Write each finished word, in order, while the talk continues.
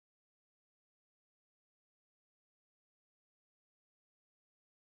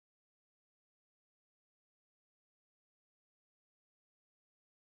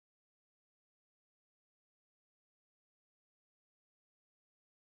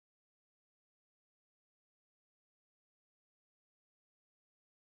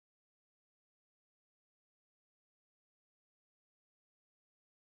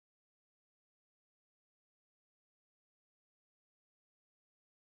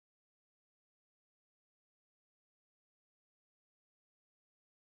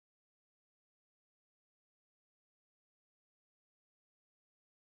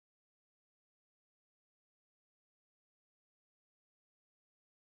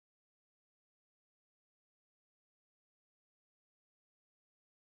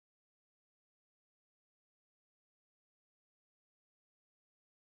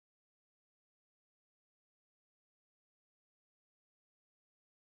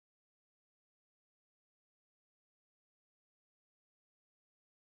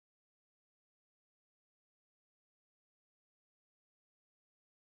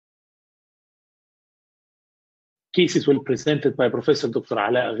cases will be presented by Professor Dr.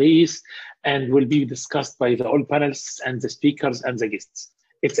 Ala Ghais and will be discussed by all panelists and the speakers and the guests.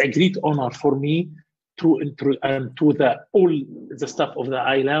 It's a great honor for me to all the staff of the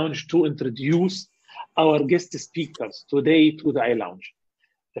iLounge to introduce our guest speakers today to the iLounge.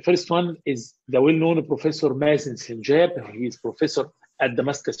 The first one is the well-known Professor Mazen Sinjab. He is professor at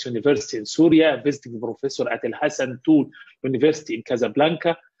Damascus University in Syria, visiting professor at Al Hassan II University in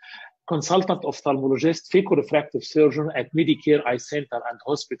Casablanca, consultant ophthalmologist, phaco-refractive surgeon at Medicare Eye Center and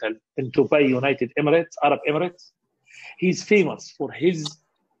Hospital in Dubai, United Emirates, Arab Emirates. He is famous for his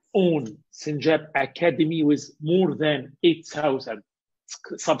own Sinjab Academy with more than 8,000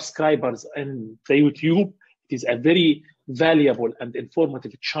 subscribers on the YouTube. It is a very valuable and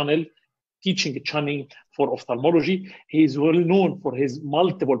informative channel, teaching channel for ophthalmology. He is well known for his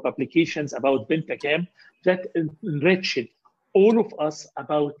multiple publications about Pentacam that enriched all of us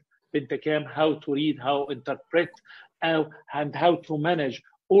about Pentacam, how to read, how to interpret, and how to manage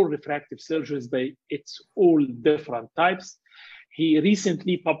all refractive surgeries by its all different types. He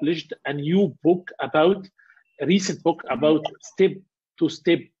recently published a new book about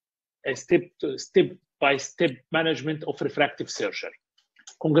step-by-step management of refractive surgery.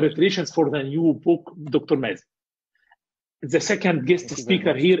 Congratulations for the new book, Dr. Mazen. The second guest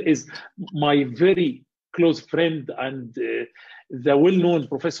speaker here is my very close friend and the well-known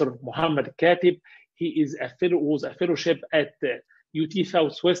Professor Muhammad Katib. He was a fellowship at UT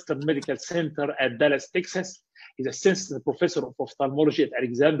Southwestern Medical Center at Dallas, Texas. He's assistant professor of ophthalmology at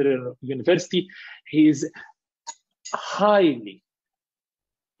Alexandria University. He is highly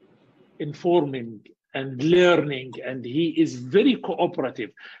informing and learning, and he is very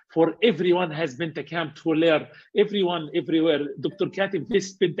cooperative. For everyone has Pentacam to learn. Everyone, everywhere. Dr. Katib,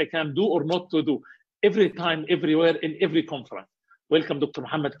 this Pentacam do or not to do? Every time, everywhere, in every conference. Welcome, Dr.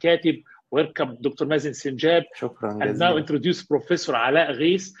 Muhammad Katib. Welcome, Dr. Mazen Sinjab. And now introduce Professor Ala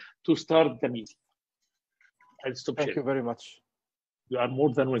Ghais to start the meeting. I'll stop Thank you very much. You are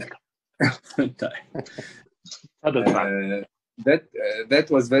more than welcome. That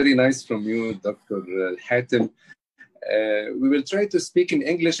was very nice from you, Dr. Hatem. We will try to speak in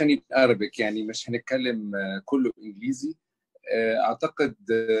English and in Arabic. يعني مش هنتكلم كله إنجليزي. أعتقد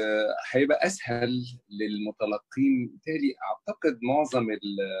هيبقى أسهل للمتلقين. بالتالي أعتقد معظم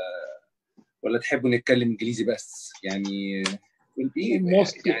ولا تحبوا نتكلم إنجليزي بس يعني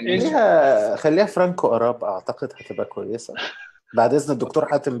خليها فرانكو أراب. أعتقد هتبقى كويسة بعد إذن الدكتور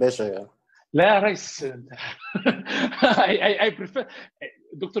حاتم باشا يعني. لا يا ريس. I prefer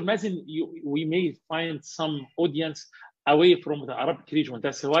Dr. Mazen. We may find some audience away from the Arabic region.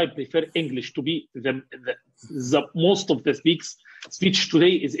 That's why I prefer English to be the most of the speech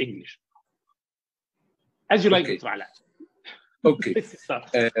today is English. As you like, Dr. Ala. Okay.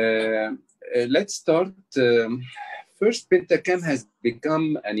 Let's start. First, Pentacam has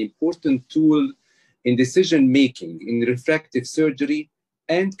become an important tool in decision making in refractive surgery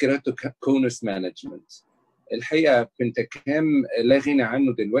and keratoconus management. الحقيقة Pentacam لا غنى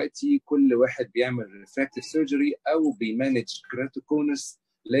عنه دلوقتي. كل واحد بيعمل refractive surgery أو بيمانج keratoconus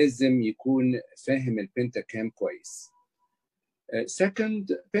لازم يكون فاهم البنتاكام كويس.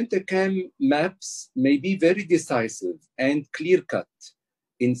 Second, Pentacam maps may be very decisive and clear-cut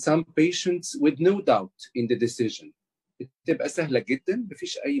in some patients with no doubt in the decision. بتبقى سهلة جدا،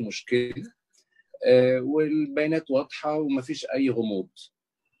 مفيش أي مشكلة والبيانات واضحة ومفيش أي غموض.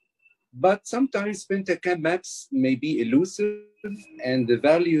 But sometimes Pentacam maps may be elusive and the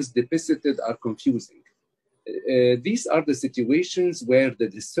values depicted are confusing. These are the situations where the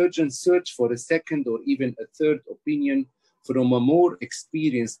surgeon search for a second or even a third opinion from a more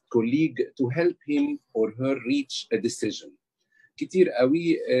experienced colleague to help him or her reach a decision. كتير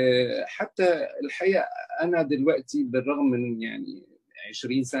قوي. حتى الحقيقة أنا دلوقتي بالرغم من يعني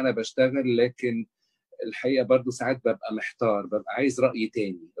 20 سنة بشتغل، لكن الحقيقة برضو ساعات ببقى محتار، ببقى عايز رأي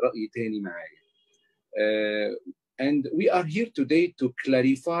تاني معايا. And we are here today to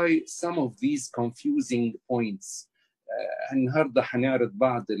clarify some of these confusing points. النهاردة هنعرض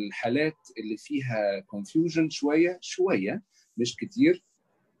بعض الحالات اللي فيها confusion شوية مش كتير.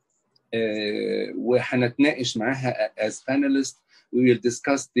 وهنتناقش معاها as panelists. We will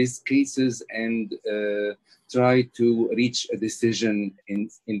discuss these cases and try to reach a decision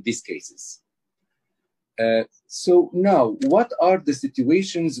in these cases. So now, what are the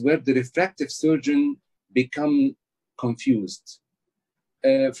situations where the refractive surgeon become confused?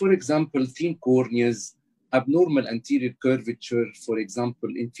 For example, thin corneas, abnormal anterior curvature, for example,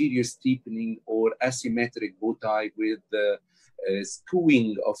 inferior steepening or asymmetric bow tie with skewing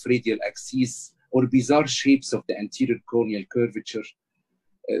of radial axis or bizarre shapes of the anterior corneal curvature.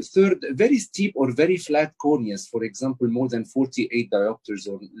 Third, very steep or very flat corneas, for example, more than 48 diopters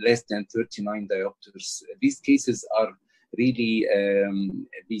or less than 39 diopters. These cases are really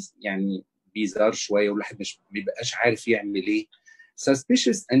يعني bizarre شوية والواحد مش بيبقاش عارف يعمل ايه.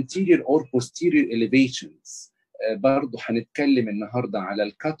 Suspicious anterior or posterior elevations. برضه هنتكلم النهارده على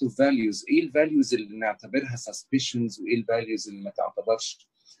الكات اوف فاليوز، ايه الفاليوز اللي نعتبرها suspicions وايه الفاليوز اللي ما تعتبرش.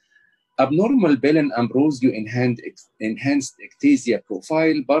 abnormal Bellin Ambrosio enhanced ectasia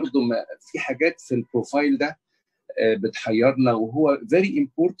profile، برضه في حاجات في البروفايل ده بتحيرنا وهو very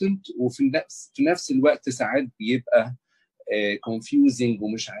important، وفي نفس الوقت ساعات بيبقى confusing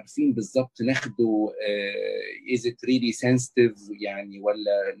ومش عارفين بالظبط ناخده is it really sensitive يعني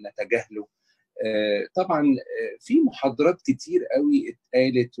ولا نتجاهله. طبعا في محاضرات كتير قوي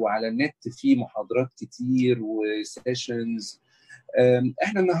اتقالت وعلى النت في محاضرات كتير وسيشنز.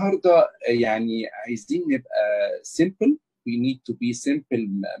 احنا النهارده يعني عايزين نبقى simple، we need to be simple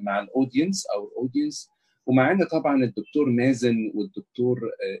مع الاودينس او الاودينس. ومعانا طبعا الدكتور مازن والدكتور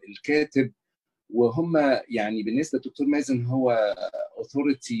الكاتب، وهم يعني بالنسبه للدكتور مازن هو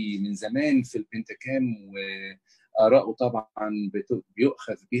اوثوريتي من زمان في البنتاكام، وآراءه طبعا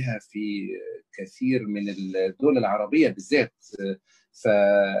بيؤخذ بها في كثير من الدول العربيه بالذات.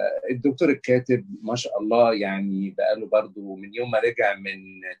 فالدكتور الكاتب ما شاء الله يعني بقاله برضو من يوم ما رجع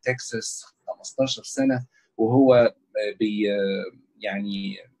من تكساس 15 سنه وهو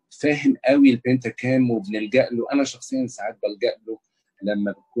يعني فاهم قوي البنتاكام وبنلجأ له. انا شخصيا ساعات بلجأ له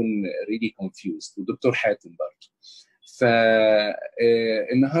لما بكون really confused، ودكتور حاتم برضه.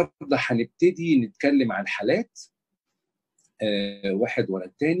 فالنهارده هنبتدي نتكلم عن الحالات واحد ورا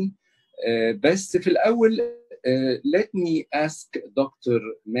الثاني. بس في الأول let me ask Dr.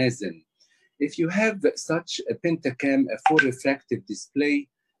 Mazen, if you have such a Pentacam for refractive display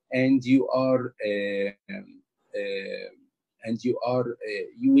and you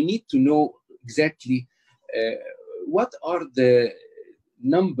need to know exactly what are the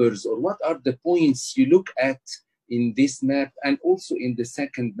numbers or what are the points you look at in this map and also in the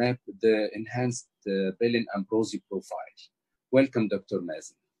second map, the enhanced Bellin Ambrosio profile. Welcome, Dr.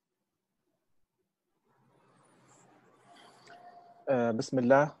 Mazen. بسم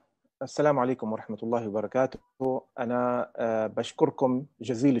الله. السلام عليكم ورحمة الله وبركاته. أنا بشكركم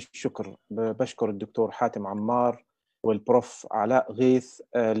جزيل الشكر، بشكر الدكتور حاتم عمار والبروف علاء غيث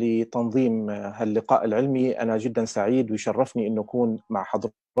لتنظيم هاللقاء العلمي. أنا جدا سعيد ويشرفني أن أكون مع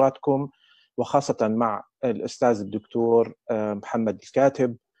حضراتكم، وخاصة مع الأستاذ الدكتور محمد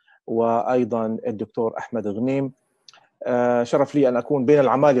الكاتب وأيضا الدكتور أحمد غنيم. شرف لي أن أكون بين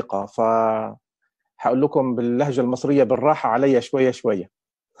العمالقة، فحقول لكم باللهجة المصرية بالراحة علي شوية شوية.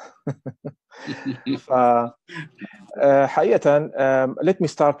 حقيقة let me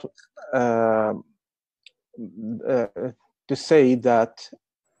start to say that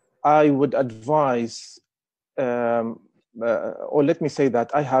I would advise, or let me say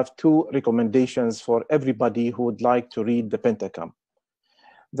that I have two recommendations for everybody who would like to read the Pentacam.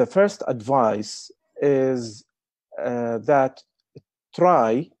 The first advice is that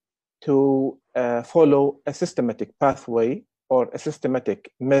try to follow a systematic pathway or a systematic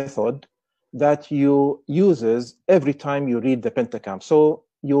method that you uses every time you read the Pentacam. So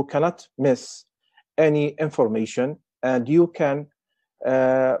you cannot miss any information and you can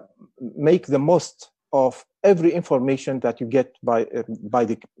make the most of every information that you get by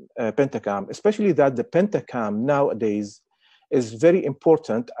the Pentacam, especially that the Pentacam nowadays is very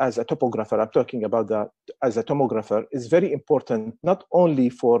important as a topographer. I'm talking about that as a tomographer is very important, not only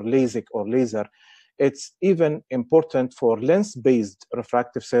for LASIK or laser, it's even important for lens-based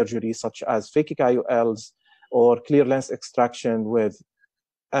refractive surgery, such as phakic IOLs or clear lens extraction with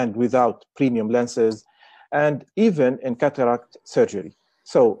and without premium lenses, and even in cataract surgery.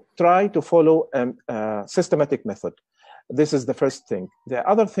 So try to follow a systematic method. This is the first thing. The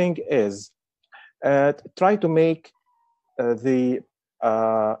other thing is try to make the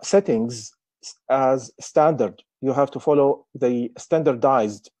settings as standard. You have to follow the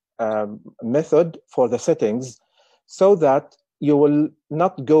standardized method for the settings so that you will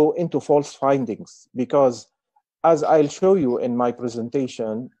not go into false findings, because as I'll show you in my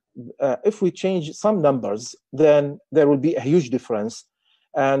presentation, if we change some numbers, then there will be a huge difference,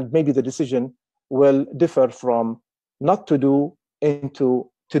 and maybe the decision will differ from not to do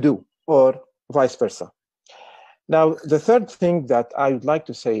into to do, or vice versa. Now, the third thing that I would like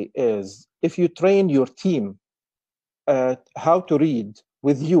to say is, if you train your team how to read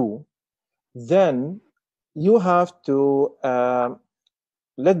with you, then you have to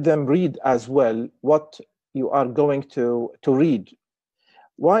let them read as well what you are going to read.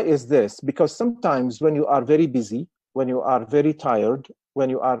 Why is this? Because sometimes when you are very busy, when you are very tired, when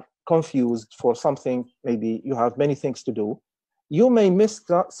you are confused for something, maybe you have many things to do, you may miss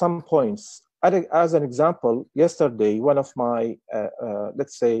some points. As an example, yesterday, one of my,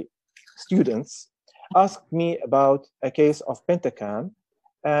 let's say, students asked me about a case of Pentacam,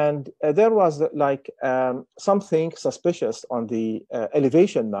 and there was like something suspicious on the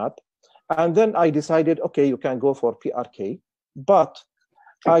elevation map. And then I decided, okay, you can go for PRK, but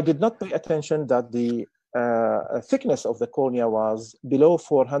I did not pay attention that the thickness of the cornea was below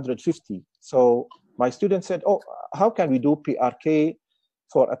 450. So my student said, oh, how can we do PRK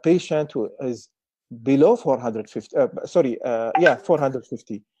for a patient who is below 450?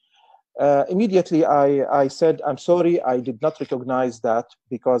 450. Immediately, I said, I'm sorry, I did not recognize that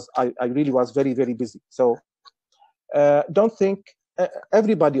because I really was very, very busy. So don't think,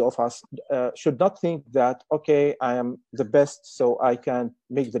 everybody of us should not think that, okay, I am the best, so I can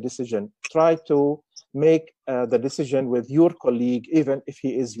make the decision. Try to make the decision with your colleague, even if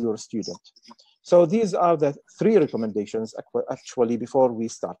he is your student. So these are the 3 recommendations, actually, before we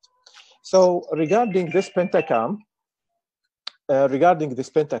start. So regarding this Pentacam,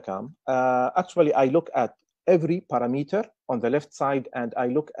 actually, I look at every parameter on the left side, and I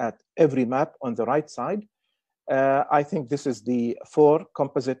look at every map on the right side. I think this is the 4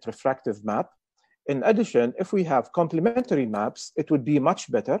 composite refractive map. In addition, if we have complementary maps, it would be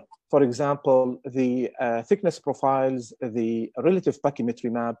much better. For example, the thickness profiles, the relative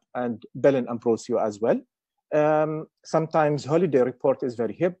pachymetry map, and Bell and Ambrosio as well. Sometimes Holiday report is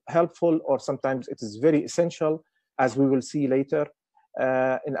very helpful, or sometimes it is very essential, as we will see later.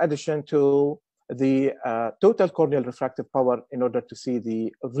 In addition to the total corneal refractive power, in order to see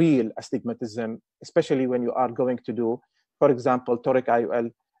the real astigmatism, especially when you are going to do, for example, toric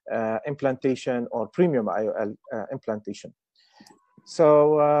IOL implantation or premium IOL implantation. So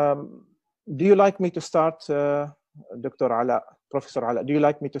do you like me to start, Dr. Ala, Professor Ala, do you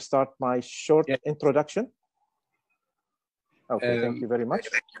like me to start my short introduction? Okay, thank you very much.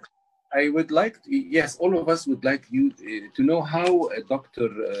 I would like to, yes, all of us would like you to know how Dr.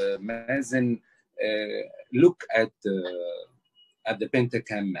 Mazen look at the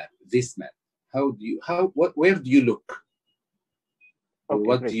Pentacam map, this map. How do you, where do you look? Okay,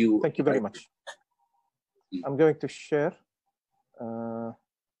 what great. do you? Thank you very much. I'm going to share. I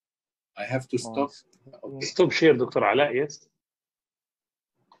have to stop. Okay. Stop share, Dr. Ala, yes.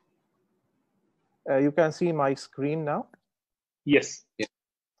 You can see my screen now? Yes. Yeah.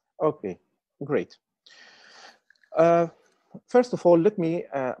 Okay, great. First of all, let me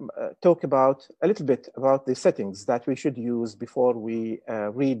talk about a little bit about the settings that we should use before we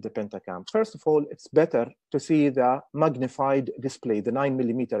read the Pentacam. First of all, it's better to see the magnified display, the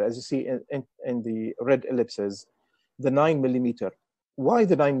 9mm, as you see in the red ellipses, the 9mm. Why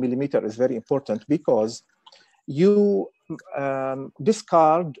the 9mm is very important? Because you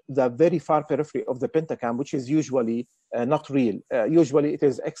discard the very far periphery of the Pentacam, which is usually not real. Usually it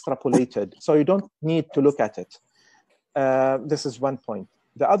is extrapolated, so you don't need to look at it. This is one point.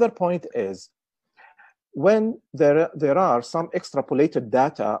 The other point is when there are some extrapolated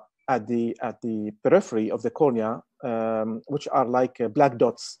data at the periphery of the cornea, which are like black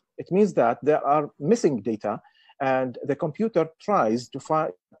dots, it means that there are missing data, and the computer tries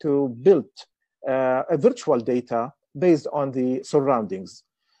to build a virtual data based on the surroundings.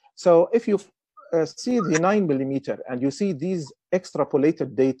 So if you see the 9mm and you see these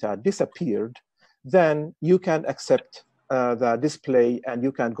extrapolated data disappeared, then you can accept the display and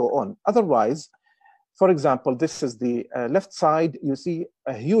you can go on. Otherwise, for example, this is the left side, you see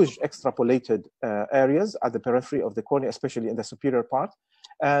a huge extrapolated areas at the periphery of the cornea, especially in the superior part.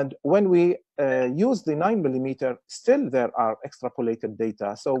 And when we use the 9mm, still there are extrapolated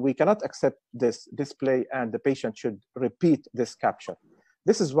data. So we cannot accept this display, and the patient should repeat this capture.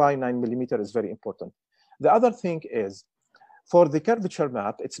 This is why 9mm is very important. The other thing is, for the curvature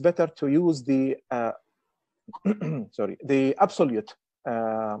map, it's better to use the the absolute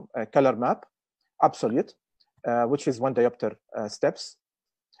color map, absolute, which is 1 diopter steps.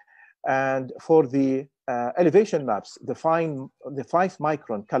 And for the elevation maps, the 5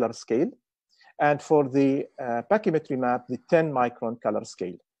 micron color scale. And for the pachymetry map, the 10 micron color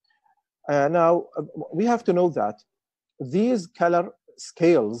scale. Now, we have to know that these color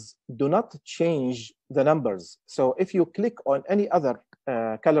scales do not change the numbers. So if you click on any other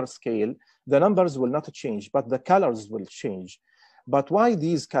color scale, the numbers will not change, but the colors will change. But why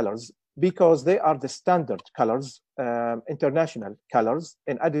these colors? Because they are the standard colors, international colors,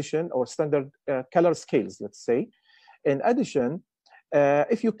 in addition, or standard color scales, let's say. In addition,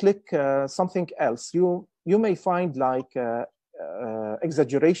 if you click something else, you may find like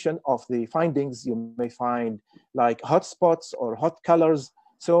exaggeration of the findings. You may find like hot spots or hot colors.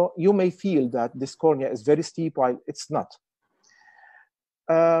 So you may feel that this cornea is very steep while it's not.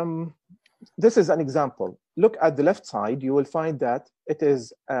 This is an example. Look at the left side, you will find that it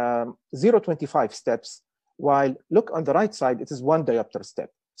is 0.25 steps, while look on the right side, it is 1 diopter step.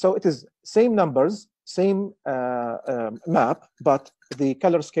 So it is same numbers, same map, but the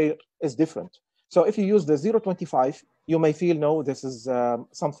color scale is different. So if you use the 0.25, you may feel, no, this is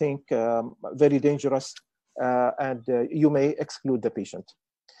something very dangerous, and you may exclude the patient.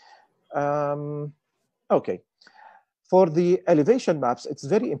 Okay. For the elevation maps, it's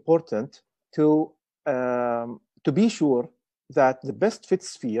very important to be sure that the best fit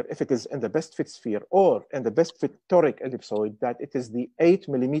sphere, if it is in the best fit sphere or in the best fit toric ellipsoid, that it is the 8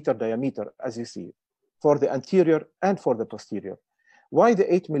 millimeter diameter, as you see, for the anterior and for the posterior. Why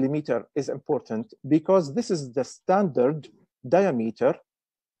the 8 millimeter is important? Because this is the standard diameter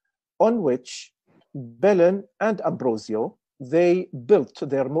on which Bellin and Ambrosio, they built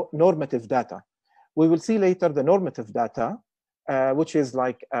their normative data. We will see later the normative data, which is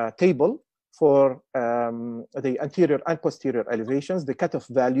like a table for the anterior and posterior elevations, the cutoff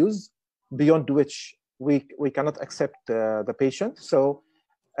values beyond which we cannot accept the patient. So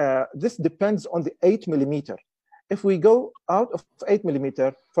this depends on the 8 millimeter. If we go out of 8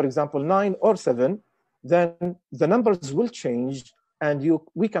 millimeter, for example, 9 or 7, then the numbers will change, and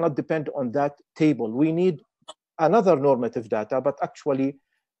we cannot depend on that table. We need another normative data, but actually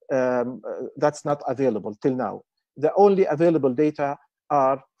that's not available till now. The only available data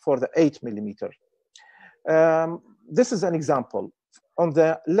are for the 8 millimeter. This is an example. On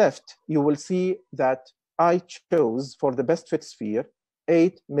the left, you will see that I chose for the best fit sphere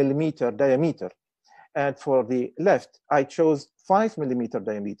 8 millimeter diameter. And for the left, I chose 5 millimeter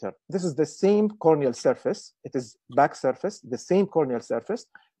diameter. This is the same corneal surface. It is back surface, the same corneal surface,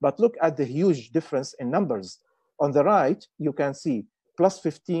 but look at the huge difference in numbers. On the right, you can see plus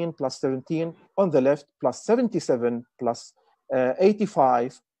 15, plus 17. On the left, plus 77, plus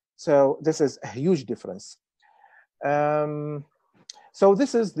 85. So this is a huge difference. So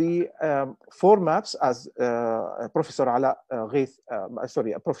this is the 4 maps, as Professor Ala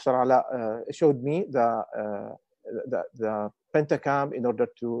Professor Ala showed me the Pentacam in order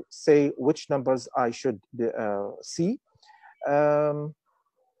to say which numbers I should see.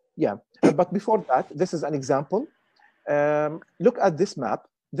 Yeah, but before that, this is an example. Look at this map.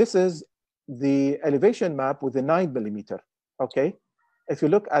 This is the elevation map with the 9 millimeter. Okay, if you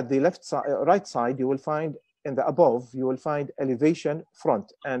look at the right side, you will find in the above, you will find elevation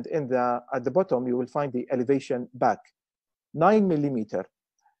front, and at the bottom, you will find the elevation back, 9 millimeter.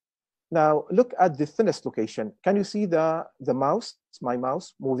 Now look at the thinnest location. Can you see the mouse, my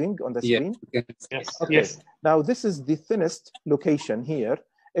mouse moving on the screen? Yes. Okay. Yes. Now this is the thinnest location here.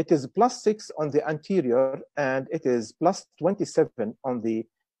 It is plus 6 on the anterior, and it is plus 27 on the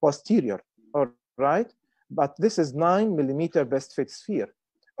posterior. All right, but this is 9 millimeter best fit sphere.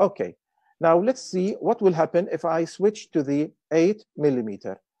 Okay. Now let's see what will happen if I switch to the 8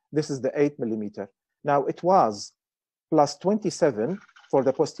 millimeter. This is the 8 millimeter. Now it was plus 27 for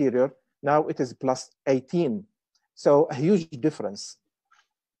the posterior. Now it is plus 18. So a huge difference.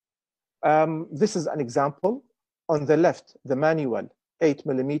 This is an example. On the left, the manual 8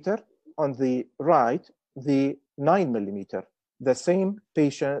 millimeter. On the right, the 9 millimeter. The same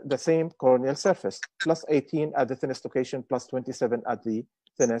patient, the same corneal surface, plus 18 at the thinnest location, plus 27 at the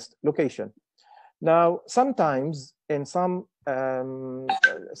thinnest location. Now, sometimes in some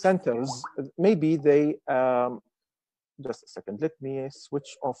centers, maybe they, just a second, let me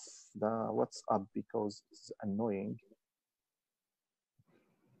switch off the WhatsApp because it's annoying.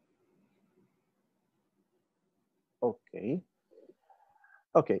 Okay.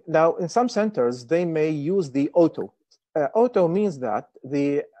 Okay, now in some centers, they may use the auto. Auto means that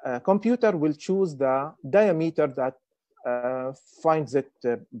the computer will choose the diameter that finds it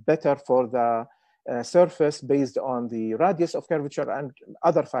better for the surface based on the radius of curvature and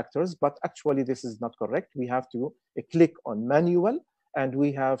other factors, but actually this is not correct. We have to click on manual, and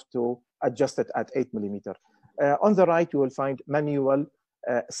we have to adjust it at 8 millimeter. On the right, you will find manual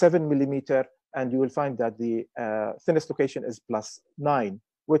 7 millimeter, and you will find that the thinnest location is plus 9,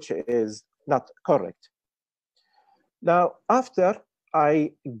 which is not correct. Now, after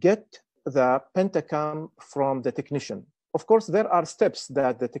I get the Pentacam from the technician, of course, there are steps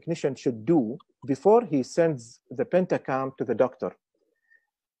that the technician should do before he sends the Pentacam to the doctor.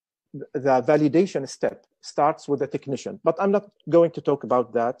 The validation step starts with the technician, but I'm not going to talk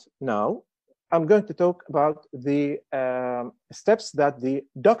about that now. I'm going to talk about the steps that the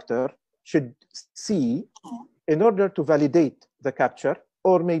doctor should see in order to validate the capture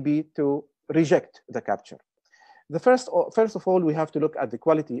or maybe to reject the capture. First of all, we have to look at the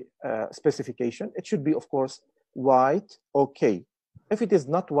quality specification. It should be, of course, white, okay. If it is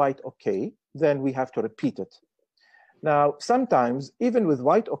not white, okay, then we have to repeat it. Now, sometimes, even with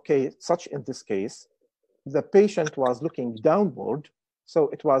white, okay, such in this case, the patient was looking downward, so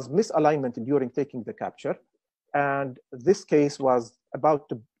it was misalignment during taking the capture, and this case was about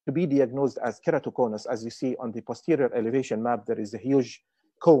to be diagnosed as keratoconus. As you see on the posterior elevation map, there is a huge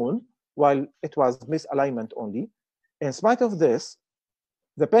cone, while it was misalignment only. In spite of this,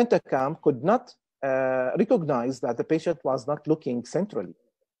 the Pentacam could not recognize that the patient was not looking centrally.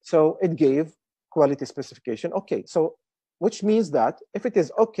 So it gave quality specification, okay. So, which means that if it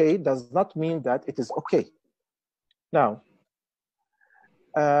is okay, does not mean that it is okay. Now,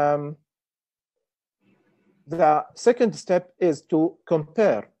 the second step is to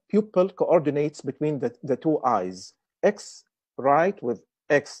compare pupil coordinates between the two eyes, X right with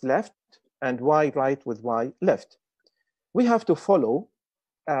X left and Y right with Y left. We have to follow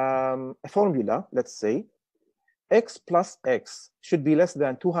a formula. Let's say X plus X should be less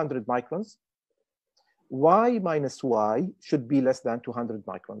than 200 microns. Y minus Y should be less than 200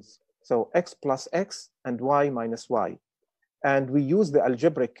 microns. So X plus X and Y minus Y. And we use the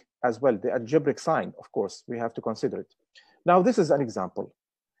algebraic as well, the algebraic sign, of course, we have to consider it. Now, this is an example.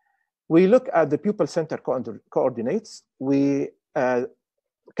 We look at the pupil center coordinates. We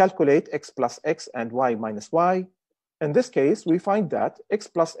calculate X plus X and Y minus Y. In this case, we find that X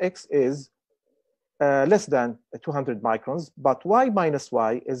plus X is less than 200 microns, but Y minus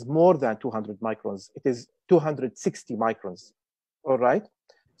Y is more than 200 microns. It is 260 microns, all right?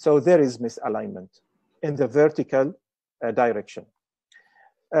 So there is misalignment in the vertical direction.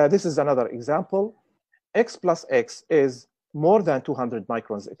 This is another example. X plus X is more than 200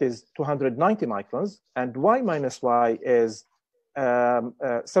 microns. It is 290 microns, and Y minus Y is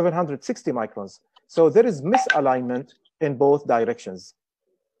 760 microns. So there is misalignment in both directions.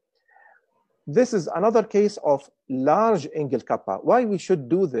 This is another case of large angle kappa. Why we should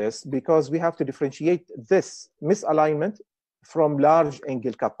do this? Because we have to differentiate this misalignment from large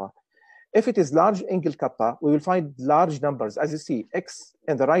angle kappa. If it is large angle kappa, we will find large numbers. As you see, X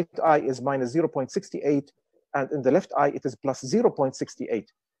in the right eye is minus 0.68, and in the left eye, it is plus 0.68.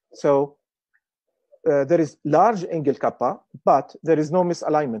 So there is large angle kappa, but there is no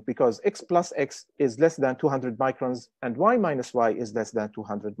misalignment because X plus X is less than 200 microns, and Y minus Y is less than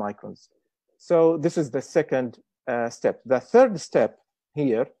 200 microns. So this is the second step. The third step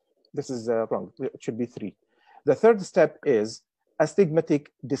here, this is wrong, it should be 3. The third step is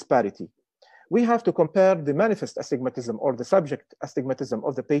astigmatic disparity. We have to compare the manifest astigmatism or the subject astigmatism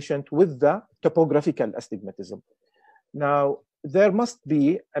of the patient with the topographical astigmatism. Now, there must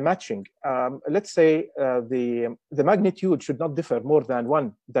be a matching. Let's say the magnitude should not differ more than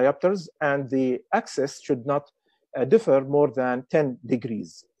 1 diopters, and the axis should not differ more than 10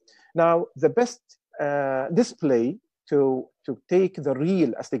 degrees. Now, the best display to take the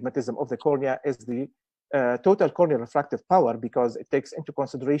real astigmatism of the cornea is the total corneal refractive power, because it takes into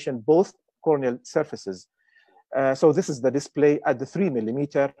consideration both corneal surfaces. So this is the display at the 3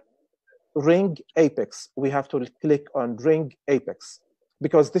 millimeter ring apex. We have to click on ring apex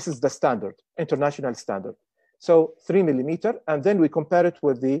because this is the standard, international standard. So 3 millimeter, and then we compare it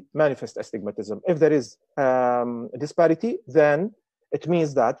with the manifest astigmatism. If there is disparity, then it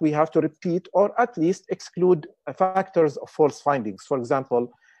means that we have to repeat or at least exclude factors of false findings. For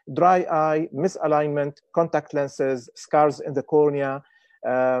example, dry eye, misalignment, contact lenses, scars in the cornea,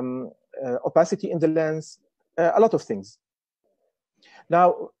 opacity in the lens, a lot of things.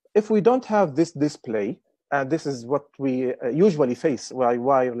 Now, if we don't have this display, and this is what we usually face while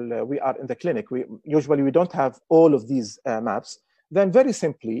we are in the clinic, we don't have all of these maps, then very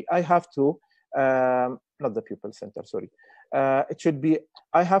simply, I have to, not the pupil center, sorry. It should be,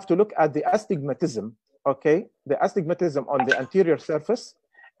 I have to look at the astigmatism, okay? The astigmatism on the anterior surface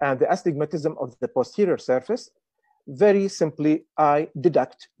and the astigmatism of the posterior surface. Very simply, I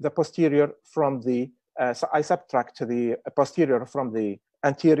deduct the posterior from the, so I subtract the posterior from the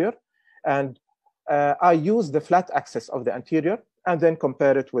anterior, and I use the flat axis of the anterior and then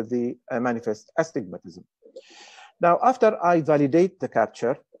compare it with the manifest astigmatism. Now, after I validate the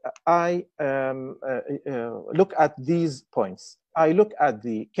capture, I look at these points. I look at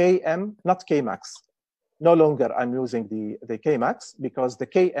the Km, not Kmax. No longer I'm using the Kmax because the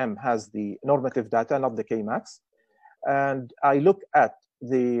Km has the normative data, not the Kmax. And I look at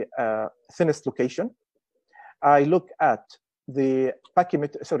the thinnest location. I look at the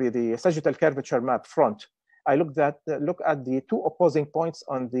the sagittal curvature map front. I look at the 2 opposing points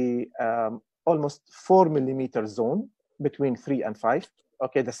on the almost 4 millimeter zone between 3 and 5.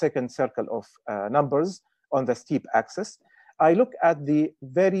 Okay, the second circle of numbers on the steep axis. I look at the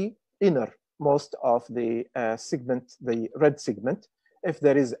very innermost of the segment, the red segment, if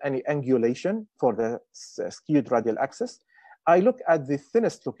there is any angulation for the skewed radial axis. I look at the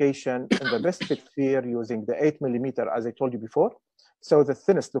thinnest location in the best fit sphere using the 8 millimeter, as I told you before. So the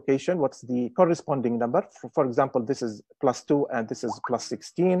thinnest location, what's the corresponding number? For example, this is +2 and this is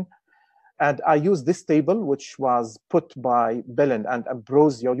 +16. And I use this table, which was put by Bellin and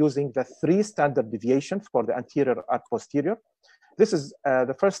Ambrosio using the 3 standard deviations for the anterior and posterior. This is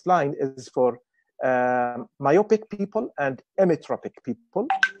the first line is for myopic people and emmetropic people,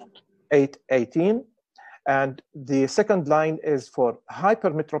 8-18. And the second line is for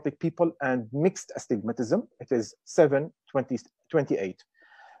hypermetropic people and mixed astigmatism. It is 7-28.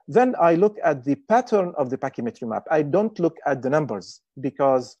 Then I look at the pattern of the pachymetry map. I don't look at the numbers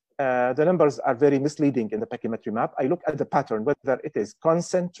because the numbers are very misleading in the pachymetry map. I look at the pattern, whether it is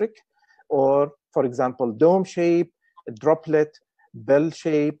concentric or, for example, dome shape, a droplet, bell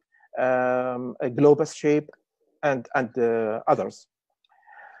shape, a globus shape, and others.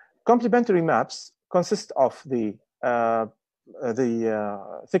 Complementary maps consist of the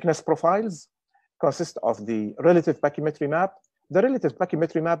thickness profiles, consist of the relative pachymetry map. The relative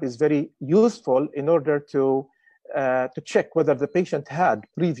pachymetry map is very useful in order to check whether the patient had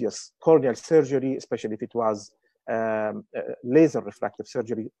previous corneal surgery, especially if it was laser refractive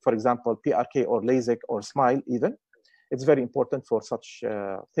surgery, for example, PRK or LASIK or SMILE even. It's very important for such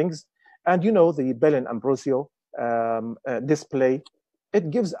things. And you know, the Bellin-Ambrosio display, it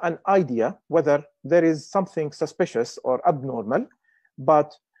gives an idea whether there is something suspicious or abnormal,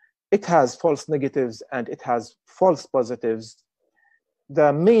 but it has false negatives and it has false positives.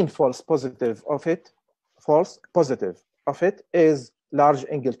 The main false positive of it is large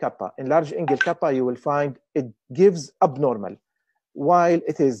angle kappa. In large angle kappa, you will find it gives abnormal while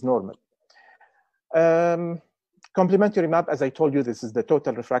it is normal. Complementary map, as I told you, this is the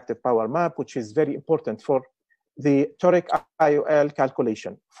total refractive power map, which is very important for the toric IOL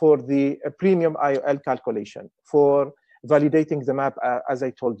calculation, for the premium IOL calculation, for validating the map, as I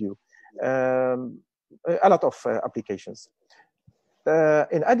told you, a lot of applications.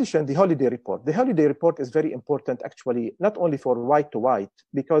 In addition, the holiday report. The holiday report is very important, actually, not only for white to white,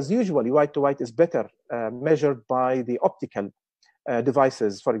 because usually white to white is better measured by the optical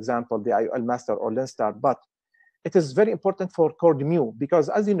devices, for example, the IOL Master or Lenstar, but it is very important for cord mu, because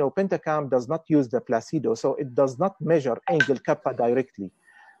as you know, Pentacam does not use the Placido, so it does not measure angle kappa directly.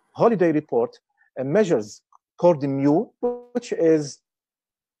 Holiday report measures cord mu, which is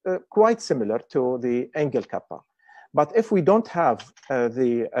quite similar to the angle kappa. But if we don't have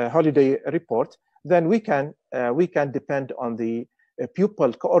the holiday report, then we can depend on the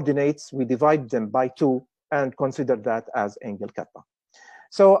pupil coordinates. We divide them by 2 and consider that as angle kappa.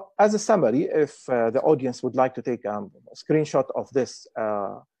 So as a summary, if the audience would like to take a screenshot of this,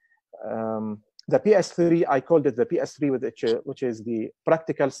 the PS3, I called it the PS3, which is the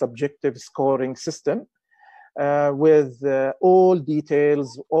practical subjective scoring system with all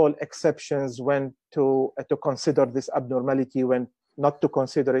details, all exceptions, when to consider this abnormality, when not to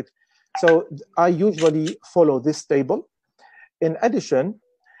consider it. So I usually follow this table. In addition,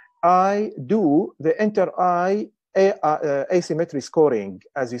 I do the inter-eye asymmetry scoring,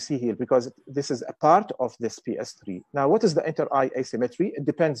 as you see here, because this is a part of this PS3. Now, what is the inter-eye asymmetry? It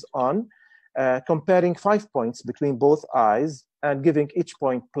depends on comparing 5 points between both eyes and giving each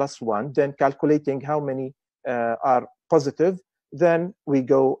point +1, then calculating how many are positive. Then we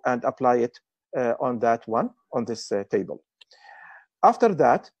go and apply it on that one, on this table. After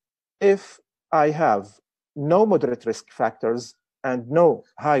that, if I have no moderate risk factors and no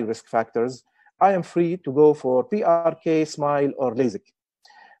high risk factors, I am free to go for PRK, SMILE, or LASIK.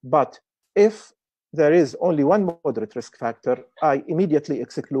 But if there is only one moderate risk factor, I immediately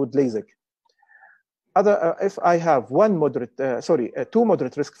exclude LASIK. If I have two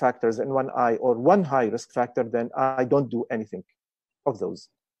moderate risk factors in one eye or one high risk factor, then I don't do anything of those.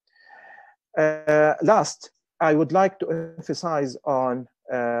 Last, I would like to emphasize on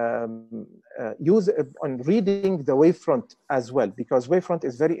reading the wavefront as well, because wavefront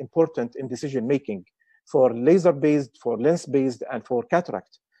is very important in decision making for laser-based, for lens-based, and for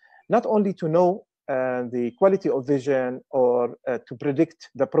cataract. Not only to know the quality of vision or to predict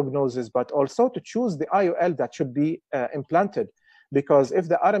the prognosis, but also to choose the IOL that should be implanted. Because if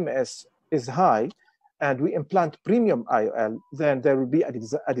the RMS is high and we implant premium IOL, then there will be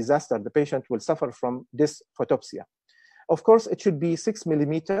a disaster. The patient will suffer from dysphotopsia. Of course, it should be 6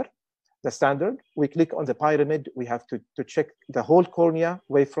 millimeter the standard. We click on the pyramid. We have to check the whole cornea,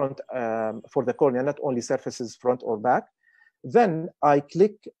 wavefront for the cornea, not only surfaces front or back. Then I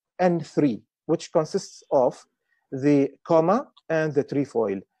click N3, which consists of the comma and the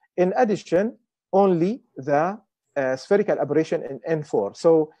trefoil. In addition, only the spherical aberration in N4.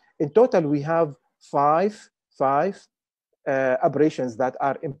 So in total, we have five aberrations that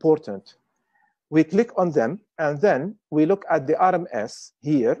are important. We click on them, and then we look at the RMS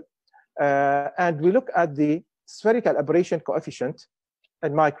here, and we look at the spherical aberration coefficient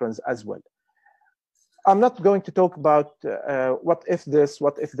in microns as well. I'm not going to talk about what if this,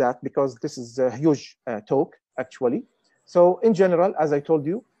 what if that, because this is a huge talk, actually. So in general, as I told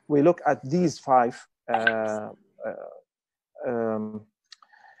you, we look at these five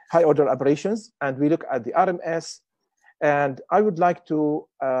high-order aberrations, and we look at the RMS. And I would like to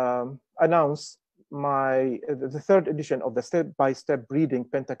announce the third edition of the step-by-step reading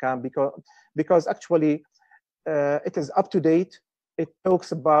Pentacam, because actually it is up to date. It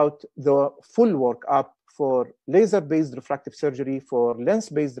talks about the full workup for laser-based refractive surgery, for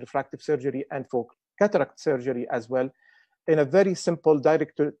lens-based refractive surgery, and for cataract surgery as well, in a very simple,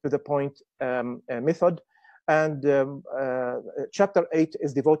 direct to the point method. And chapter 8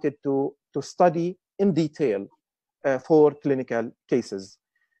 is devoted to study in detail for clinical cases.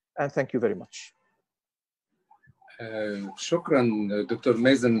 And thank you very much. شكرا دكتور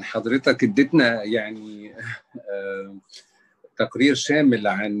مازن، حضرتك اديتنا يعني تقرير شامل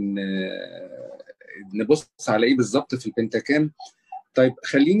عن نبص على ايه بالظبط في البنتاكام. طيب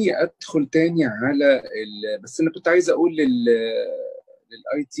خليني ادخل تاني على بس انا كنت عايز اقول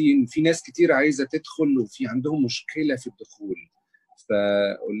للاي تي ان في ناس كتير عايزه تدخل وفي عندهم مشكله في الدخول،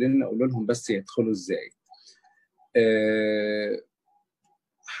 قولوا لهم بس يدخلوا ازاي.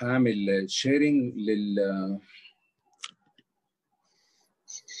 هعمل شيرنج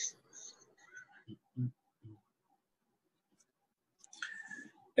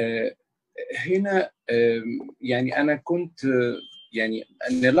هنا يعني أنا كنت يعني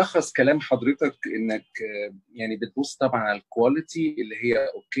نلخص كلام حضرتك إنك يعني بتبص طبعا على الكواليتي اللي هي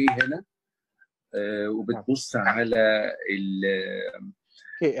أوكي هنا، وبتبص على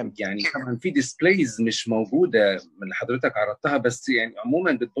يعني طبعا في ديسبلايز مش موجودة من اللي حضرتك عرضتها، بس يعني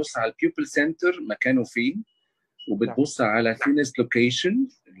عموما بتبص على البيوبل سنتر مكانه فين، وبتبص على فينس لوكيشن،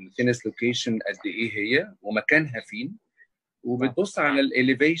 الفينس لوكيشن قد إيه هي ومكانها فين، وبتبص على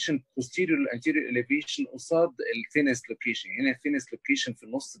الاليفيشن posterior والانتيريور elevation قصاد الفينس لوكيشن. هنا الفينس لوكيشن في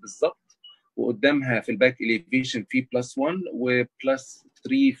النص بالظبط، وقدامها في الباك elevation في +1 وبلس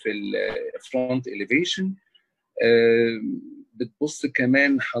 3 في الفرونت elevation. بتبص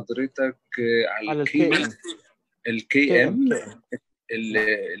كمان حضرتك على الكي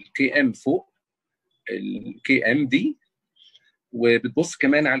ام فوق الكي ام دي، وبتبص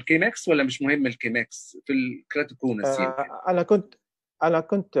كمان على الكي ماكس ولا مش مهم الكي ماكس في الكراتوكونس؟ انا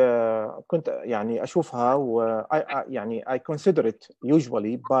كنت يعني اشوفها يعني I consider it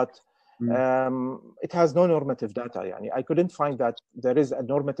usually, but it has no normative data. يعني I couldn't find that there is a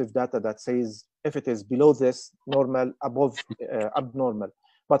normative data that says if it is below this normal, above abnormal.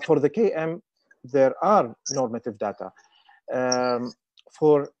 But for the KM, there are normative data.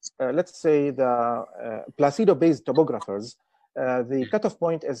 For let's say the placebo-based tomographers, the cutoff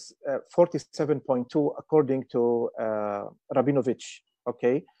point is 47.2 according to Rabinovich.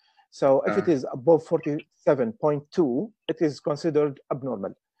 Okay, so if it is above 47.2, it is considered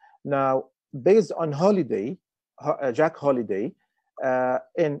abnormal. Now, based on Holiday, Jack Holiday,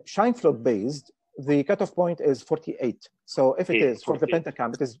 in Scheinflug based, the cutoff point is 48. So if it is for the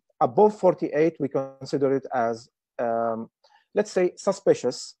Pentacam, it is above 48, we consider it as, let's say,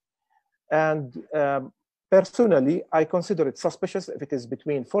 suspicious. And personally, I consider it suspicious if it is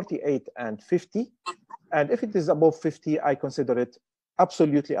between 48 and 50. And if it is above 50, I consider it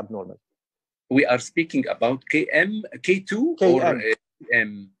absolutely abnormal. We are speaking about KM, K2 KM. Or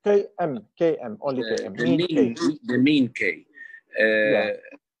KM, only KM. The mean K. Yeah.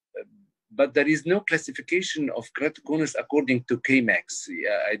 But there is no classification of keratoconus according to Kmax.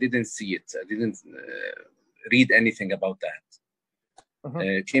 I didn't see it. I didn't read anything about that.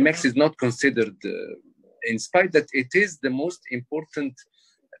 Kmax is not considered, in spite that it is the most important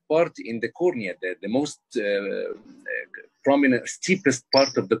part in the cornea, the most prominent, steepest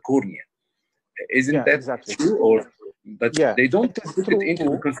part of the cornea. Isn't that exactly true? Or, but they don't put it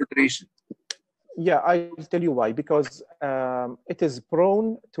into consideration. Yeah, I'll tell you why. Because it is prone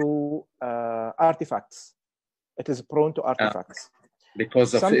to artifacts. It is prone to artifacts. Because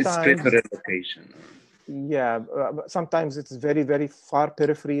of its peripheral location. Yeah, sometimes it's very, very far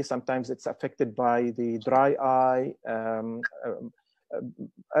periphery. Sometimes it's affected by the dry eye.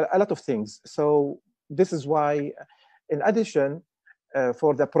 a lot of things. So this is why, in addition,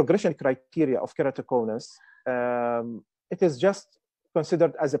 for the progression criteria of keratoconus, it is just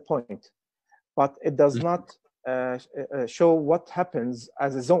considered as a point, but it does not show what happens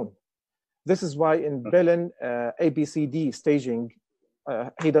as a zone. This is why in Bellin ABCD staging,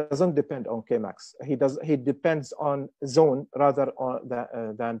 he doesn't depend on Kmax. He depends on zone rather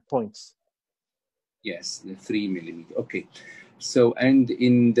than points. Yes, the 3 millimeter. Okay. So, and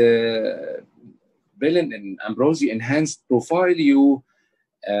in the Bellin and Ambrosio enhanced profile,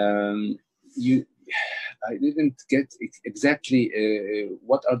 I didn't get exactly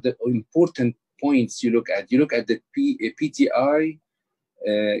what are the important points you look at. You look at the PTI,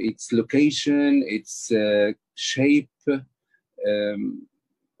 its location, its shape.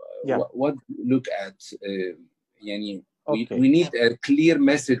 What look at? We need a clear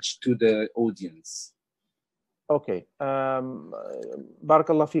message to the audience. Okay.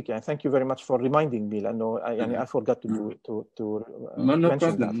 Barakallah fik. Thank you very much for reminding me. I forgot to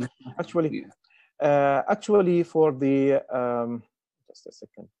mention that. Actually, for the just a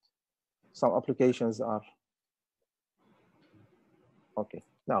second, some applications are okay.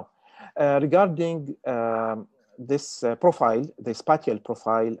 Now, regarding this profile, the spatial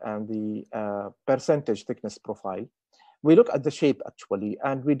profile and the percentage thickness profile, we look at the shape actually,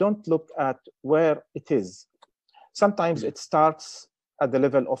 and we don't look at where it is. Sometimes it starts at the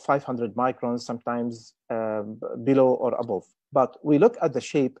level of 500 microns, sometimes below or above. But we look at the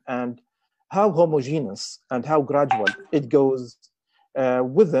shape and how homogeneous and how gradual it goes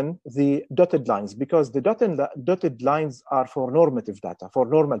within the dotted lines, because the dotted lines are for normative data, for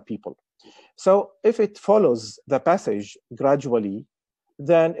normal people. So if it follows the passage gradually,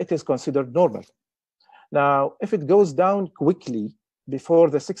 then it is considered normal. Now, if it goes down quickly before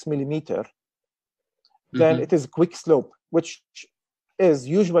the 6 millimeter, then it is quick slope, which is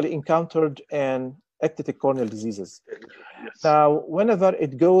usually encountered in ectatic corneal diseases. Yes. Now, whenever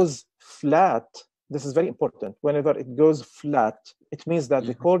it goes flat, this is very important. Whenever it goes flat, it means that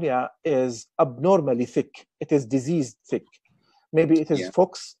the cornea is abnormally thick. It is diseased thick. Maybe it is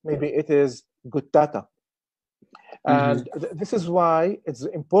Fox, maybe it is guttata. And this is why it's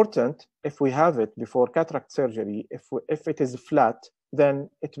important, if we have it before cataract surgery, if it is flat, then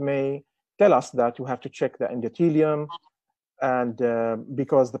it may tell us that you have to check the endothelium, and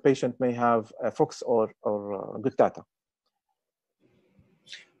because the patient may have Fox or guttata.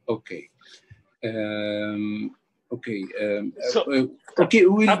 Okay. Okay.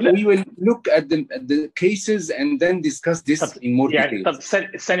 We will look at the cases and then discuss this in more detail. طب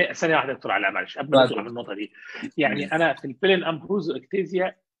ثانية واحدة دكتور علاء، معلش قبل ما ندخل على النقطة دي. يعني أنا في البلين أمبروزو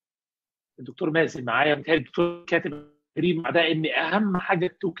اكتيزيا الدكتور مازن معايا، متهيألي الدكتور كاتب مع ده إن أهم حاجة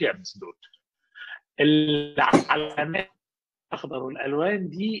التو كيرفز دول. العلامات الأخضر والألوان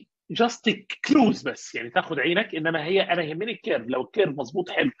دي جاست كلوز بس، يعني تاخد عينك، انما هي انا يهمني الكيرف. لو الكيرف مظبوط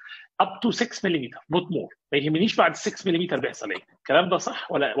حلو اب تو 6 ملم نوت مور، ما يهمنيش بعد 6 ملم بيحصل ايه. الكلام ده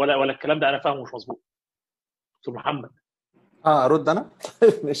صح ولا الكلام ده انا فاهمه مش مظبوط؟ دكتور محمد. ارد انا؟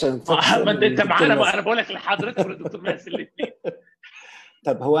 مش انت معانا، انا بقول لك لحضرتك وللدكتور مازن الاثنين.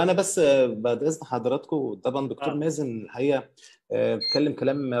 طب هو انا بس بعد اذن حضراتكم، طبعا دكتور مازن الحقيقه اتكلم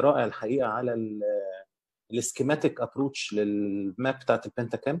كلام رائع الحقيقه على السكيماتيك ابروتش للماب بتاعت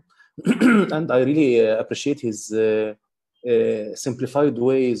البنتاكام and I really appreciate his simplified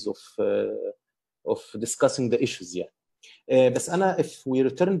ways of discussing the issues يعني. بس انا if we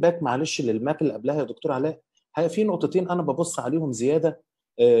return back معلش للماب اللي قبلها يا دكتور علاء، في نقطتين انا ببص عليهم زياده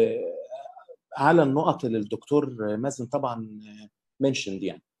على النقط اللي الدكتور مازن طبعا mentioned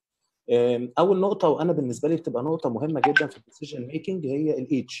يعني. اول نقطه، وانا بالنسبه لي بتبقى نقطه مهمه جدا في الديسيجن ميكنج، هي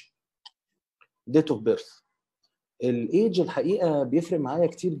الايدج، ديت اوف بيرث. الايدج الحقيقه بيفرق معايا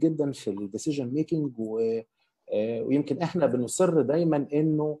كتير جدا في الديسيجن ميكنج، ويمكن احنا بنصر دايما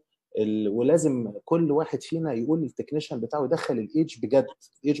انه ولازم كل واحد فينا يقول للتكنيشن بتاعه يدخل الايدج بجد،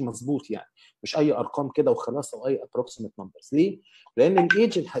 ايدج مظبوط يعني، مش اي ارقام كده وخلاص او اي ابروكسيمت نمبرز. ليه؟ لان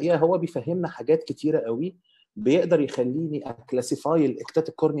الايدج الحقيقه هو بيفهمنا حاجات كتيره قوي، بيقدر يخليني اكلاسيفاي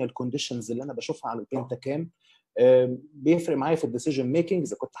الاكتاتيك كورنيال كونديشنز اللي انا بشوفها على البنتاكام. بيفرق معايا في الديسيجن ميكنج،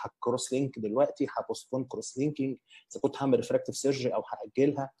 اذا كنت هكروس لينك دلوقتي، هبوستبون كروس لينكينج، اذا كنت هعمل ريفراكتيف سيرجري او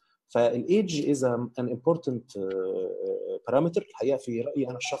هاجلها. فالايدج از ان امبورتنت بارامتر الحقيقه في رايي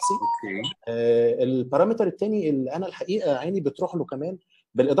انا الشخصي. البارامتر الثاني اللي انا الحقيقه عيني بتروح له كمان،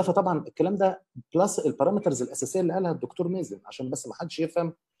 بالاضافه طبعا الكلام ده بلس البارامترز الاساسيه اللي قالها الدكتور مازن، عشان بس ما حدش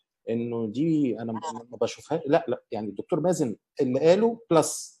يفهم انه دي انا ما بشوفها، لا يعني الدكتور مازن اللي قاله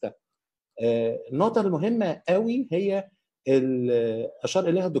بلس ده. النقطه المهمه قوي هي اللي اشار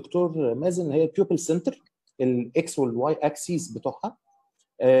اليها الدكتور مازن، هي البيوبل سنتر الاكس والواي اكسيس بتوعها.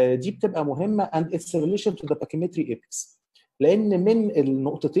 دي بتبقى مهمه and its relation to the pachymetry apex، لان من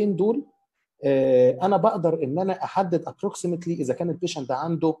النقطتين دول انا بقدر ان انا احدد approximately اذا كان البيشنت ده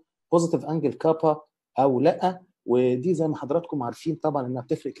عنده بوزيتيف انجل كابا او لا. ودي زي ما حضراتكم عارفين طبعا انها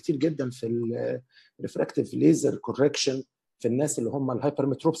بتفرق كتير جدا في الريفراكتيف ليزر كوركشن في الناس اللي هم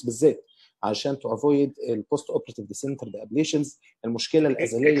الهايبرمتروبس بالذات، عشان تو افويد البوست اوبراتيف ديسنترد ابليشنز، المشكله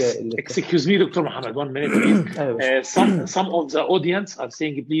الازليه اللي Excuse me, Dr. Mohammed, 1 minute, please. Some of the audience are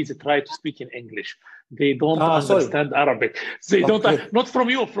saying, please try to speak in English. They don't understand Arabic. They don't, not from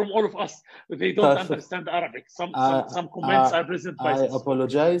you, from all of us. They don't understand Arabic. Some comments are present by I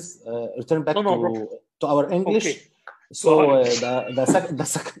apologize. Return back to our English. Okay. So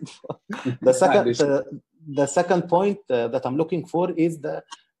the second point that I'm looking for is the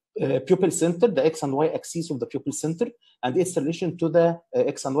pupil center, the x and y axis of the pupil center, and its relation to the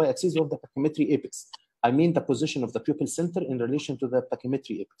x and y axis of the pachymetry apex. I mean the position of the pupil center in relation to the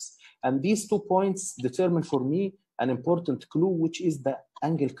pachymetry apex. And these 2 points determine for me an important clue, which is the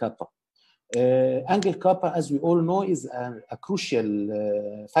angle kappa. Angle kappa, as we all know, is a crucial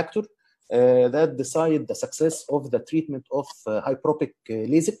factor that decide the success of the treatment of hyperopic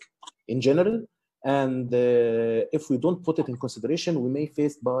LASIK in general. And if we don't put it in consideration, we may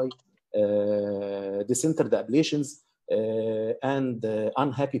face by decentered ablations and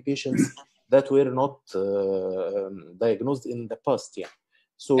unhappy patients that were not diagnosed in the past. Yeah.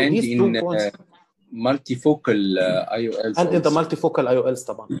 So and these 2 points. Multifocal IOLs. And in the multifocal IOLs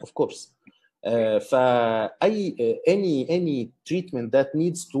طبعا, of course. Any treatment that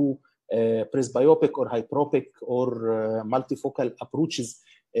needs to presbyopic or hyperopic or multifocal approaches,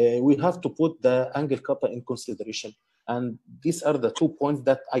 we have to put the angle kappa in consideration. And these are the 2 points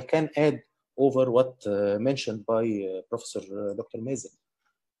that I can add over what mentioned by Professor Dr. Mazen.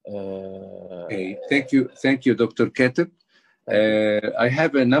 Okay, thank you, Dr. Katib. I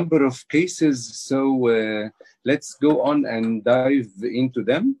have a number of cases, so let's go on and dive into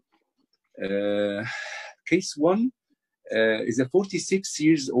them. Case 1 is a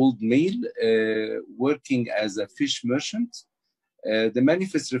 46-year-old male working as a fish merchant. The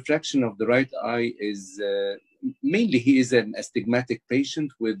manifest refraction of the right eye is mainly he is an astigmatic patient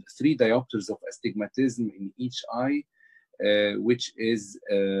with 3 diopters of astigmatism in each eye, which is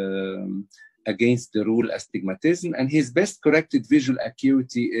against the rule astigmatism, and his best corrected visual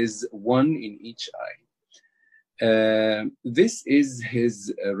acuity is 1 in each eye. This is his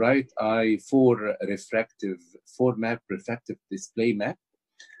right eye 4-map refractive display map,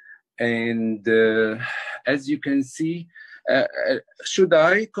 and as you can see, should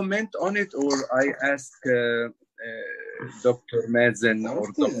I comment on it or I ask Dr. Mazen or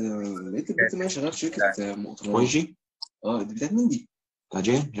لقيت البنت اللي شغال في شركه مؤتمرولوجي دي بتاعت مين دي؟ بتاع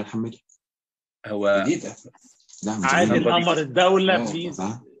جان حمادي. هو جديده. عادل قمر الدوله. بليز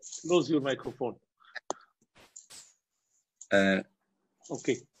كلوز يور مايكروفون.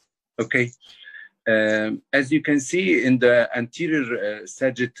 Okay. As you can see in the anterior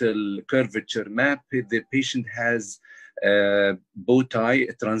sagittal curvature map, the patient has bow tie,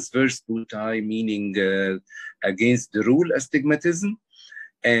 a transverse bow tie, meaning against the rule astigmatism,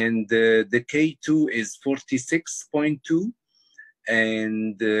 and the K2 is 46.2,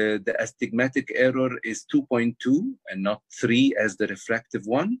 and the astigmatic error is 2.2 and not 3 as the refractive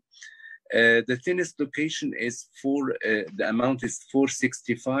one. The thinnest location is the amount is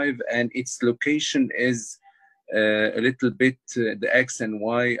 465, and its location is a little bit, the X and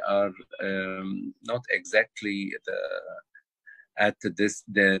Y are not exactly at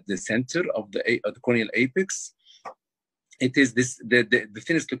the center of the corneal apex. It is the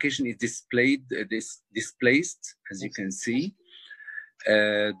thinnest location is displaced, as you can see,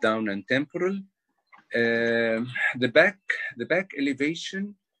 down and temporal. The back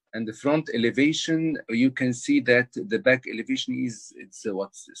elevation and the front elevation, you can see that the back elevation it's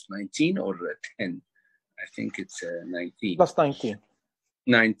what's this, 19 or 10? I think it's 19. Plus 19.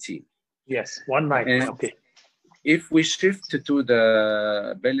 19. Yes, 19. Okay. If we shift to the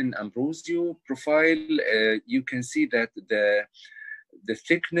Bellin-Ambrosio profile, you can see that the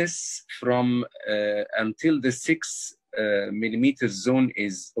thickness from until the 6 millimeter zone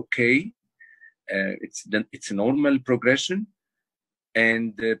is okay. It's a normal progression.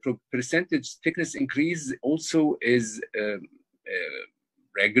 And the percentage thickness increase also is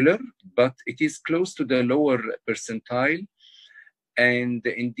regular, but it is close to the lower percentile. And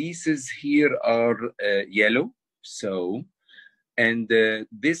the indices here are yellow. So, and the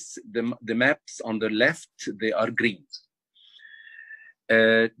maps on the left, they are green.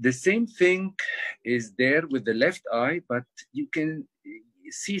 The same thing is there with the left eye, but you can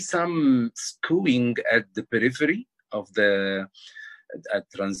see some skewing at the periphery of the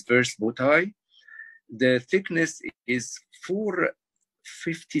transverse bow tie. The thickness is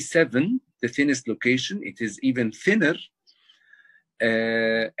 457, the thinnest location. It is even thinner.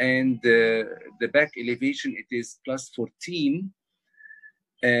 And the back elevation, it is +14.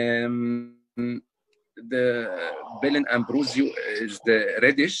 The Belen Ambrosio is the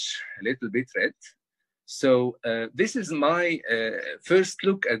reddish, a little bit red. So this is my first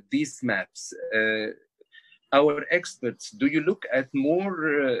look at these maps. Our experts, do you look at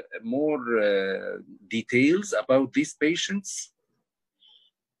more details about these patients?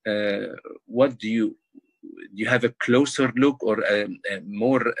 What do you have a closer look or a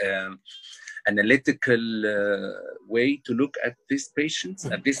more analytical way to look at these patients,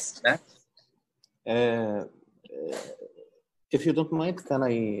 at this map? If you don't mind, can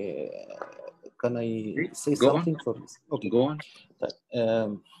I say something for this? Okay, go on.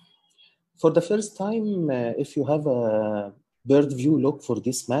 For the first time, if you have a bird view look for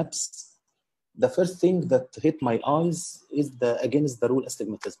these maps, the first thing that hit my eyes is against the rule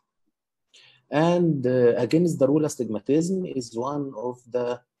astigmatism. And against the rule astigmatism is one of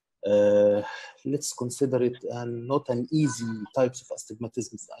the, let's consider it not an easy types of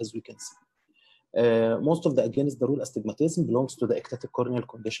astigmatism, as we can see. Most of the against the rule astigmatism belongs to the ectatic corneal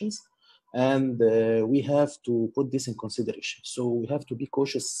conditions, and we have to put this in consideration. So we have to be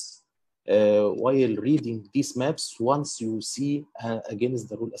cautious while reading these maps once you see against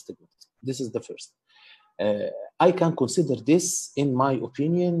the rule astigmatism. This is the first. I can consider this, in my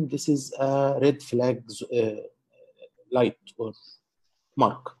opinion, this is a red flag light or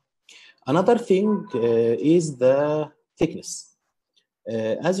mark. Another thing is the thickness.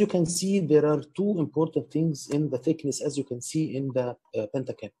 As you can see, there are two important things in the thickness, as you can see in the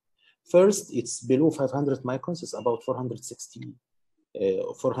Pentacam. First, it's below 500 microns, it's about 460,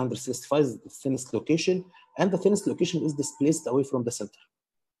 465 is the thinnest location, and the thinnest location is displaced away from the center.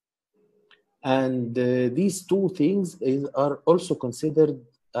 And these two things are also considered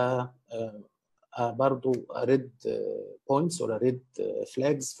red points or red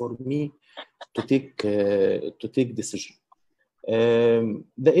flags for me to take decision.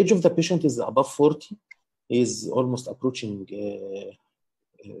 The age of the patient is above 40, is almost approaching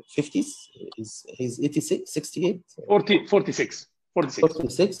 50s. He's 86, 68? 46.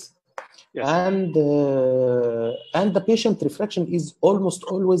 46. Yes. And the patient refraction is almost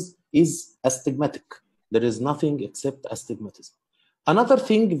always astigmatic. There is nothing except astigmatism. Another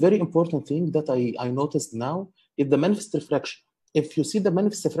thing, very important thing that I noticed now is the manifest refraction. If you see the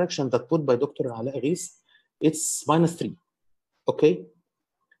manifest refraction that put by Dr. Ala Ghis, it's -3. Okay,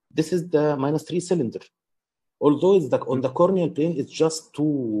 this is the -3 cylinder. Although it's on the corneal plane, it's just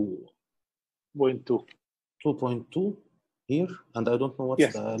 2.2 here, and I don't know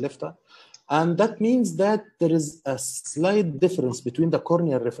what's the left eye. And that means that there is a slight difference between the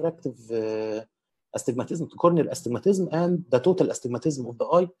corneal refractive astigmatism, corneal astigmatism, and the total astigmatism of the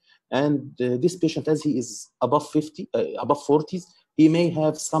eye. And this patient, as he is above 50, above 40s, he may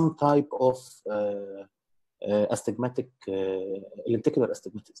have some type of astigmatic, lenticular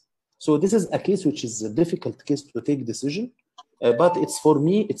astigmatism. So this is a case which is a difficult case to take decision, but it's, for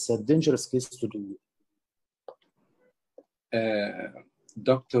me, it's a dangerous case to do.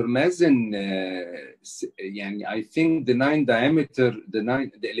 Dr. Mazen, I think the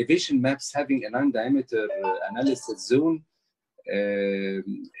elevation maps having a 9 diameter analysis zone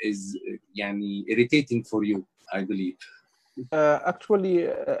is irritating for you, I believe. Actually,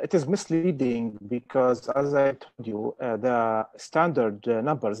 it is misleading because, as I told you, the standard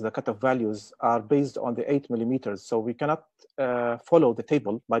numbers, the cutoff values, are based on the 8 millimeters. So we cannot follow the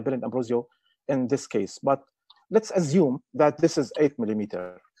table by Belen Ambrosio in this case. But let's assume that this is 8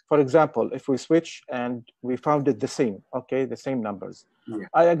 millimeter. For example, if we switch and we found it the same, okay, the same numbers. Yeah.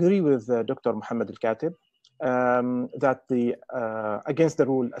 I agree with Dr. Mohammed Al-Katib that the against the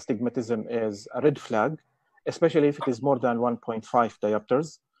rule astigmatism is a red flag, especially if it is more than 1.5 diopters.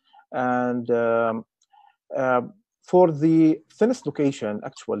 And for the thinnest location,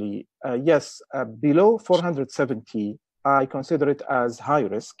 actually, yes, below 470, I consider it as high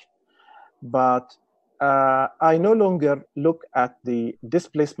risk, but I no longer look at the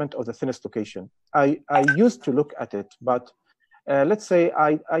displacement of the thinnest location. I used to look at it, but let's say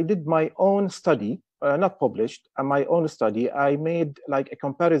I did my own study, not published, my own study. I made like a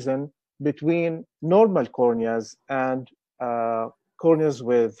comparison between normal corneas and corneas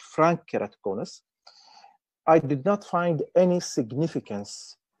with frank keratoconus. I did not find any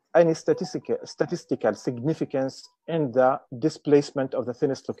significance, any statistical significance in the displacement of the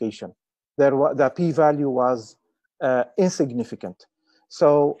thinnest location. The p-value was insignificant.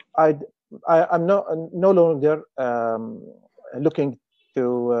 So I'm no longer looking to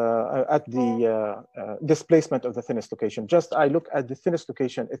at the displacement of the thinnest location. Just I look at the thinnest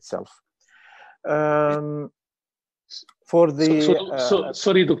location itself. For the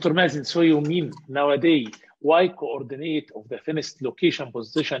sorry, Dr. Mazen. So you mean nowadays Y coordinate of the thinnest location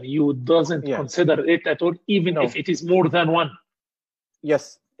position, you doesn't consider it at all, even if it is more than one?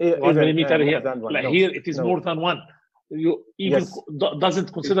 Yes. 1 millimeter here. Like no, here it is more than one. You even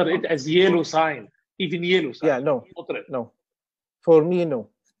doesn't consider it as yellow sign, even yellow sign. Yeah, no. For me, no.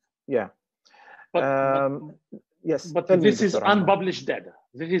 Yeah. Yes. But this is unpublished data.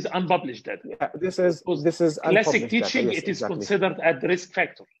 This is unpublished data. Yeah, this is classic teaching. Yes, it is considered at risk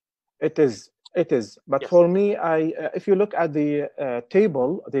factor. It is. But for me, if you look at the table,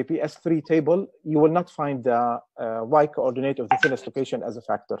 the PS3 table, you will not find the Y coordinate of the thinnest location as a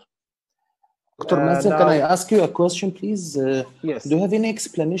factor. Dr. Mazen, can I ask you a question, please? Yes. Do you have any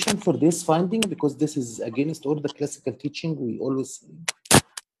explanation for this finding? Because this is against all the classical teaching we always.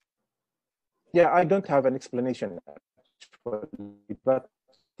 Yeah, I don't have an explanation, but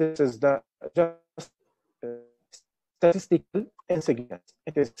this is just statistical insignificance.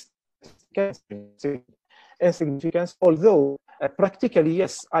 It is insignificance, although practically,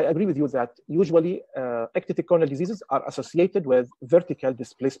 yes, I agree with you that usually ectatic corneal diseases are associated with vertical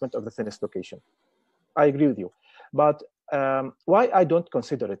displacement of the thinnest location. I agree with you. But why I don't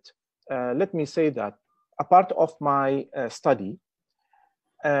consider it? Let me say that a part of my study,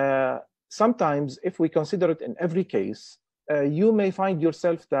 sometimes if we consider it in every case, you may find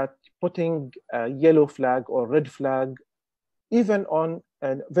yourself that putting a yellow flag or red flag, even on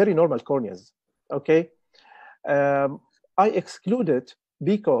very normal corneas, okay? I exclude it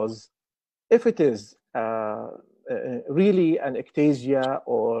because if it is really an ectasia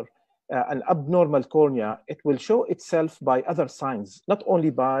or an abnormal cornea, it will show itself by other signs, not only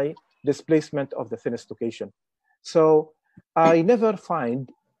by displacement of the thinnest location. So I never find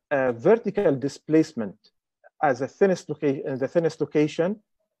vertical displacement as the thinnest location,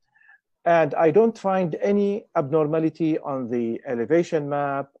 and I don't find any abnormality on the elevation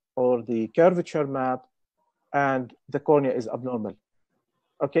map or the curvature map, and the cornea is abnormal.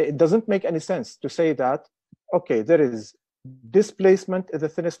 Okay, it doesn't make any sense to say that, okay, there is displacement at the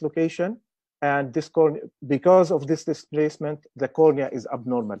thinnest location, and this cornea, because of this displacement, the cornea is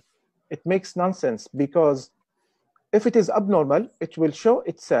abnormal. It makes nonsense, because if it is abnormal, it will show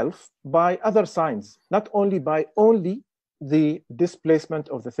itself by other signs, not only by the displacement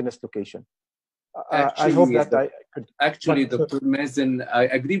of the thinnest location. Actually, I hope that I could. Actually, Dr. Mazen, I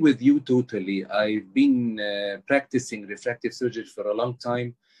agree with you totally. I've been practicing refractive surgery for a long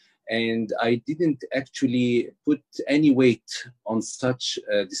time, and I didn't actually put any weight on such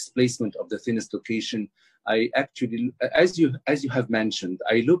displacement of the thinnest location. I actually, as you have mentioned,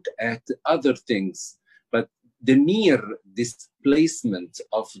 I look at other things, but the mere displacement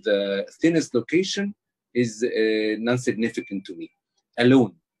of the thinnest location is non-significant to me.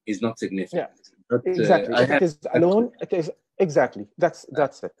 Alone is not significant. Yeah. But, exactly. If it is alone, it is exactly. That's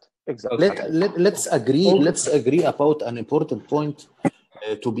it. Exactly. Let's agree about an important point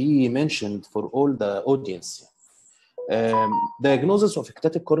to be mentioned for all the audience. Diagnosis of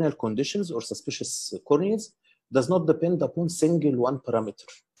ectatic corneal conditions or suspicious corneas does not depend upon single one parameter.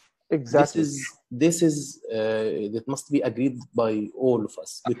 Exactly. That must be agreed by all of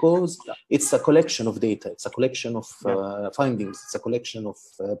us, because it's a collection of data, it's a collection of findings, it's a collection of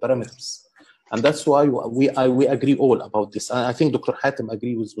parameters. And that's why we agree all about this. I think Dr. Hatem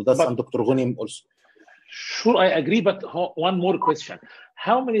agrees with us, and Dr. Ghunim also. Sure, I agree, but one more question.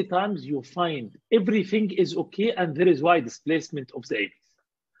 How many times you find everything is okay and there is wide displacement of the iris?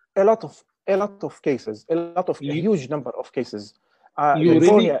 A lot of cases, a huge number of cases.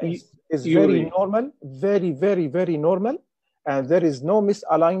 Cornea is very normal, very normal, and there is no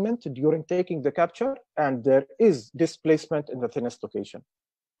misalignment during taking the capture, and there is displacement in the thinnest location.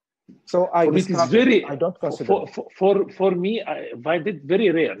 So I don't consider for me, I did very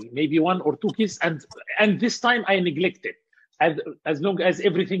rarely, maybe 1 or 2 cases, and this time I neglect it. As long as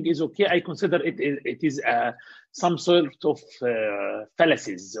everything is okay, I consider it is some sort of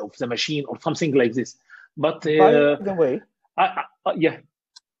fallacies of the machine or something like this. But by the way,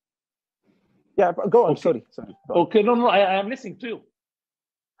 yeah, go on. Okay. Sorry. Okay, no, I am listening to you.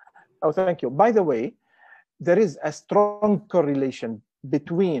 Oh, thank you. By the way, there is a strong correlation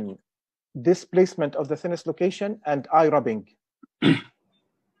between displacement of the thinnest location and eye rubbing.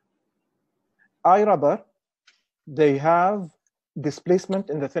 Eye rubber, they have displacement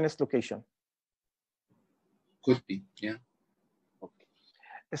in the thinnest location. Could be, yeah. Okay.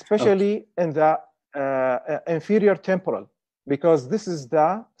 Especially in the inferior temporal. because this is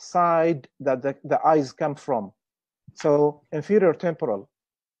the side that the eyes come from. So inferior temporal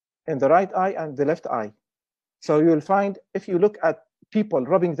in the right eye and the left eye. So you will find, if you look at people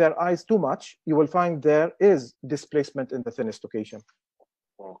rubbing their eyes too much, you will find there is displacement in the thinnest location.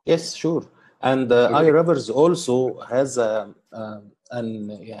 Yes, sure. And eye rubbers also has an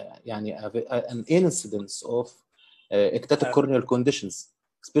incidence of ectatic corneal conditions,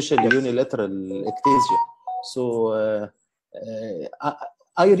 especially unilateral ectasia. So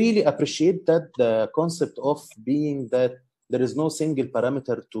I really appreciate that the concept of being that there is no single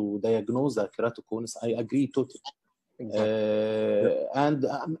parameter to diagnose a keratoconus. I agree totally. Exactly. And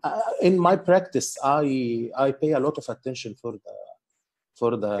in my practice, I pay a lot of attention for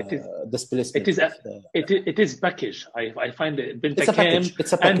the displacement. It is package. I find it Pentacam,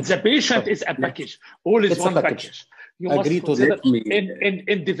 it's a package. And the patient is a package. All is one package. You must consider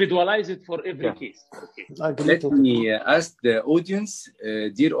individualize it for every case. Okay. Let me ask the audience,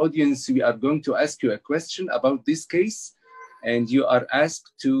 dear audience, we are going to ask you a question about this case, and you are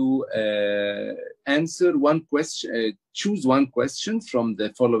asked to answer one question, choose one question from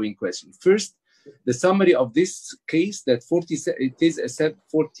the following question. First, the summary of this case that it is a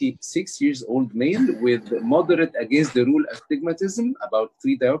 46 years old male with moderate against the rule astigmatism, about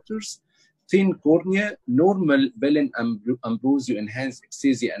 3 diopters, thin cornea, normal Bellin-Ambrosio enhanced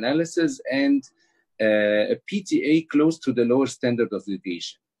ectasia analysis, and a PTA close to the lower standard of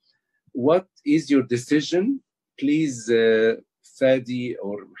deviation. What is your decision? Please, Fadi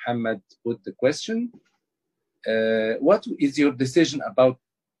or Muhammad, put the question. What is your decision about?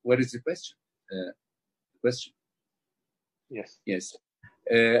 Where is the question? Question. Yes.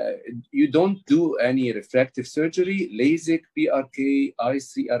 You don't do any refractive surgery, LASIK, PRK,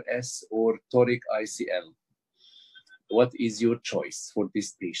 ICRS, or toric ICL. What is your choice for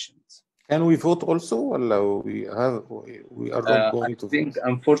this patient? Can we vote also? Or we are not going to think, vote?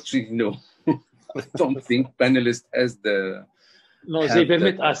 Unfortunately, no. I don't think panelist has the... No, they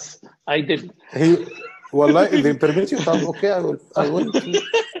permit us. I did. Wallah, if they permit you, okay, I will. I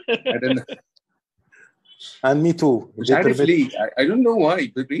don't know. And me too. I don't know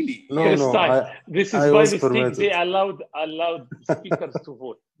why, but really. No. This is by mistake. Permitted. They allowed speakers to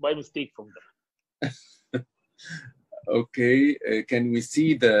vote by mistake from them. Okay. Can we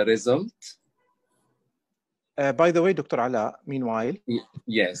see the result? By the way, Dr. Ala, meanwhile.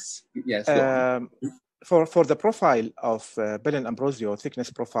 Yes. For the profile of Bellin-Ambrosio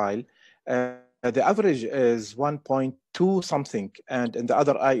thickness profile, the average is 1.2 something, and in the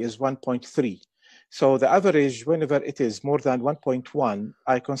other eye is 1.3. So the average, whenever it is more than 1.1,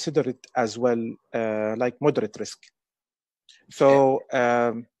 I consider it as well like moderate risk. So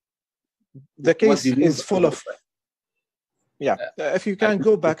the case is full of... Yeah, if you can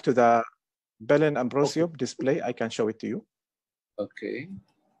go back to the Bellin-Ambrosio display, I can show it to you. Okay.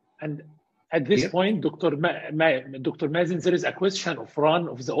 And at this point, Dr. Mazen, there is a question of one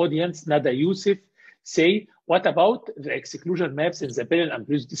of the audience, Nada Yusuf, say, what about the exclusion maps in the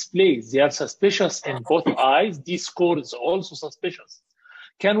Bellin-Ambrosio display? They are suspicious in both eyes. This score is also suspicious.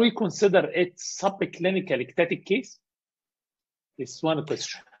 Can we consider it subclinical ectatic case? This is one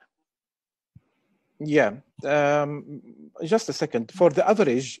question. Yeah, just a second. For the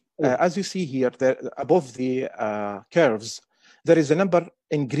average, as you see here, there, above the curves, there is a number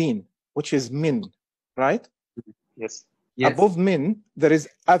in green, which is min, right? Yes. Above min, there is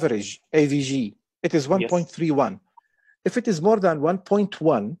average, AVG. It is 1.31. If it is more than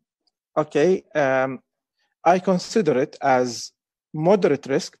 1.1, okay, I consider it as moderate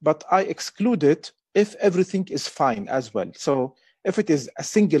risk, but I exclude it if everything is fine as well. So if it is a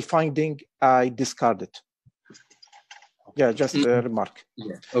single finding, I discard it. Yeah, just a remark.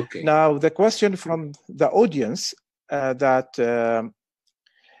 Yeah. Okay. Now, the question from the audience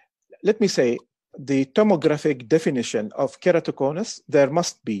let me say, the tomographic definition of keratoconus, there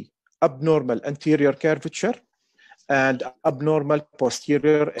must be abnormal anterior curvature and abnormal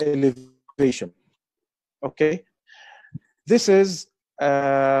posterior elevation. Okay, this is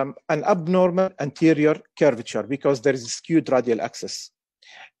an abnormal anterior curvature because there is a skewed radial axis.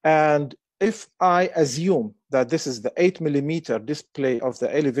 And if I assume that this is the 8 millimeter display of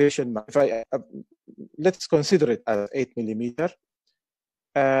the elevation, if I let's consider it as 8 millimeter.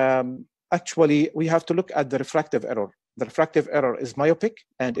 Actually, we have to look at the refractive error. The refractive error is myopic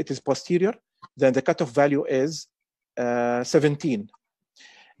and it is posterior. Then the cutoff value is 17.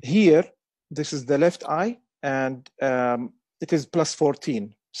 Here, this is the left eye, and it is plus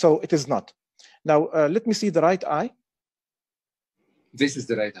 14. So it is not. Now, let me see the right eye. This is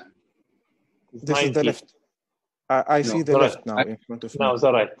the right eye. This is the left. I see the left now in front of me. Now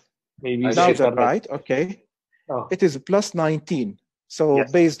the right. Maybe now the right, okay. it is plus 19. So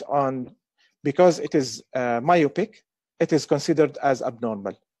Yes. based on, because it is myopic, it is considered as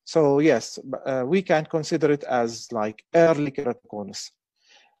abnormal. So yes, we can consider it as like early keratoconus.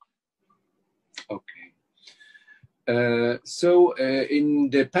 Okay. So in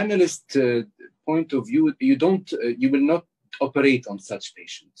the panelist point of view, you will not operate on such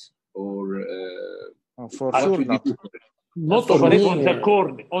patients, or For what sure will you not. do? Not For operate me,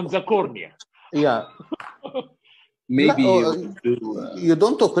 on the cornea. Yeah. Maybe you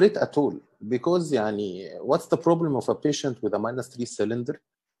don't operate at all, because what's the problem of a patient with a -3 cylinder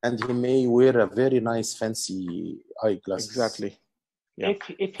and he may wear a very nice fancy eyeglasses? Exactly. Yeah.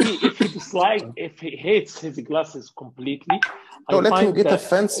 If he dislikes, if he hates his glasses completely, No, let him get a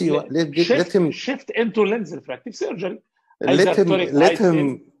fancy. Let him shift into lens refractive surgery.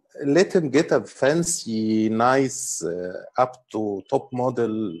 Let him get a fancy, nice, up to top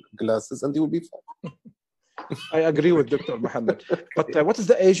model glasses, and he will be fine. I agree with Dr. Mohammed. But what is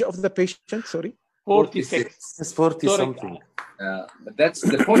the age of the patient? Sorry. 46. It's 40 something. But that's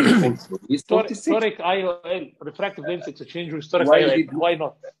the point. Also, he's 46. Toric IOL, refractive lens exchange with toric Why IOL. did you- Why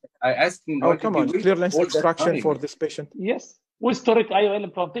not? I asked him. Oh, come on. Clear lens extraction for this patient? Yes. With toric IOL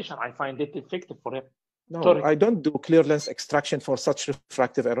implantation, I find it effective for him. No, Toric. I don't do clear lens extraction for such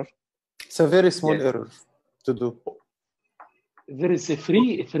refractive error. It's a very small error to do. There is a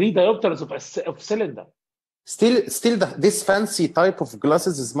three diopters of cylinder. Still, this fancy type of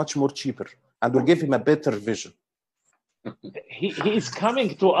glasses is much more cheaper and will give him a better vision. He is coming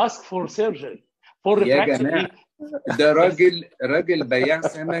to ask for surgery for يا refractive. جماعة ده راجل بياع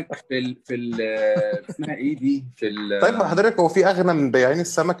سمك في اسمها ايه دي طيب حضرتك هو في اغنى من بياعين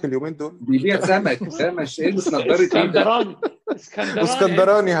السمك اليومين دول؟ بيبيع سمك ده مش يلبس نظارة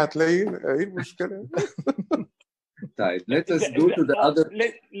اسكندراني هتلاقيه ايه المشكلة؟ طيب let us go to the other.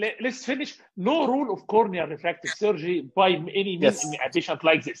 Let's finish. No rule of corneal refractive surgery by any means in a patient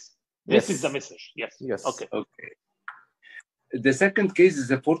like this. This is the message. Yes. Okay. The second case is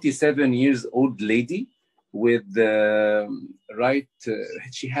a 47 years old lady with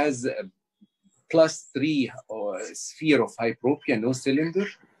she has a +3 sphere of hyperopia, no cylinder,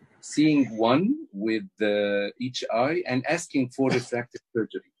 seeing one with each eye and asking for refractive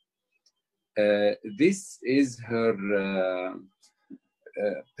surgery. This is her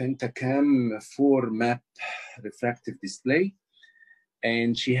Pentacam 4-map refractive display, and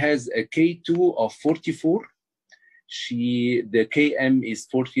she has a K2 of 44. The KM is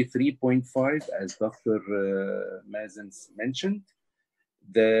 43.5, as Dr. Mazen mentioned.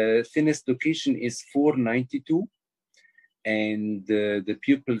 The thinnest location is 492, and the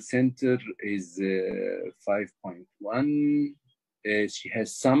pupil center is 5.1. She has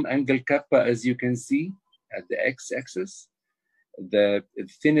some angle kappa, as you can see, at the x-axis. The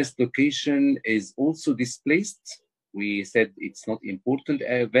thinnest location is also displaced. We said it's not important,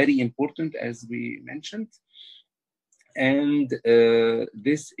 very important, as we mentioned. And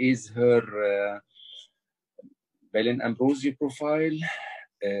this is her Belen-Ambrosio profile.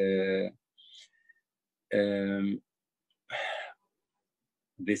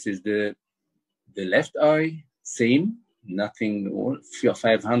 This is the left eye, same, nothing more.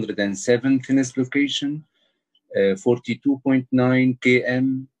 507 thinnest location, 42.9 km.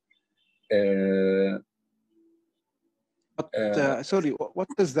 Sorry,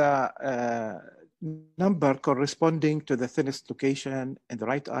 what is the number corresponding to the thinnest location in the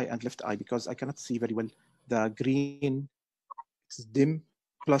right eye and left eye? Because I cannot see very well. The green, it's dim,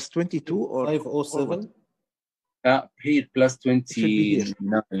 +22 or 507? Here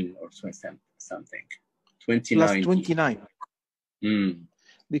 +29 or something. 29. +29. Mm.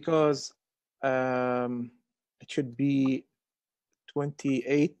 Because it should be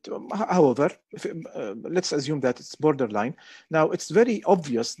 28. However, let's assume that it's borderline. Now, it's very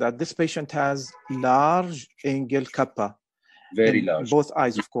obvious that this patient has large angle kappa. Very large. Both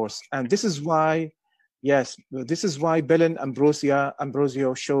eyes, of course. And this is why, this is why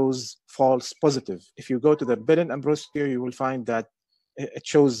Belen-Ambrosio shows false positive. If you go to the Belen-Ambrosio, you will find that it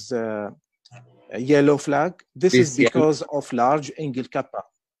shows a yellow flag. This is because of large angle kappa.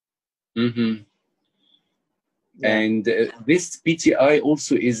 Mm-hmm. And this PTI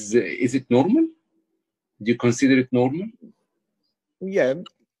also is it normal? Do you consider it normal? Yeah,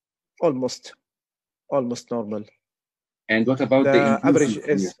 almost normal. And what about the average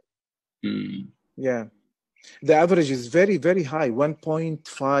is? Yeah, the average is very, very high,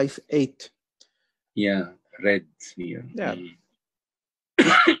 1.58. Yeah, red here. Yeah.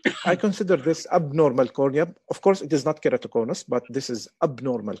 I consider this abnormal cornea. Of course, it is not keratoconus, but this is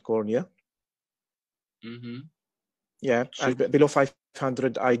abnormal cornea. Yeah, and below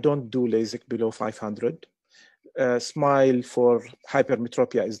 500, I don't do LASIK below 500. SMILE for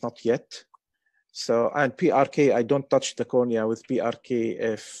hypermetropia is not yet. So, and PRK, I don't touch the cornea with PRK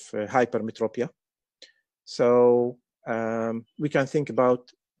if hypermetropia. So we can think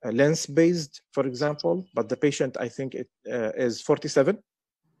about lens-based, for example, but the patient, I think it is 47.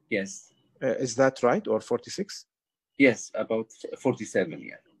 Yes. Is that right, or 46? Yes, about 47,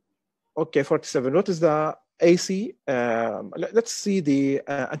 yeah. Okay, 47. What is the AC? Let's see the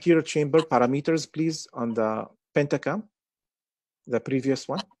anterior chamber parameters, please, on the Pentacam, the previous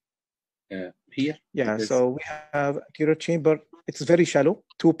one. Here? Yeah, so we have anterior chamber. It's very shallow,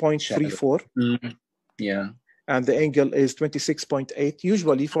 2.34. Yeah. And the angle is 26.8.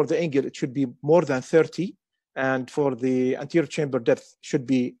 Usually for the angle, it should be more than 30. And for the anterior chamber depth, should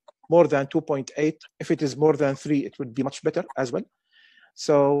be more than 2.8. If it is more than 3, it would be much better as well.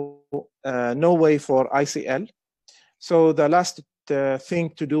 So no way for ICL. So the last thing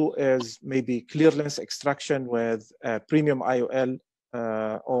to do is maybe clear lens extraction with premium IOL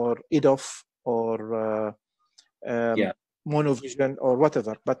or EDOF or monovision or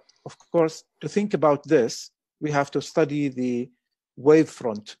whatever. But of course, to think about this, we have to study the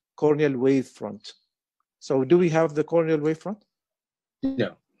wavefront, corneal wavefront. So do we have the corneal wavefront?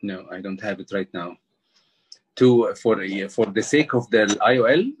 No, I don't have it right now. For the sake of the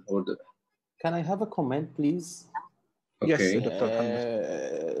IOL or the... Can I have a comment, please? Okay. Yes, Dr.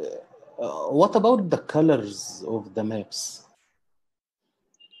 Muhammad. What about the colors of the maps?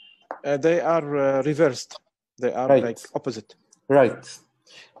 They are reversed. They are like opposite. Right.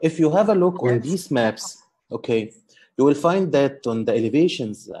 If you have a look on these maps, okay, you will find that on the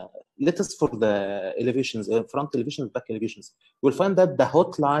elevations, let us for the elevations, front elevations, back elevations, you will find that the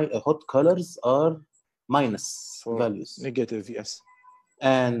hot colors are minus values. Negative, yes.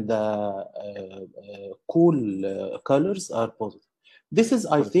 And cool colors are positive. This is,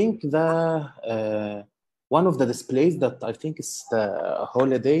 I think, the one of the displays that I think is the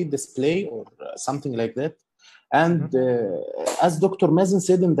holiday display or something like that. And as Dr. Mazen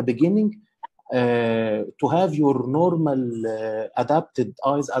said in the beginning, to have your normal adapted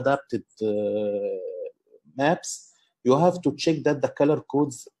maps, you have to check that the color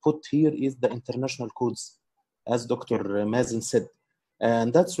codes put here is the international codes, as Dr. Mazen said.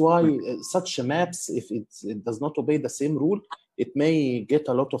 And that's why such maps, if it does not obey the same rule, it may get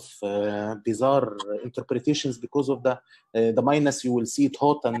a lot of bizarre interpretations because of the minus, you will see it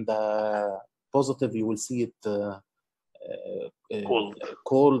hot, and the positive, you will see it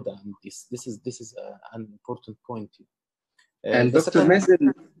cold. And this is an important point. And Dr.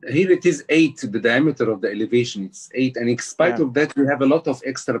 Mazen, here it is 8, the diameter of the elevation, it's 8. And in spite of that, we have a lot of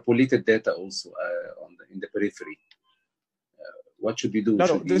extrapolated data also in the periphery. What should we do?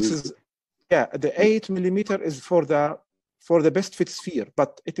 No, this is, the 8 millimeter is for the best fit sphere,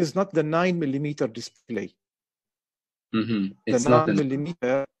 but it is not the 9 millimeter display. It's the 9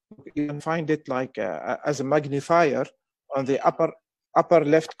 millimeter, you can find it like as a magnifier on the upper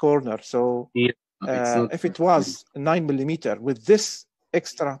left corner. So if it was 9 millimeter with this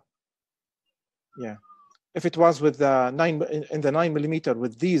extra, if it was with the 9 millimeter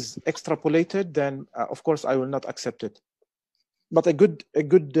with these extrapolated, then of course I will not accept it. But a good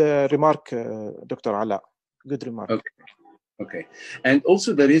remark, Dr. Ala. Good remark. Okay. And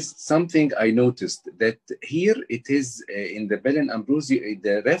also there is something I noticed that here it is in the Bell and Ambrosi,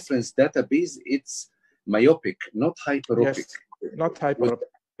 the reference database, it's myopic, not hyperopic. Yes, not hyperopic.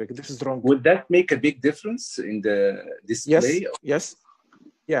 This is wrong. Would that make a big difference in the display? Yes.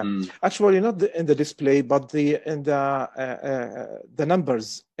 Yeah. Actually, not in the display, but in the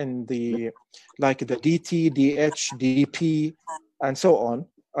numbers in the, like the DT, DH, DP, and so on.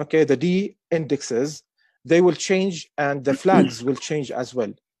 Okay, the D indexes, they will change, and the flags will change as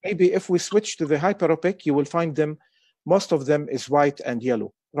well. Maybe if we switch to the hyperopic, you will find them, most of them is white and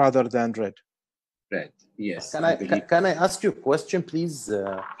yellow rather than red. Red, yes. Can I ask you a question, please?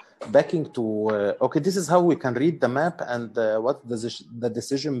 Backing to, okay, this is how we can read the map and what the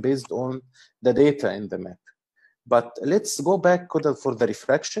decision based on the data in the map. But let's go back for the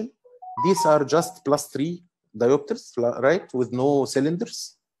refraction. These are just +3 diopters, right? With no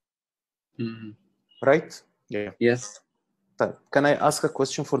cylinders, right? Yeah. Yes. Can I ask a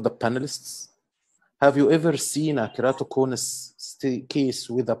question for the panelists? Have you ever seen a keratoconus case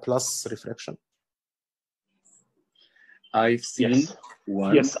with a plus refraction? I've seen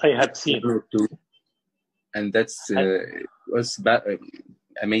one. Yes, I have seen 2, and that's was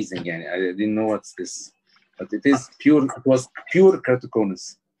amazing. I didn't know what's this, but it is pure. It was pure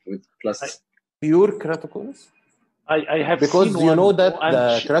keratoconus with plus. Pure keratoconus. I have because seen you one, know that and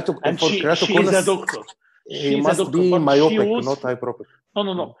the she is a doctor. He must be myopic, not hyperopic.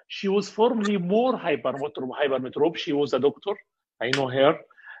 No. She was formerly more hypermetrope. She was a doctor. I know her.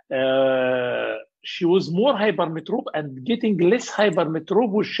 She was more hypermetrope and getting less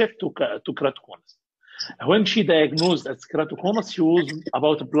hypermetrope was shift to keratoconus. When she diagnosed as keratoconus, she was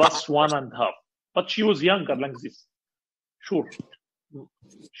about +1.5, but she was younger like this. Sure,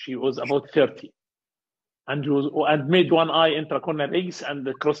 she was about 30, and made one eye intracorneal rays and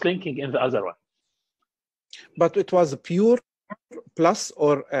the cross-linking in the other one. But it was a pure plus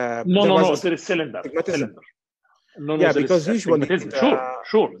or no, there is cylinder. No, yeah, because usually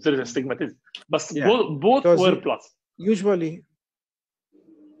sure, there is astigmatism, but both were plus. Usually,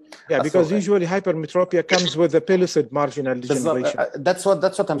 yeah, because usually hypermetropia comes with a pellucid marginal degeneration. That's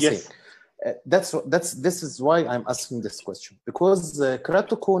what I'm saying. This is why I'm asking this question, because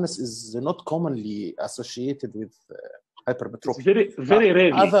keratoconus is not commonly associated with hypermetropia. It's very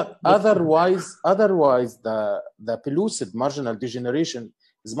rare. Otherwise, the pellucid marginal degeneration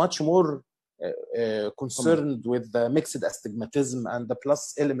is much more concerned with the mixed astigmatism and the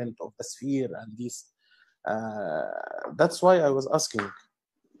plus element of the sphere and this. That's why I was asking.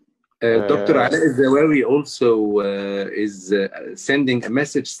 Dr. Ala Zawawi also is sending a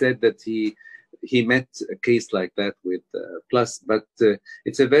message, said that he met a case like that with plus, but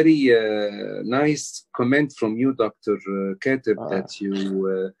it's a very nice comment from you, Dr. Katib, that you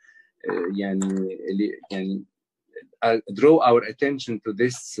draw our attention to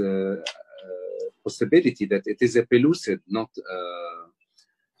this possibility that it is a pellucid, not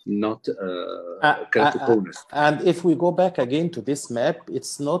keratoconus. And if we go back again to this map,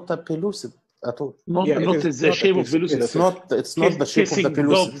 it's not a pellucid at all. Not the shape of pellucid. It's not the shape of the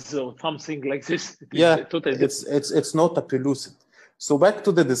pellucid. Dogs or something like this. It's not a pellucid. So back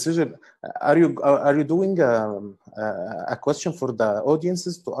to the decision. Are you doing a question for the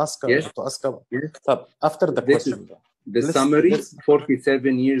audiences to ask? Yes. After the question. The summary: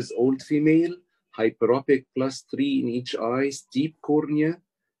 47 years old female, hyperopic +3 in each eye, steep cornea,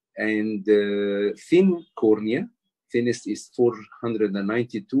 and thin cornea. Thinnest is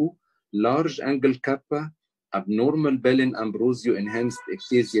 492. Large angle kappa, abnormal Bellin Ambrosio enhanced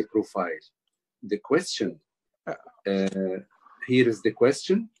ectasia profile. The question, here is the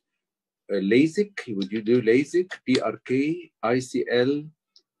question. LASIK, would you do LASIK, PRK, ICL,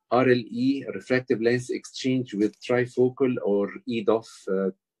 RLE, refractive lens exchange with trifocal or EDOF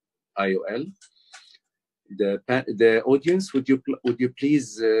IOL? The audience, would you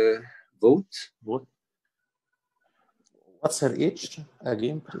please vote? What's her age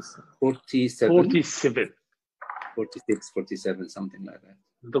again, please? 47. 46, 47, something like that.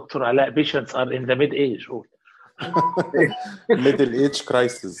 Dr. Ala, patients are in the mid-age. Middle age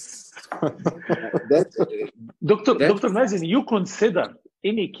crisis. Dr. Mazen, you consider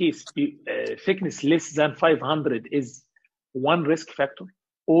any case thickness less than 500 is one risk factor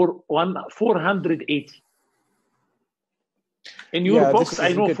or 480? In your box,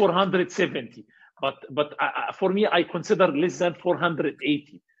 I know 470. But for me, I consider less than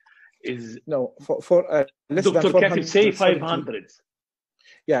 480 is for less Dr. than Katib say 500.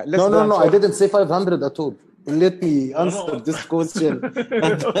 Yeah, no, I didn't say 500 at all. Let me answer this question.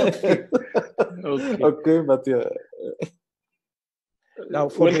 Okay, but yeah. Now,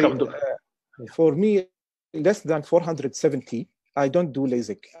 for me, less than 470, I don't do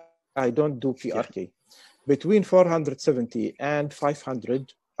LASIK. I don't do PRK. Between 470 and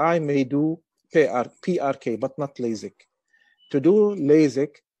 500, I may do PRK, but not LASIK. To do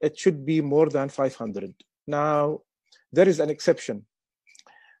LASIK, it should be more than 500. Now, there is an exception.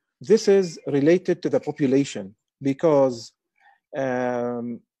 This is related to the population because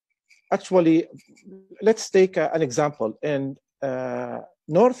actually, let's take an example. In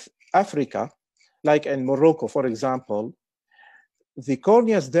North Africa, like in Morocco, for example, the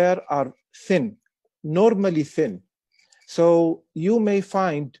corneas there are thin, normally thin. So you may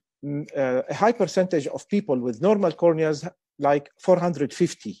find a high percentage of people with normal corneas like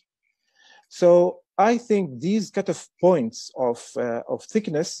 450. So I think these cutoff points of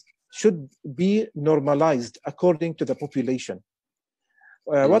thickness should be normalized according to the population.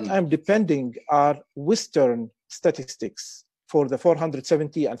 What I'm depending are Western statistics for the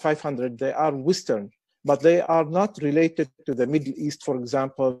 470 and 500. They are Western, but they are not related to the Middle East, for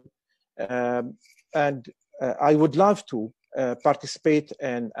example. And I would love to participate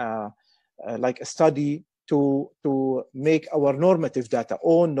in like a study to make our normative data,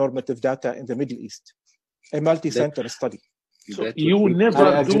 own normative data in the Middle East, a multi-center study. So you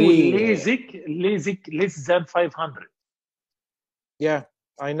never do LASIK less than 500? Yeah,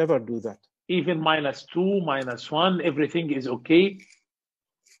 I never do that. Even -2, -1, everything is okay?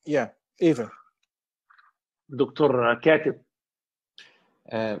 Yeah, even. دكتور كاتب.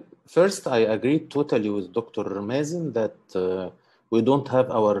 First, I agree totally with Dr. Mazen that we don't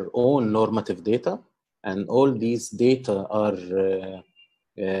have our own normative data, and all these data are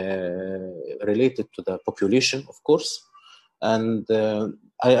related to the population, of course, and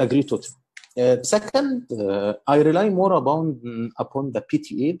I agree totally. Second, I rely more upon the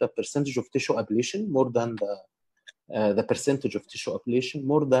PTA, the percentage of tissue ablation, more than the percentage of tissue ablation,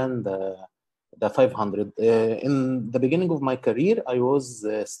 more than the 500. In the beginning of my career, I was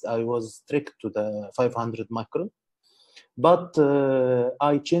strict to the 500 micron, but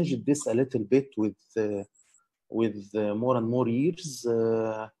I changed this a little bit with more and more years,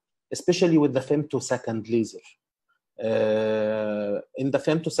 especially with the femtosecond laser. In the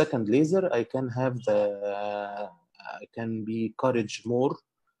femtosecond laser, I can be encouraged more,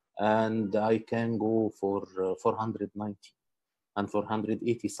 and I can go for 490 and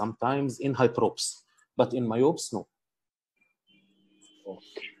 480 sometimes in hyperops, but in myopes, no.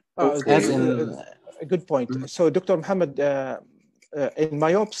 As in a good point. So, Dr. Mohammed, in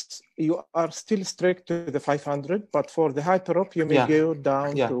myopes, you are still strict to the 500, but for the hyperop, you may go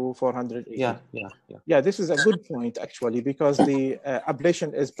down to 480. Yeah, this is a good point, actually, because the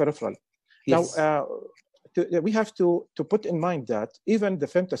ablation is peripheral. Yes. Now, we have to put in mind that even the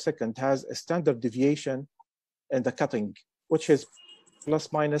femtosecond has a standard deviation in the cutting, which is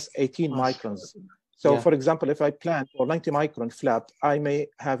plus minus 18 microns. So, for example, if I plan for 90 micron flap, I may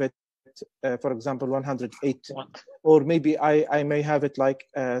have it, for example, 108, or maybe I may have it like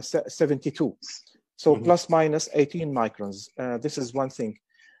 72. So plus minus 18 microns. This is one thing.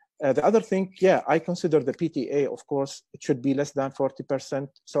 The other thing, I consider the PTA, of course, it should be less than 40%.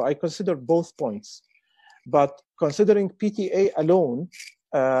 So I consider both points. But considering PTA alone,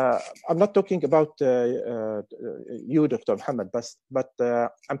 I'm not talking about you, Dr. Mohammed, but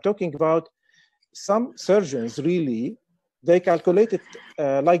I'm talking about some surgeons really, they calculate it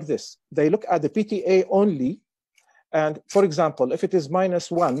like this. They look at the PTA only. And for example, if it is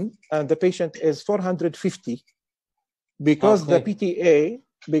 -1 and the patient is 450, because the PTA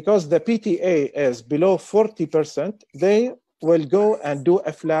is below 40%, they will go and do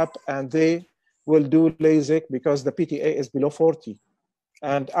a flap and they will do LASIK because the PTA is below 40.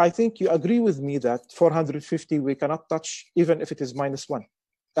 And I think you agree with me that 450 we cannot touch even if it is -1,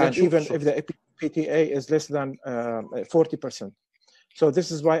 and even if the PTA is less than 40%. So this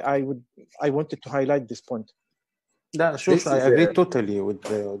is why I wanted to highlight this point. Sure, I agree totally with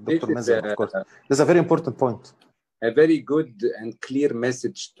Dr. Mazen, of course. This is a very important point. A very good and clear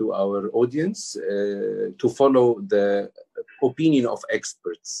message to our audience to follow the opinion of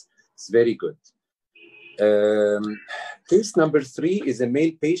experts. It's very good. Case number 3 is a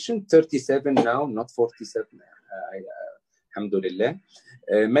male patient, 37 now, not 47. Alhamdulillah.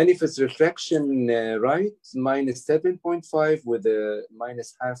 Manifest refraction right, -7.5 with a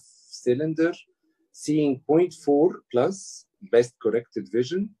 -half cylinder, seeing 0.4 plus, best corrected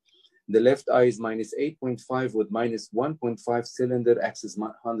vision. The left eye is -8.5 with -1.5 cylinder, axis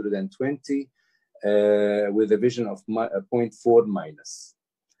 120, with a vision of 0.4 minus.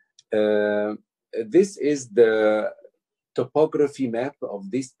 This is the topography map of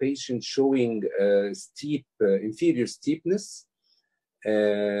this patient showing steep inferior steepness,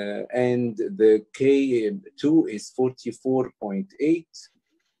 and the K2 is 44.8,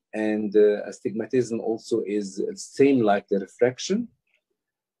 and astigmatism also is same like the refraction.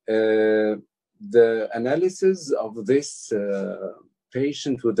 The analysis of this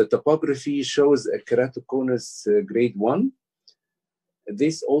patient with the topography shows a keratoconus grade 1.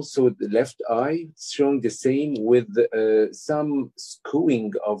 This also, the left eye, showing the same with some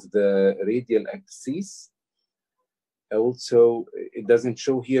skewing of the radial axis. Also, it doesn't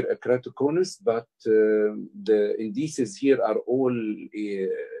show here a keratoconus, but the indices here are all a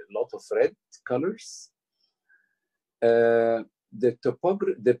lot of red colors. The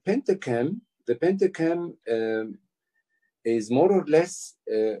Pentacam is more or less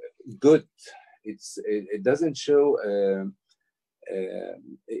good. It doesn't show.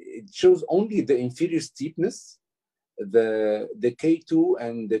 It shows only the inferior steepness. The K2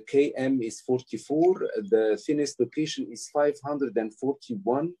 and the KM is 44. The thinnest location is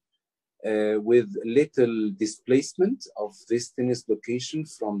 541 with little displacement of this thinnest location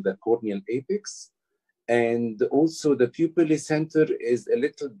from the corneal apex. And also the pupillary center is a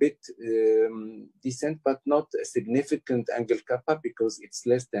little bit decent, but not a significant angle kappa because it's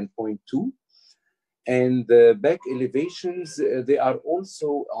less than 0.2. And the back elevations, they are also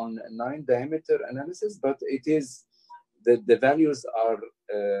on 9 diameter analysis, but it is the values are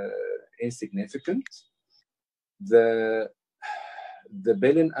insignificant. The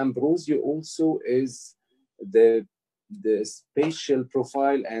Bellin Ambrosio also is the spatial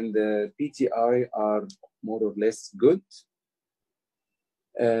profile and the PTI are more or less good.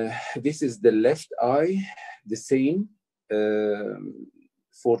 This is the left eye, the same,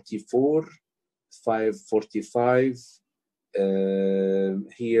 44, 545.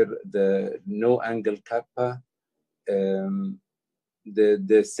 Here the no angle kappa.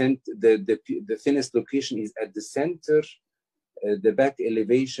 The thinnest location is at the center. The back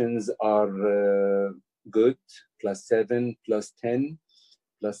elevations are good, +7, +10,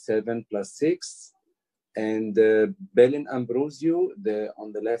 +7, +6. And Bellin Ambrosio,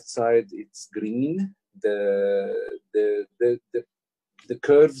 on the left side, it's green. The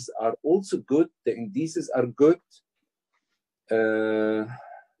curves are also good. The indices are good.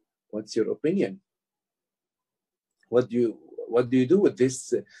 What's your opinion? What do you do with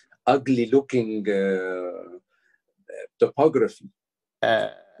this ugly-looking topography?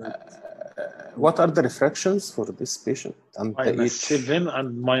 What are the refractions for this patient? And -7 and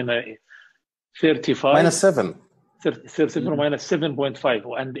 -35. -7. 34 -7.5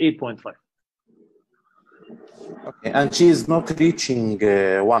 and 8.5. Okay, and she is not reaching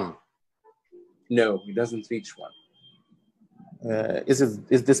 1. No, he doesn't reach 1. Is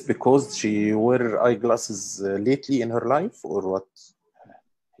this because she wore eyeglasses lately in her life, or what?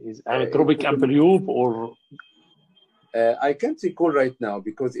 Is ametropic amblyop or? I can't recall right now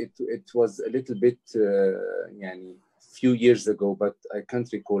because it was a little bit few years ago, but I can't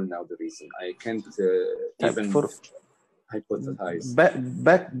recall now the reason. I can't even hypothesize.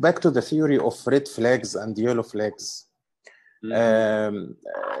 Back to the theory of red flags and yellow flags.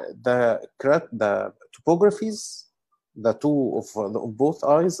 The topographies, the two of both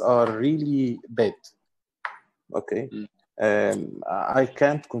eyes are really bad. Okay. I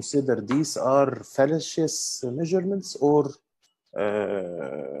can't consider these are fallacious measurements or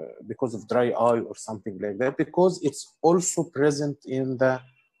because of dry eye or something like that, because it's also present in the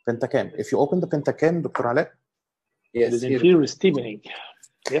Pentacam. If you open the Pentacam, Dr. Alaa, yes, the inferior steepening.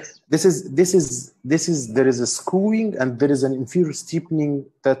 Yes. There is a screwing and there is an inferior steepening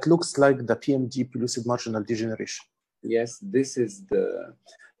that looks like the PMD, pellucid marginal degeneration. Yes, this is the.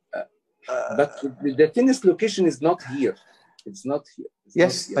 But the thinnest location is not here. It's not here.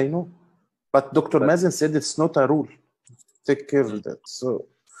 Yes, I know. But Dr. Mazen said it's not a rule. Take care of that. So,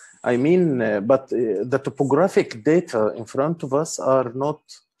 I mean, but the topographic data in front of us are not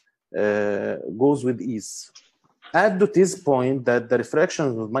goes with ease. Add to this point that the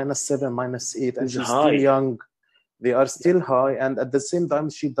refractions of -7, -8, and she's still young. They are still high, and at the same time,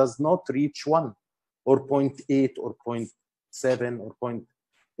 she does not reach 1 or 0.8 or 0.7 or point.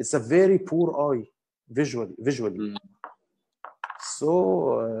 It's a very poor eye visually. So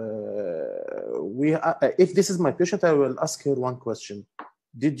if this is my patient, I will ask her one question.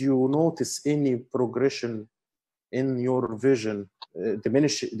 Did you notice any progression in your vision,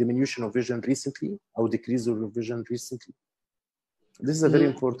 diminution of vision recently, or decrease of your vision recently? This is a very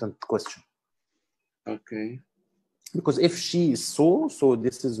important question. Okay. Because if she is so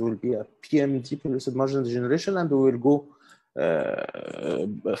this will be a PMD, pellucid marginal degeneration, and we will go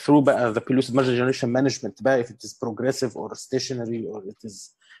through the pellucid marginal degeneration management, if it is progressive or stationary, or it is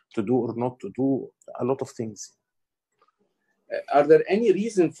to do or not to do, a lot of things. Are there any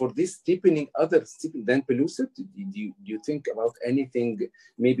reason for this steepening other than pellucid? Do you think about anything,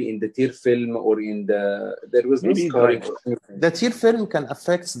 maybe in the tear film or in there was no scarring? The tear film can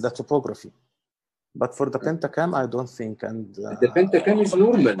affect the topography, but for the Pentacam, I don't think. And the Pentacam is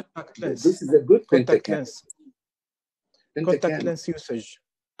normal. This is a good Pentacam. Contact lens usage.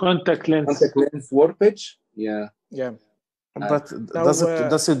 Contact lens warpage. Yeah. But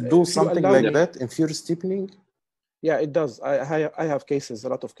does it do something like that? Inferior steepening? Yeah, it does. I have cases, a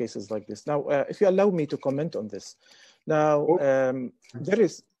lot of cases like this. Now, if you allow me to comment on this, now there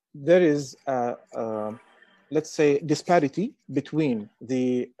is let's say disparity between the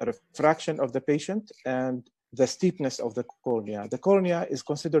refraction of the patient and the steepness of the cornea. The cornea is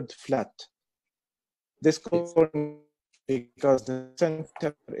considered flat. This cornea, because the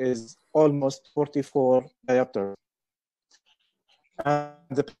center is almost 44 diopter.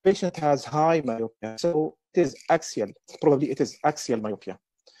 And the patient has high myopia, so it is axial. Probably it is axial myopia.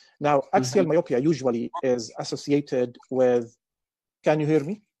 Now, axial myopia usually is associated with. Can you hear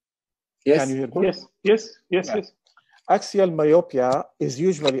me? Yes. Can you hear me? Yes. Axial myopia is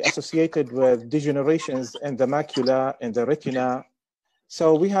usually associated with degenerations in the macula and the retina.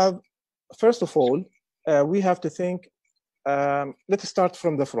 So we have, first of all, we have to think. Let's start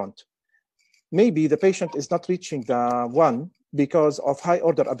from the front. Maybe the patient is not reaching the 1 because of high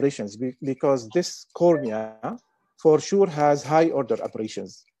order aberrations, because this cornea for sure has high order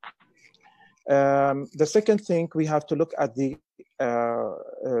aberrations. The second thing, we have to look at the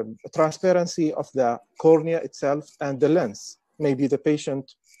transparency of the cornea itself and the lens. Maybe the patient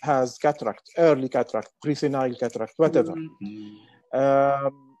has cataract, early cataract, presenile cataract, whatever.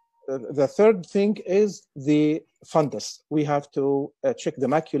 The third thing is the fundus. We have to check the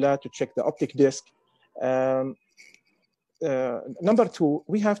macula, to check the optic disc. Number two,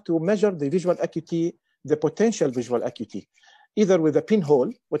 we have to measure the visual acuity, the potential visual acuity, either with a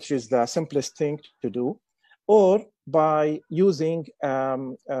pinhole, which is the simplest thing to do, or by using a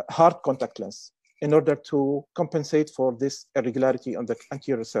hard contact lens in order to compensate for this irregularity on the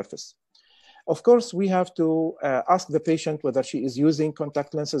anterior surface. Of course, we have to ask the patient whether she is using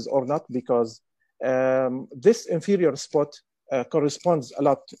contact lenses or not, because this inferior spot corresponds a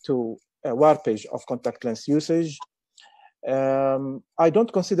lot to a warpage of contact lens usage. I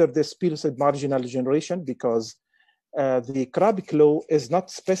don't consider this pellucid marginal degeneration because the crab claw is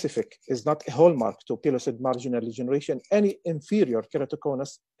not specific, is not a hallmark to pellucid marginal degeneration. Any inferior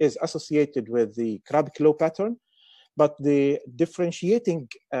keratoconus is associated with the crab claw pattern, but the differentiating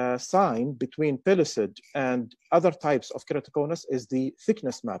sign between pellucid and other types of keratoconus is the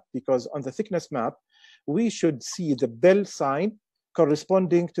thickness map, because on the thickness map, we should see the bell sign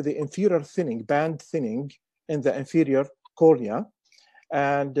corresponding to the inferior thinning, band thinning in the inferior cornea.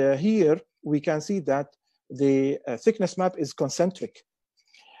 And here we can see that the thickness map is concentric.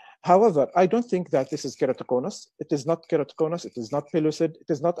 However, I don't think that this is keratoconus. It is not keratoconus. It is not pellucid. It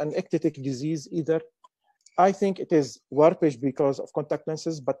is not an ectatic disease either. I think it is warpage because of contact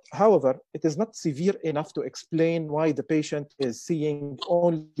lenses, but however, it is not severe enough to explain why the patient is seeing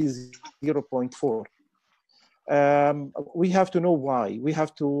only 0.4. We have to know why. We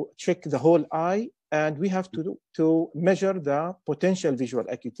have to check the whole eye, and we have to measure the potential visual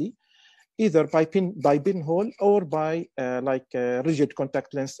acuity, either by pinhole or by rigid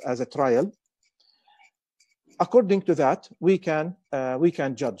contact lens as a trial. According to that, we can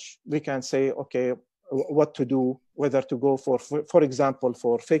judge. We can say, okay, what to do, whether to go for example,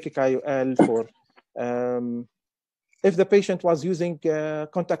 for phakic IOL, for if the patient was using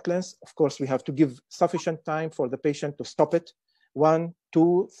contact lens, of course, we have to give sufficient time for the patient to stop it, 1,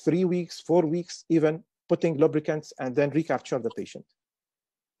 2, 3 weeks, 4 weeks, even putting lubricants, and then recapture the patient.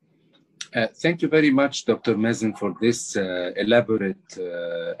 Thank you very much, Dr. Mazen, for this elaborate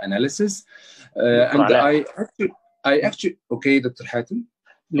analysis. And I actually, okay, Dr. Hatem.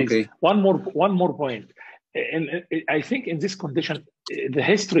 Please. Okay. One more point. And I think in this condition, the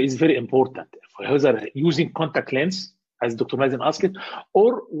history is very important. Whether using contact lens, as Dr. Mazen asked,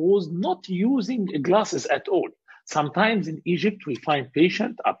 or was not using glasses at all. Sometimes in Egypt, we find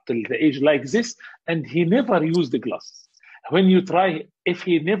patient up till the age like this, and he never used the glasses. When you try, if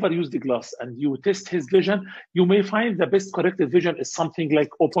he never used the glass and you test his vision, you may find the best corrected vision is something like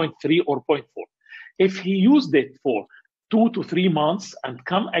 0.3 or 0.4. If he used it for 2 to 3 months and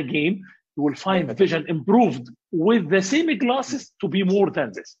come again, you will find vision improved with the same glasses to be more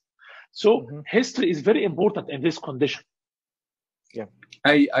than this. So history is very important in this condition. Yeah,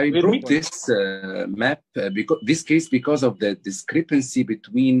 I brought this map, this case, because of the discrepancy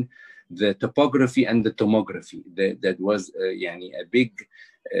between the topography and the tomography. That was a big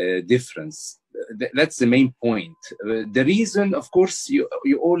difference. That's the main point. The reason, of course, you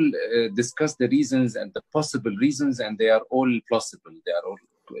all discussed the reasons and the possible reasons, and they are all plausible. They are all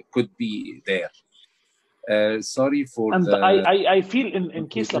could be there. Sorry for and I feel in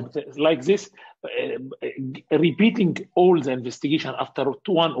case like this, repeating all the investigation after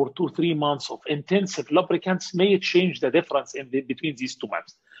 1 or 3 months of intensive lubricants may change the difference between these two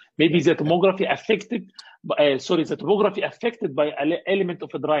maps. Maybe the tomography affected, the tomography affected by an element of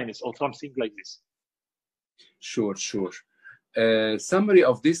a dryness or something like this. Sure. Summary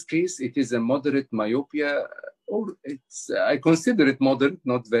of this case: it is a moderate myopia, or I consider it moderate,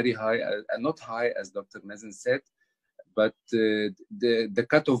 not very high, not high as Dr. Mazen said, but the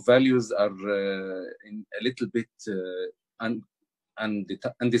cutoff values are a little bit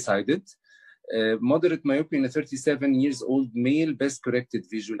undecided. Moderate myopia in a 37-year-old male, best corrected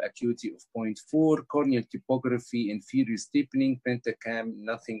visual acuity of 0.4, corneal topography, inferior steepening, Pentacam,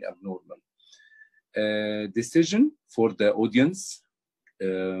 nothing abnormal. Decision for the audience.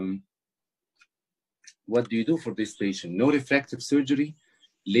 What do you do for this patient? No refractive surgery,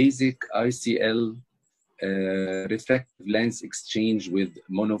 LASIK, ICL, refractive lens exchange with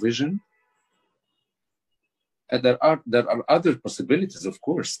monovision. There are other possibilities, of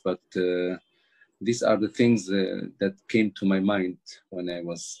course, but these are the things that came to my mind when I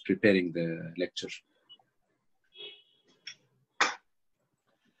was preparing the lecture.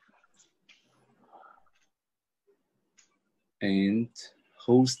 And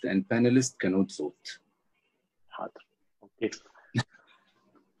host and panelist cannot vote. Okay.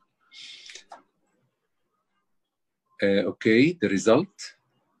 Okay, the result.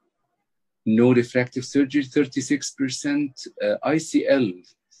 No refractive surgery, 36%. ICL,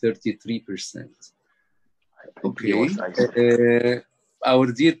 33%. Okay.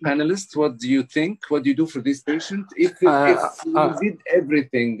 Our dear panelists, what do you think? What do you do for this patient? If you did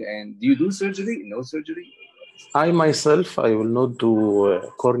everything, and do you do surgery? No surgery? I myself, I will not do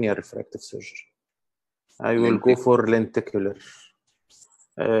corneal refractive surgery. I will go for lenticular.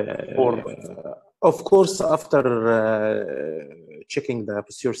 Of course, after checking the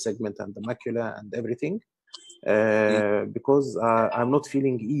posterior segment and the macula and everything, because I'm not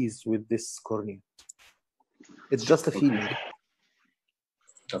feeling ease with this cornea. It's just a feeling.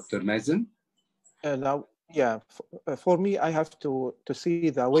 Dr. Mazen? Now, yeah, for me, I have to see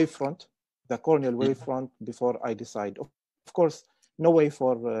the wavefront, the corneal wavefront, before I decide. Of course, no way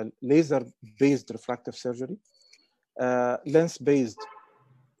for laser-based refractive surgery. Lens-based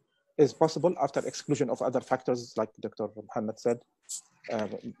is possible after exclusion of other factors, like Dr. Mohammed said,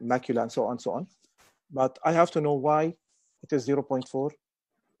 macula and so on. But I have to know why it is 0.4.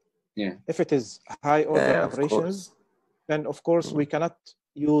 Yeah. If it is high order aberrations, then of course we cannot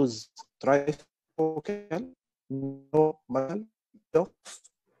use trifocal,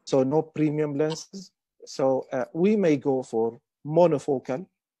 so no premium lenses. So we may go for monofocal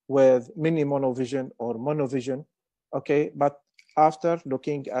with mini monovision or monovision, okay, but after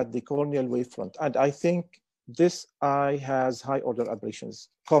looking at the corneal wavefront. And I think this eye has high order aberrations,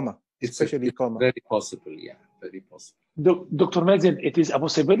 especially comma. Very possible, yeah, very possible. Dr. Mazen, it is a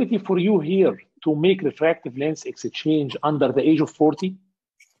possibility for you here to make refractive lens exchange under the age of 40?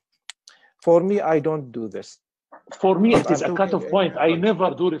 For me, I don't do this. For me, it is a cutoff point. I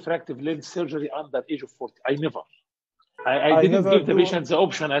never do refractive lens surgery under age of 40. I never. I didn't give the patient the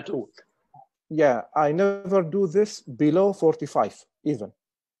option at all. Yeah, I never do this below 45, even.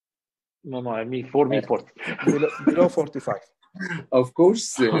 No, I mean, for me, 40. Below 45. Of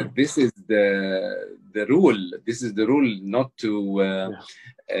course, this is the rule. This is the rule, not to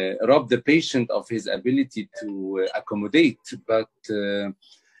rob the patient of his ability to accommodate. But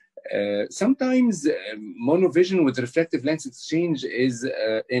sometimes monovision with refractive lens exchange is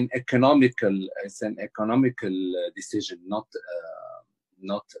an economical. It's an economical decision, not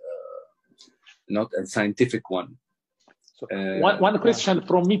a scientific one. So one question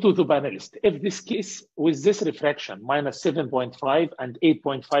from me to the panelist. If this case with this refraction, minus 7.5 and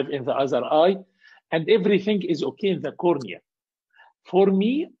 8.5 in the other eye, and everything is okay in the cornea, for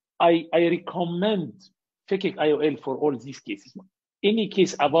me, I recommend phakic IOL for all these cases. Any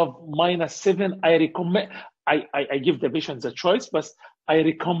case above minus 7, I recommend, I give the patient the choice, but I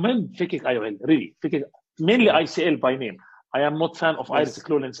recommend phakic IOL, really. Mainly ICL by name. I am not fan of iris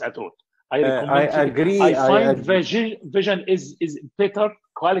clolens at all. I agree. I find vision is better.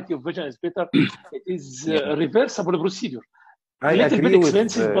 Quality of vision is better. It is a reversible procedure. A little bit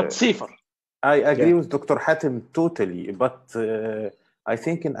expensive, but safer. I agree with Dr. Hatem totally. But I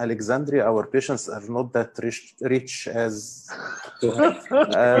think in Alexandria, our patients are not that rich as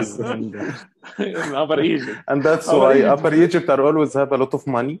in Upper Egypt. And that's why Upper Egypt are always have a lot of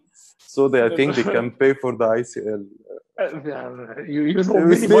money. So they think they can pay for the ICL. You know,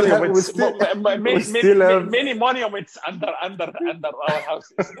 many monuments under our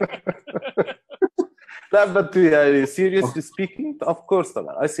houses. But seriously speaking, of course,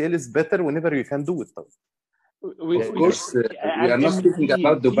 ICL is better whenever you can do it. Of course, we are not speaking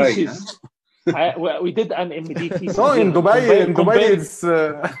about Dubai. We did an MDT. No, in Dubai, it's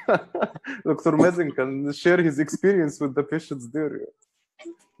Dr. Mazen can share his experience with the patients there.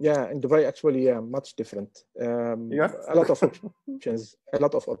 Yeah, in Dubai, actually, much different. A lot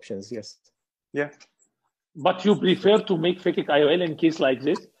of options, yes. Yeah. But you prefer to make phakic IOL in case like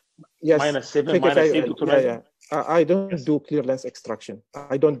this? Yes. Minus 7, minus 8. Yeah. I don't do clear lens extraction.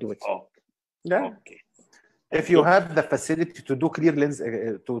 I don't do it. Oh. Yeah. Okay. If you have the facility to do clear lens,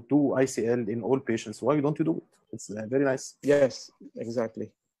 to do ICL in all patients, why don't you do it? It's very nice. Yes,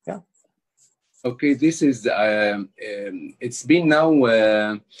 exactly. Yeah. Okay, this is, it's been now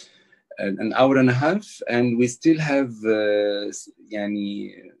an hour and a half, and we still have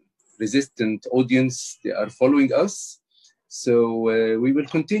resistant audience. They are following us. So we will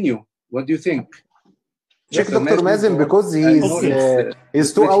continue. What do you think? Check Dr. Mazen, because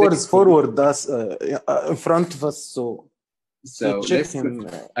he's 2 hours forward us, in front of us. So check him.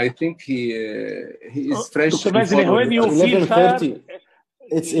 I think he is fresh. Dr. Mazen, when you feel tired,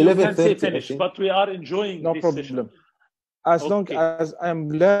 it's 11:30, but we are enjoying no this problem. session. As long as I'm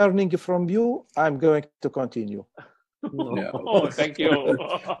learning from you, I'm going to continue. No. Oh, thank you.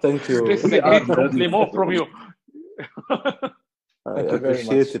 Thank you. This is We a great are compliment from you. Thank you very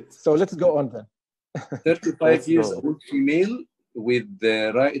appreciate much. it. So let's go on then. 35 Let's years go. old female with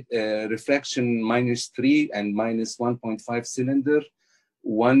the right refraction -3 and -1.5 cylinder,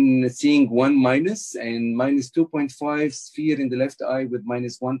 seeing 1 minus and -2.5 sphere in the left eye with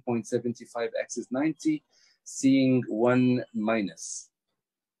 -1.75 axis 90, seeing 1 minus.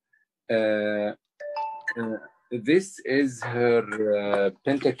 This is her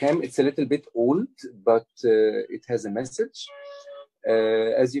Pentacam. It's a little bit old, but it has a message.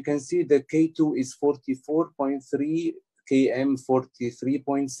 As you can see, the K2 is 44.3, KM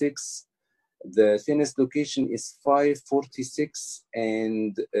 43.6. The thinnest location is 546,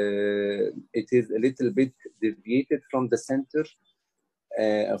 and it is a little bit deviated from the center,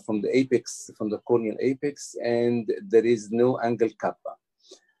 from the apex, from the corneal apex, and there is no angle kappa.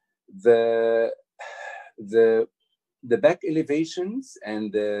 The back elevations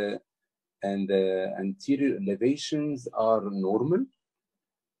and the anterior elevations are normal.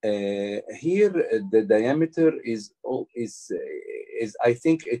 Here, the diameter is I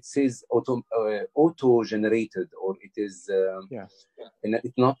think it says auto-generated, or it is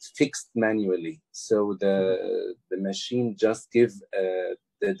it's not fixed manually. So the machine just gives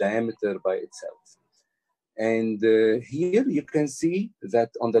the diameter by itself. And here you can see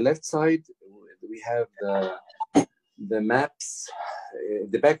that on the left side we have the maps.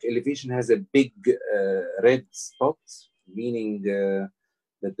 The back elevation has a big red spot, meaning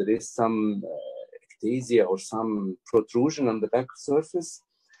that there is some ectasia or some protrusion on the back surface.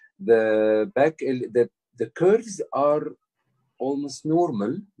 The curves are almost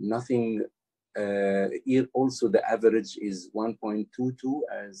normal, nothing. Here also the average is 1.22,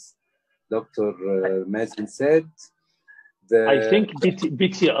 as Dr. Mazen said. I think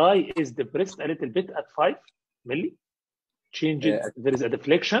BTI is depressed a little bit at 5 milli. Change it. There is a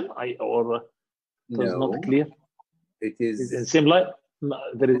deflection, or it was not clear. It is in same light.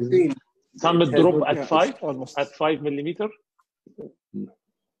 There is some drop at 5, almost at 5 millimeter.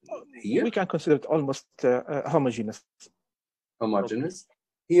 Here we can consider it almost homogeneous. Homogeneous.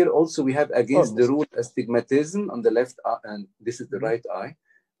 Here also we have against the rule astigmatism on the left eye, and this is the right eye.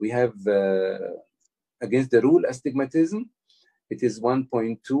 We have against the rule astigmatism. It is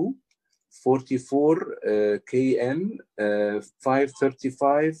 1.2, 44 km,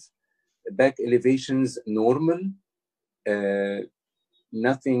 535. Back elevations normal.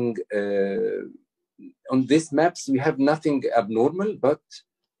 Nothing on these maps. We have nothing abnormal, but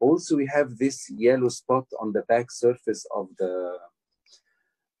also we have this yellow spot on the back surface of the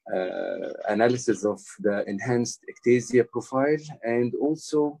analysis of the enhanced ectasia profile, and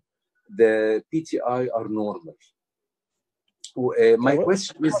also the PTI are normal. My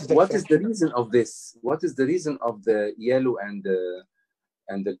question is, what is the reason of this? What is the reason of the yellow and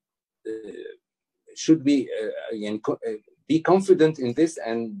the should we be confident in this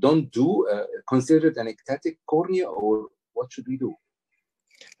and don't do consider it an ectatic cornea, or what should we do?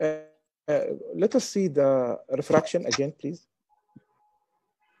 Let us see the refraction again, please.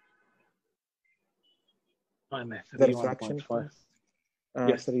 The refraction.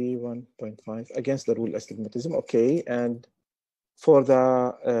 Yes. 31.5 against the rule astigmatism. Okay, and for the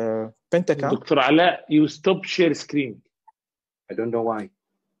Pentacam. Dr. Ala, you stop share screen. I don't know why.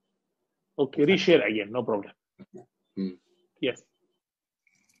 Okay, reshare again, no problem. Yes.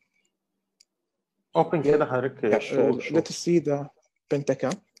 Open كده حضرتك. شو Let us see the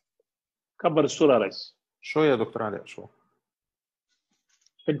Pentacam. كبر الصورة يا ريس. شو يا دكتور علاء شو؟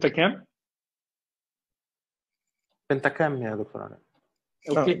 Pentacam. Pentacam يا دكتور علاء.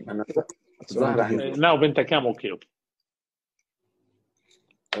 Okay. Now Pentacam. Okay.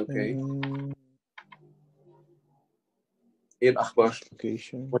 Okay. ايه الاخبار؟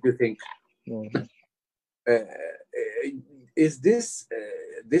 What do you think? Is this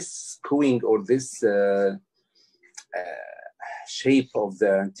skewing or this shape of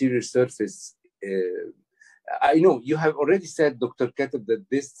the anterior surface? I know you have already said, Dr. Katib, that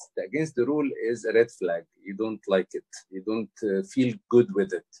this against the rule is a red flag. You don't like it. You don't feel good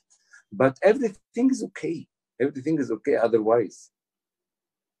with it. But everything is okay. Everything is okay otherwise.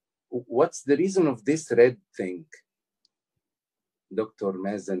 What's the reason of this red thing? Dr.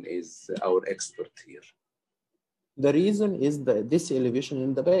 Mazen is our expert here. The reason is this elevation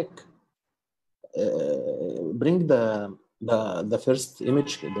in the back. Bring the first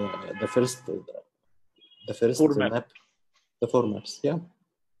image, the first map, the four maps. Yeah.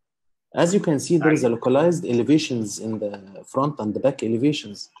 As you can see, there is a localized elevations in the front and the back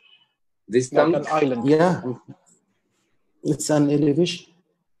elevations. This like an island. Yeah, it's an elevation.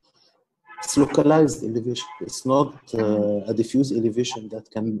 It's localized elevation. It's not a diffuse elevation that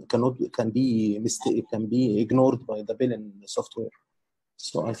can be ignored by the Belen software.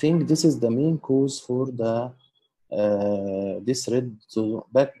 So I think this is the main cause for the this red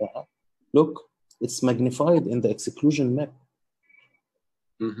back. Look, it's magnified in the exclusion map.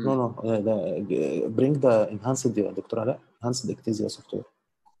 No, bring the enhanced, Dr. Ala, enhanced ectasia software.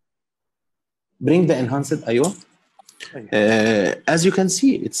 Bring the enhanced, أيوة. As you can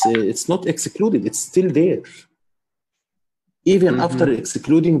see, it's not excluded. It's still there. Even after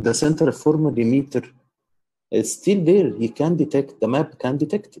excluding the center 4 millimeter, it's still there. He can detect, the map can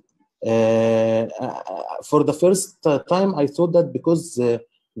detect it. For the first time, I thought that because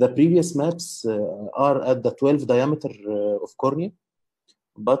the previous maps are at the 12 diameter of cornea,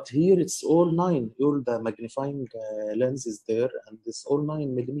 but here it's all 9. All the magnifying lens is there, and it's all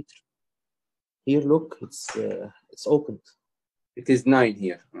 9 millimeter. Here, look, it's opened. It is 9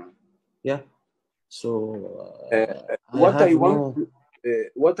 here. Yeah. So what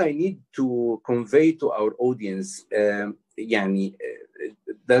I need to convey to our audience,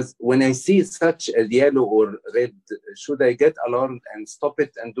 when I see such a yellow or red, should I get alarmed and stop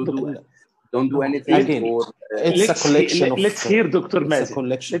it and don't do anything? Again, it's a collection. Let's hear Dr. Mazen.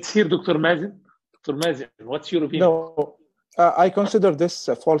 Let's hear Dr. Mazen. Dr. Mazen, what's your opinion? No, I consider this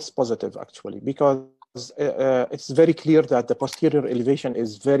a false positive, actually, because it's very clear that the posterior elevation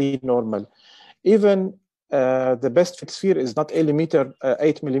is very normal. Even the best fixed sphere is not 8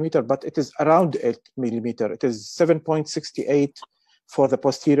 millimeter, but it is around 8 millimeter. It is 7.68 for the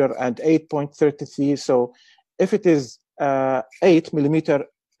posterior and 8.33. So if it is 8 millimeter,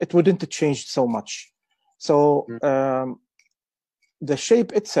 it wouldn't change so much. So the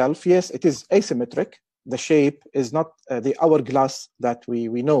shape itself, yes, it is asymmetric. The shape is not the hourglass that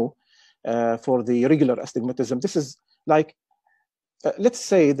we know for the regular astigmatism. This is like, let's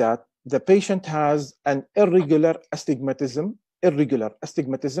say that the patient has an irregular astigmatism,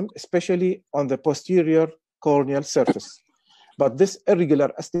 especially on the posterior corneal surface. But this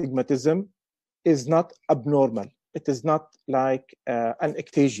irregular astigmatism is not abnormal. It is not like an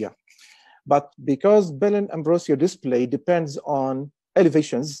ectasia. But because Belen-Ambrosio display depends on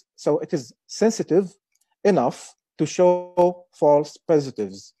elevations, so it is sensitive enough to show false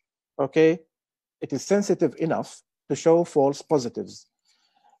positives. Okay? It is sensitive enough to show false positives.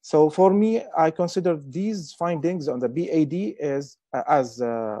 So for me, I consider these findings on the BAD as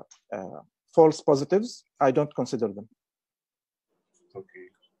false positives. I don't consider them.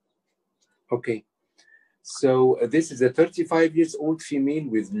 Okay. So this is a 35-year-old female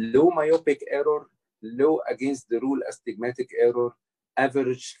with low myopic error, low against the rule astigmatic error,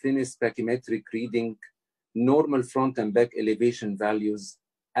 average thinnest pachymetric reading, normal front and back elevation values,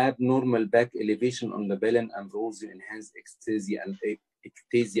 abnormal back elevation on the Belen-Ambrosio enhanced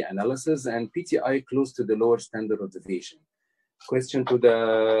ectasia analysis, and PTI close to the lower standard of deviation. Question to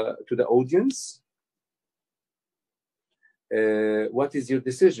the audience. What is your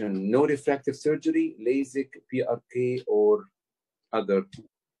decision? No refractive surgery, LASIK, PRK, or other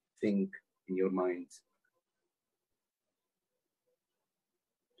thing in your mind?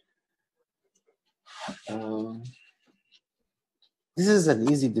 This is an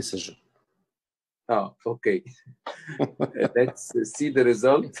easy decision. Oh, okay. Let's see the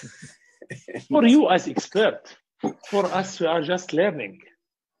result. For you as expert, for us, we are just learning.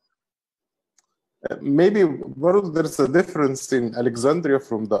 Maybe there's a difference in Alexandria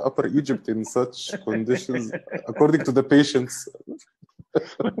from the Upper Egypt in such conditions, according to the patients.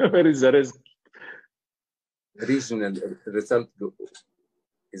 Where is the risk? Regional result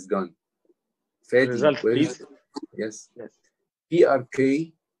is gone. Result, please. Yes.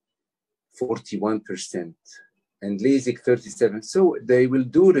 PRK 41% and LASIK 37%. So they will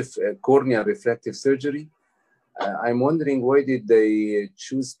do corneal refractive surgery. I'm wondering why did they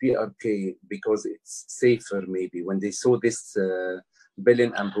choose PRK? Because it's safer, maybe, when they saw this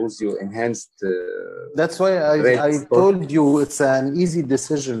Belen-Ambrosio enhanced. That's why I told you it's an easy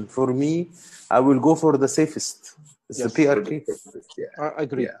decision. For me, I will go for the safest. It's the PRK. Yeah. I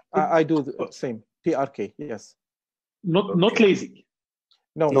agree. Yeah. I do the same. PRK, yes. Not LASIK.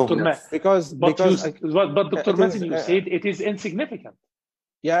 No. Because Dr. Mazen, you said it is insignificant.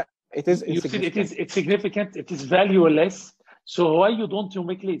 Yeah, it is insignificant. You said it's significant, it is valueless. So why you don't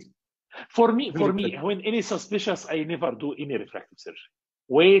make LASIK? For me, when any suspicious, I never do any refractive surgery.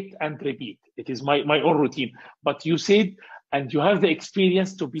 Wait and repeat. It is my own routine. But you said, and you have the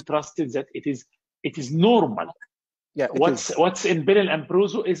experience to be trusted that it is normal. Yeah. What's in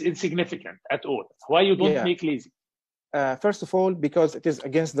Belen-Ambrosio is insignificant at all. Why you don't make LASIK? First of all, because it is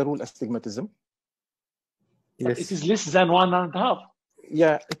against the rule astigmatism. Yes. It is less than 1.5.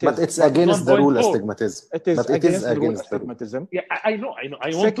 Yeah, it is. But it's against the rule 1.4. astigmatism. It is But it against is the rule against the rule. astigmatism. Yeah, I know. I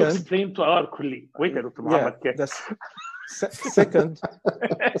want to explain to our colleague. Wait, Dr. Muhammad. Second,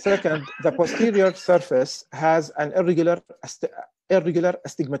 the posterior surface has an irregular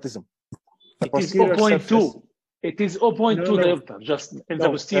astigmatism. It is 0.2. It is 0.2 diopter, just in the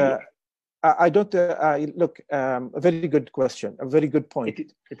posterior. I don't look. A very good question. A very good point.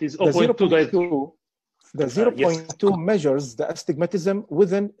 It is 0.2 diopter. The 0.2 measures the astigmatism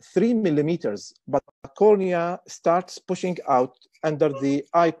within 3 millimeters, but the cornea starts pushing out under the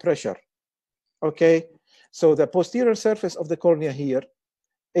eye pressure. Okay, so the posterior surface of the cornea here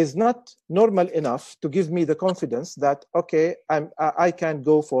is not normal enough to give me the confidence that, okay, I can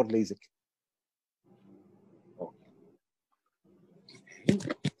go for LASIK.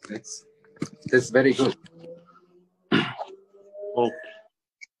 That's very good.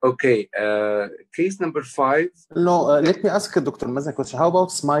 Okay, case number 5. No, let me ask Dr. Mazen a question. How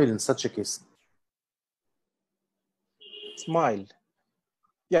about SMILE in such a case? SMILE.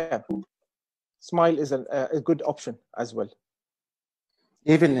 Yeah, SMILE is a good option as well.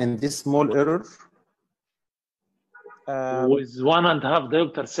 Even in this small error? With 1.5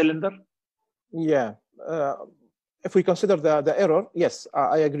 diopter cylinder? Yeah. If we consider the error, yes,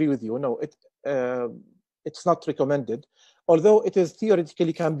 I agree with you. No, it's not recommended, although it is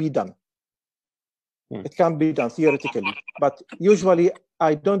theoretically can be done. It can be done theoretically, but usually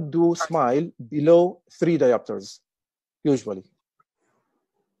I don't do SMILE below 3 diopters, usually.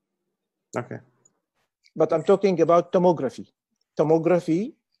 Okay. But I'm talking about tomography.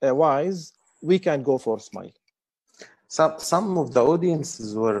 Tomography wise, we can go for SMILE. Some of the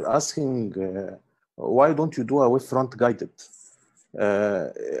audiences were asking, why don't you do a wave front guided?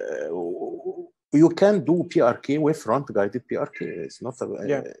 You can do PRK, wave front guided PRK. It's not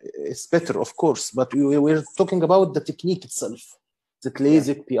it's better, of course, but we're talking about the technique itself. The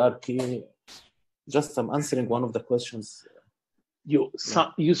LASIK, PRK. Just I'm answering one of the questions. You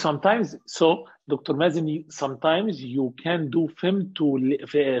sometimes, so Dr. Mazen, sometimes you can do film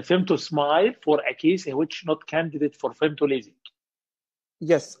to SMILE for a case in which not candidate for film to LASIK.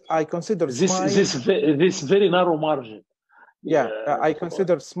 Yes, I consider SMILE. This very narrow margin. Yeah, I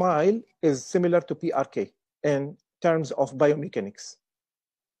consider SMILE is similar to PRK in terms of biomechanics.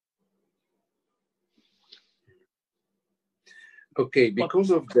 Okay,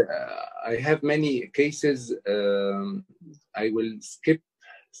 because of the, I have many cases. I will skip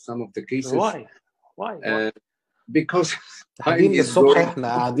some of the cases. Why? Because قاعدين الصبح احنا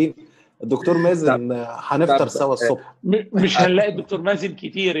قاعدين دكتور مازن هنفطر سوا الصبح. مش هنلاقي الدكتور مازن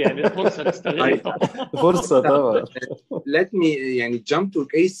كتير يعني فرصة نستغلها. فرصة طبعا. Let me يعني jump to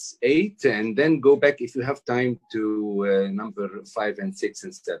case 8 and then go back if you have time to number 5 and 6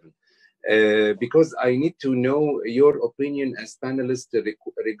 and 7. Because I need to know your opinion as panelists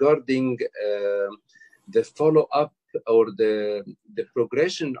regarding the follow-up or the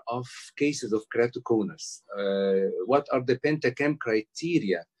progression of cases of keratoconus. What are the Pentacam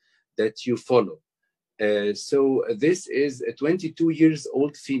criteria that you follow? So this is a 22 years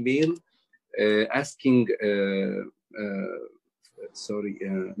old female asking, sorry,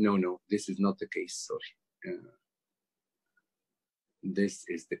 no, this is not the case, sorry. This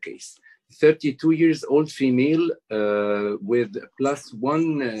is the case. 32 years old female with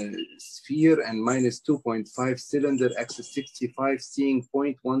 +1 sphere and -2.5 cylinder, axis 65, seeing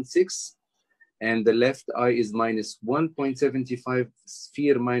 0.16, and the left eye is -1.75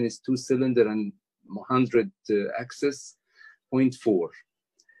 sphere, -2 cylinder, and 100 axis, 0.4.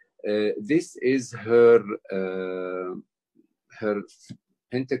 This is her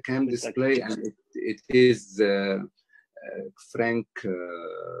Pentacam display, and it is frank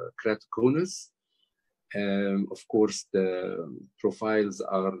keratoconus. Of course, the profiles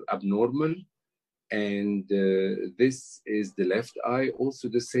are abnormal, and this is the left eye, also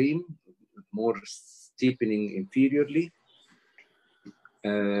the same, more steepening inferiorly.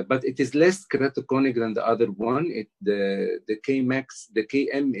 But it is less keratoconic than the other one. The Kmax, the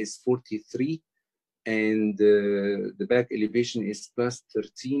Km is 43, and the back elevation is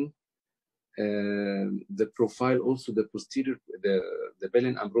 +13. The profile, also the posterior, the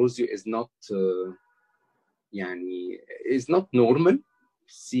Belen Ambrosio is not is not normal.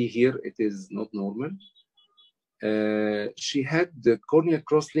 See here, it is not normal. She had the corneal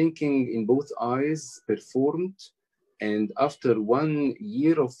cross-linking in both eyes performed, and after 1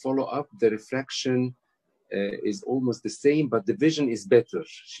 year of follow-up, the refraction is almost the same, but the vision is better.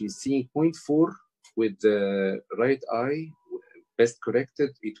 She's seeing 0.4 with the right eye, best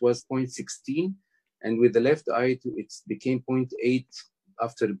corrected. It was 0.16, and with the left eye, it became 0.8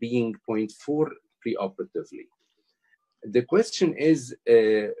 after being 0.4 preoperatively. The question is,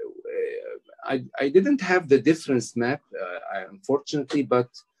 I didn't have the difference map, unfortunately, but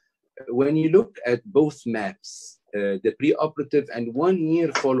when you look at both maps, the preoperative and 1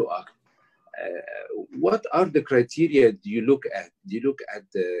 year follow-up, what are the criteria do you look at? Do you look at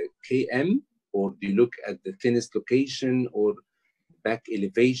the KM, or do you look at the thinnest location or back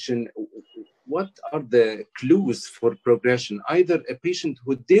elevation? What are the clues for progression? Either a patient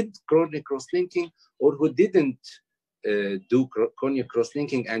who did corneal cross-linking or who didn't do corneal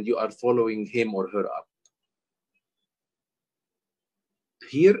cross-linking, and you are following him or her up.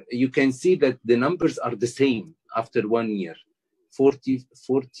 Here you can see that the numbers are the same after 1 year,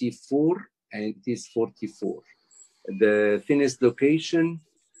 44, and it is 44. The thinnest location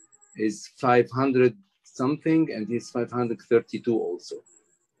is 500 something, and it's 532 also.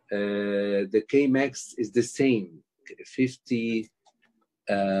 The Kmax is the same, 50.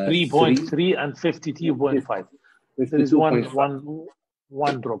 3.3 and 52.5. There is one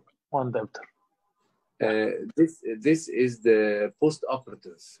drop, one delta. This is the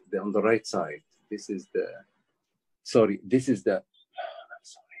post-operative, on the right side. This is the, sorry, this is the, I'm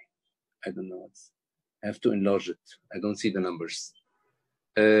sorry, I don't know. I have to enlarge it. I don't see the numbers.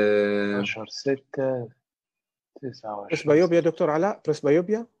 presbyopia, Dr. Ala?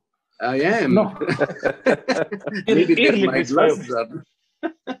 Presbyopia? I am. No. Maybe my glasses are.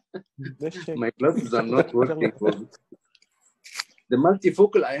 My glasses are not working. The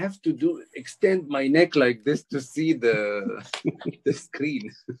multifocal, I have to extend my neck like this to see the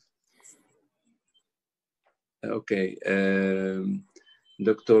screen. Okay.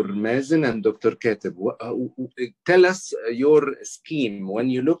 Dr. Mazen and Dr. Katib, tell us your scheme when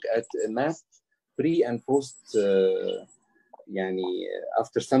you look at a map pre and post.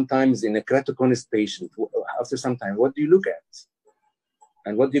 After sometimes in a keratoconus patient, after some time, what do you look at?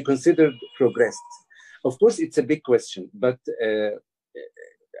 And what do you consider progressed? Of course, it's a big question, but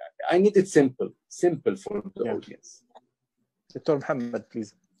I need it simple for the audience. Dr. Muhammad,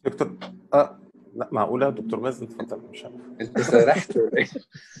 please. دكتور لا معقولة دكتور مازن اتفضل مش عارف. انت سرحت ولا ايه؟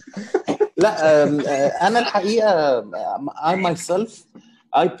 لا أنا الحقيقة I myself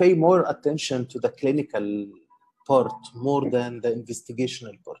I pay more attention to the clinical part more than the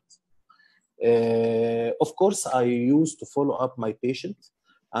investigational part. Of course, I used to follow up my patient,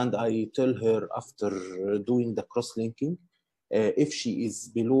 and I tell her after doing the cross-linking, if she is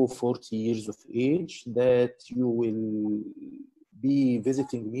below 40 years of age, that you will be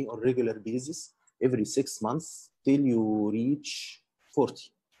visiting me on regular basis every 6 months till you reach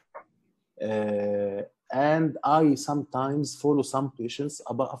 40. And I sometimes follow some patients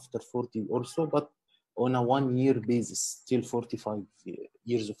after 40 also, but on a 1 year basis till 45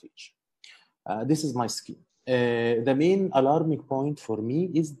 years of age. This is my scheme. The main alarming point for me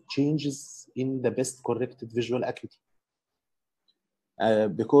is changes in the best corrected visual acuity.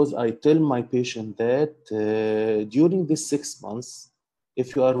 Because I tell my patient that during these 6 months,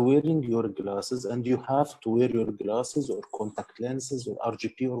 if you are wearing your glasses, and you have to wear your glasses or contact lenses or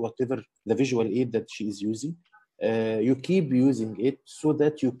RGP or whatever the visual aid that she is using, you keep using it so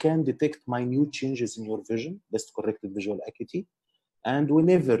that you can detect minute changes in your vision, best corrected visual acuity. And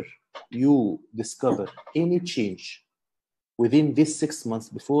whenever you discover any change within these 6 months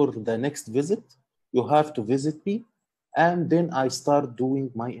before the next visit, you have to visit me, and then I start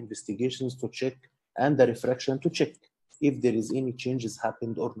doing my investigations to check, and the refraction to check if there is any changes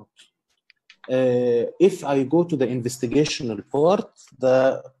happened or not. If I go to the investigational part,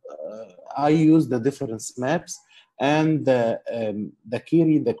 I use the difference maps, and the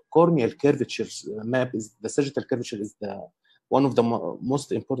corneal curvature map is the sagittal curvature is one of the most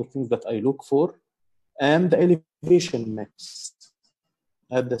important things that I look for, and the elevation maps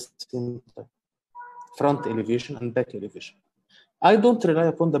at the same time, front elevation and back elevation. I don't rely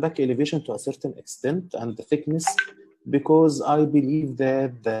upon the back elevation to a certain extent and the thickness, because I believe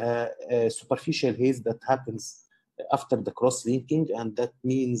that the superficial haze that happens after the cross-linking, and that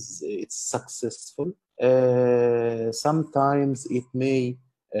means it's successful, sometimes it may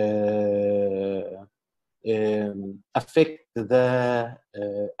affect the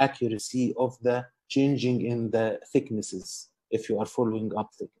accuracy of the changing in the thicknesses if you are following up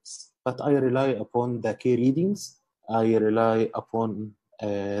thickness. But I rely upon the K readings. I rely upon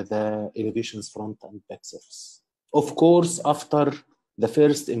the elevations front and back surface. Of course, after the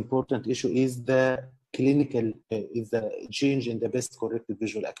first important issue is the clinical, is the change in the best corrected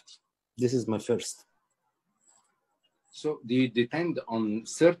visual acuity. This is my first. So do you depend on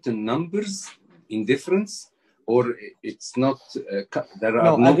certain numbers in difference, or it's not, there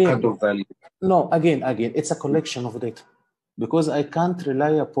are no cutoff value? No, again, it's a collection of data. because I can't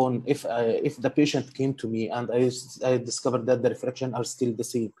rely upon if the patient came to me and I discovered that the refraction are still the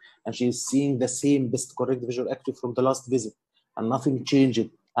same and she is seeing the same best correct visual acuity from the last visit and nothing changed,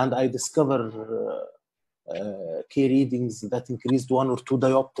 and I discover K readings that increased 1 or 2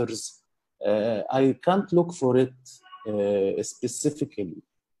 diopters. I can't look for it specifically,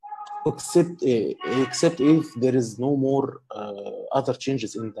 except if there is no more other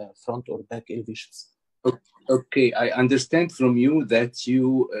changes in the front or back elevations. Okay, I understand from you that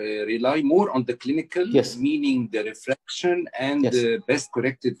you rely more on the clinical, yes, meaning the refraction and yes, the best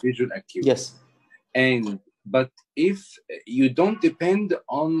corrected visual acuity. Yes. But if you don't depend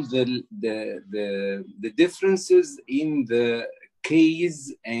on the differences in the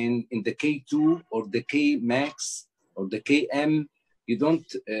Ks and in the K2 or the K max or the Km, you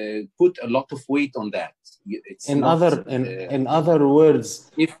don't put a lot of weight on that. It's in other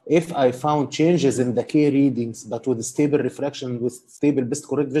words, if I found changes in the K readings but with stable refraction with stable best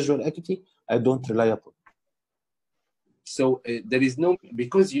correct visual acuity, I don't rely upon. So there is no,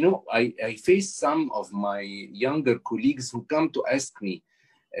 because I face some of my younger colleagues who come to ask me,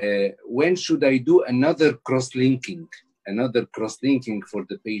 when should I do another cross-linking for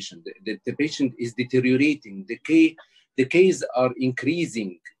the patient? The patient is deteriorating, the Ks are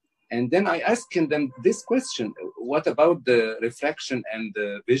increasing. And then I ask them this question, what about the refraction and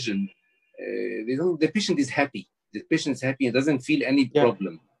the vision? The patient is happy. The patient is happy and doesn't feel any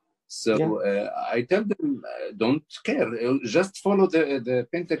problem. So I tell them, don't care. Just follow the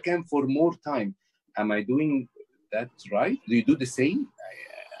Pentacam for more time. Am I doing that right? Do you do the same?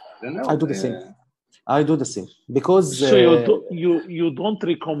 I don't know. I do the same. I do the same because. So you don't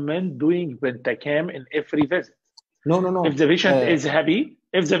recommend doing Pentacam in every visit? No. If the patient is happy,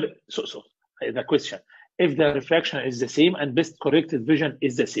 the question, if the refraction is the same and best corrected vision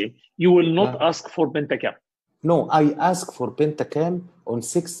is the same, you will not ask for Pentacam. No, I ask for Pentacam on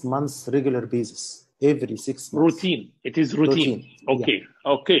 6 months regular basis, every 6 months. Routine. It is routine. Okay.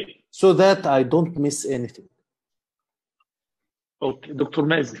 Yeah. Okay. So that I don't miss anything. Okay, Dr.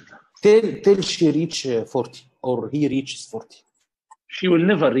 Mazen. Till she reach 40 or he reaches 40. She will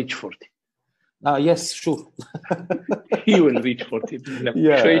never reach 40. Yes, sure. He will reach 40.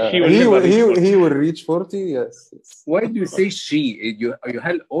 Yeah, he will reach 40. Yes. Why do you say she? You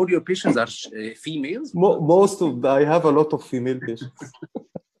have all your patients are females? I have a lot of female patients.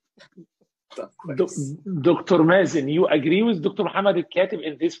 Dr. Mazen, you agree with Dr. Mohammed Al-Katib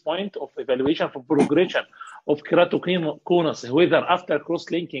in this point of evaluation for progression of keratoconus, whether after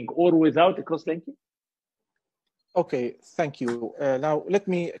cross-linking or without cross-linking? Okay, thank you. Now, let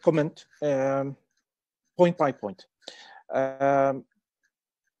me comment point by point.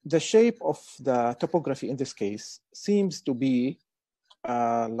 The shape of the topography in this case seems to be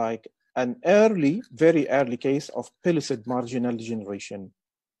like an very early case of pellucid marginal degeneration.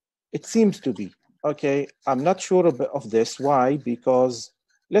 It seems to be. Okay, I'm not sure of this. Why? Because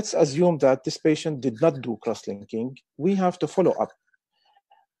let's assume that this patient did not do cross-linking. We have to follow up.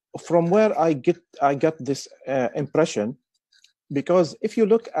 From where I get this impression, because if you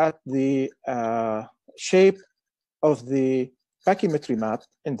look at the shape of the pachymetry map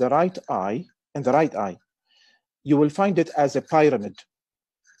in the right eye, you will find it as a pyramid.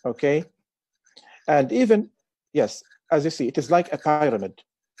 Okay, and even yes, as you see, it is like a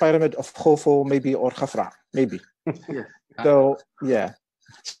pyramid of Khofo maybe or Khafra maybe. So yeah.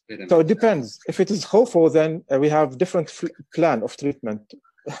 So it depends. If it is Khofo, then we have different plan of treatment.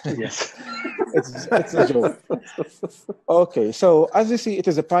 Yes. it's a joke. Okay, so as you see, it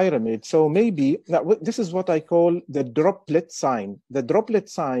is a pyramid. So maybe now this is what I call the droplet sign. The droplet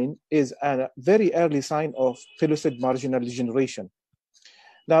sign is a very early sign of pellucid marginal degeneration.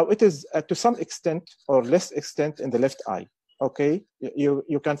 Now it is to some extent or less extent in the left eye. Okay,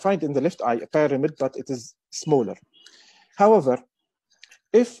 you can find in the left eye a pyramid, but it is smaller. However,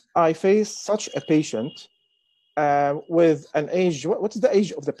 if I face such a patient with an age, what is the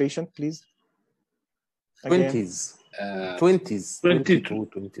age of the patient, please? 20s. 20s. 22,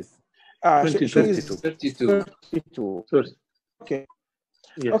 20s. 32. Okay.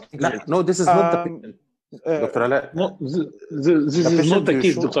 Yes. Okay. No, this is not the patient. Dr. Ala. No, this is not the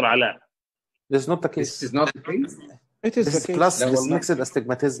case, Dr. Ala. This is not the case. This is not the case? It is the case. Plus this mixed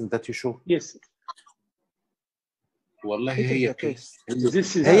astigmatism that you show. Yes. والله هي كيس.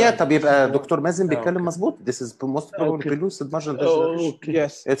 هي طب يبقى دكتور مازن بيتكلم مظبوط. This is most probably pellucid marginal degeneration.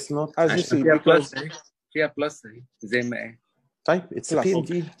 Yes. It's not. As you see, because فيها بلس زي ما هي. طيب it's a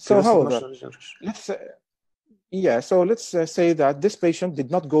PMD. So however, let's say that this patient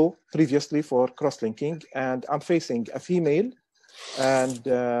did not go previously for cross-linking, and I'm facing a female, and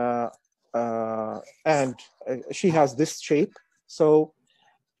and she has this shape. So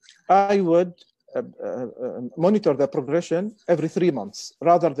I would monitor the progression every 3 months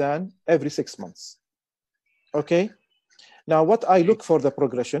rather than every 6 months. Okay. Now, what I look for the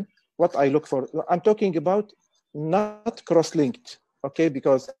progression, what I look for, I'm talking about not cross-linked, okay?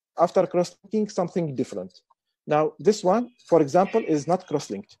 Because after cross-linking, something different. Now, this one, for example, is not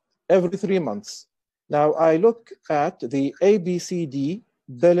cross-linked every 3 months. Now, I look at the ABCD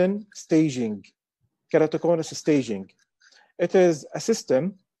Bellin staging, keratoconus staging. It is a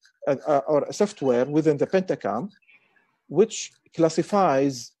system or a software within the Pentacam, which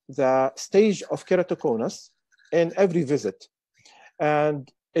classifies the stage of keratoconus in every visit. And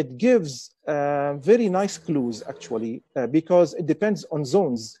it gives very nice clues, actually, because it depends on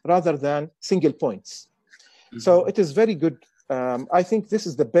zones rather than single points. So it is very good. I think this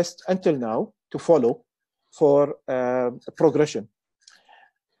is the best until now to follow for progression.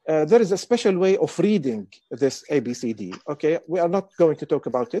 There is a special way of reading this ABCD. Okay, we are not going to talk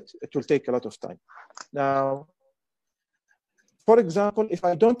about it. It will take a lot of time. Now, for example, if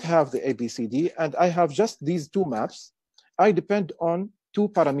I don't have the ABCD and I have just these two maps, I depend on 2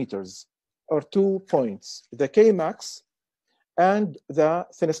 parameters or 2 points, the Kmax and the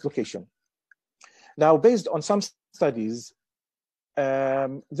thinnest location. Now, based on some studies,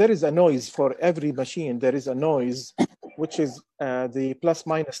 there is a noise for every machine. There is a noise, which is the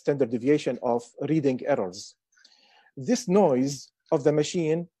plus-minus standard deviation of reading errors. This noise of the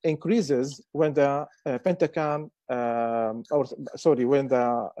machine increases when the Pentacam, when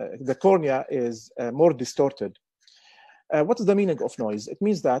the cornea is more distorted. What is the meaning of noise? It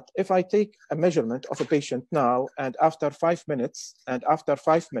means that if I take a measurement of a patient now and after 5 minutes, and after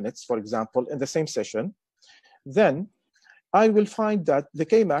 5 minutes, for example, in the same session, then I will find that the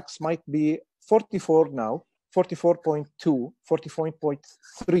Kmax might be 44 now, 44.2,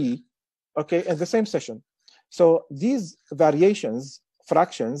 44.3, okay, in the same session. So these variations,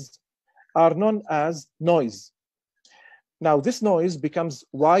 fractions, are known as noise. Now, this noise becomes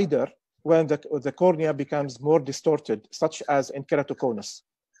wider when the cornea becomes more distorted, such as in keratoconus.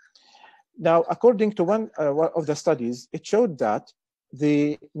 Now, according to one of the studies, it showed that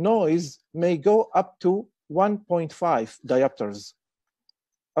the noise may go up to 1.5 diopters.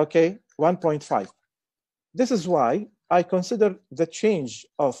 Okay, 1.5. This is why I consider the change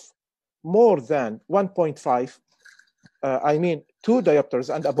of more than 1.5, I mean 2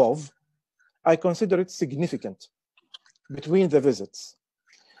 diopters and above, I consider it significant between the visits.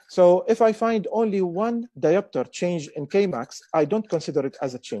 So if I find only 1 diopter change in Kmax, I don't consider it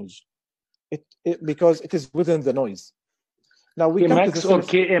as a change, because it is within the noise. Now we come to the Kmax or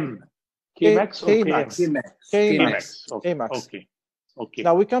KM? Kmax or KM? Kmax. Okay. Okay.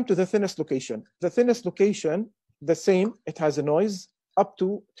 Now we come to the thinnest location. The thinnest location, the same, it has a noise up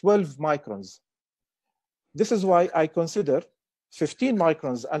to 12 microns. This is why I consider 15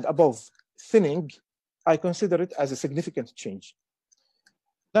 microns and above thinning, I consider it as a significant change.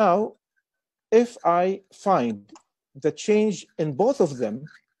 Now, if I find the change in both of them,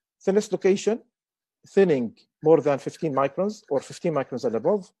 thinnest location, thinning more than 15 microns or 15 microns and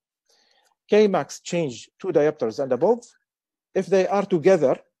above, Kmax change 2 diopters and above, if they are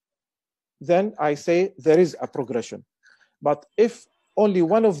together, then I say there is a progression. But if only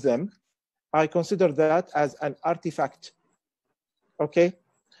one of them, I consider that as an artifact. Okay?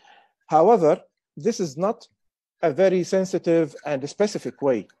 However, this is not a very sensitive and specific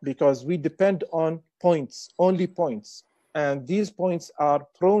way, because we depend on points, only points. And these points are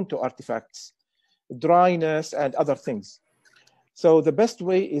prone to artifacts, dryness, and other things. So the best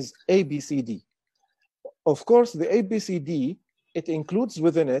way is ABCD. Of course, the ABCD, it includes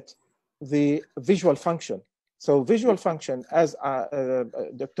within it the visual function. So visual function, as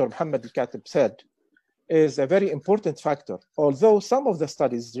Dr. Muhammad Al-Katib said, is a very important factor. Although some of the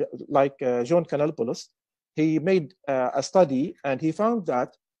studies, like John Kanalopoulos, he made a study and he found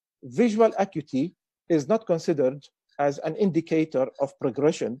that visual acuity is not considered as an indicator of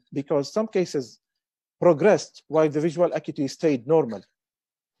progression, because some cases progressed while the visual acuity stayed normal.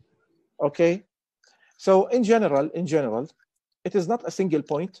 Okay? So in general, it is not a single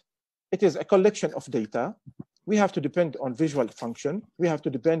point. It is a collection of data. We have to depend on visual function. We have to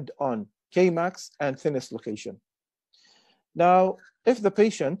depend on Kmax and thinnest location. Now, if the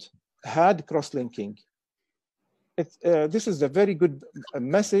patient had cross-linking, this is a very good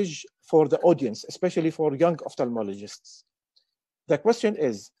message for the audience, especially for young ophthalmologists. The question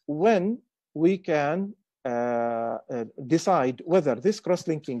is, when we can decide whether this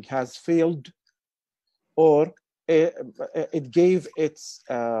cross-linking has failed or it gave its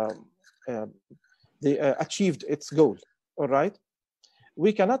achieved its goal. All right,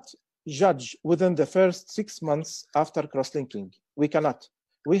 we cannot judge within the first 6 months after cross-linking. We cannot.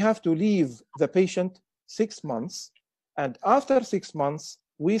 We have to leave the patient 6 months, and after 6 months,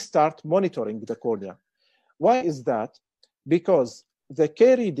 we start monitoring the cornea. Why is that? Because the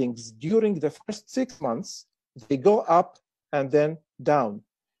K readings during the first 6 months, they go up and then down.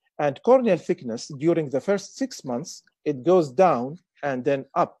 And corneal thickness during the first 6 months, it goes down and then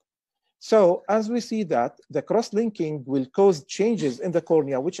up. So as we see that, the cross-linking will cause changes in the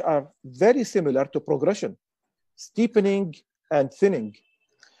cornea, which are very similar to progression, steepening and thinning.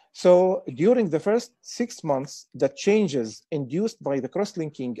 So during the first 6 months, the changes induced by the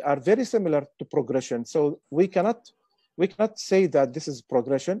cross-linking are very similar to progression. So we cannot say that this is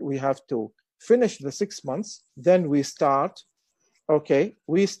progression. We have to finish the 6 months, then we start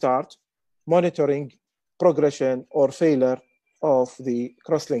monitoring progression or failure of the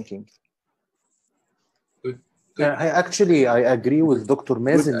cross-linking. I agree with Dr.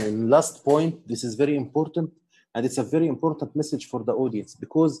 Mazen in last point. This is very important, and it's a very important message for the audience,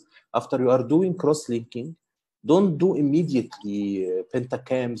 because after you are doing cross-linking, don't do immediately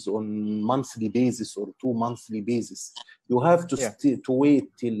pentacams on monthly basis or 2 monthly basis. You have to to wait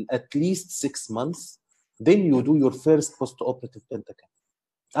till at least 6 months, then you do your first post-operative pentacam.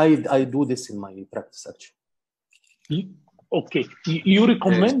 I do this in my practice actually. Okay, you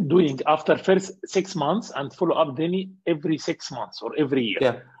recommend doing after first 6 months and follow up then every 6 months or every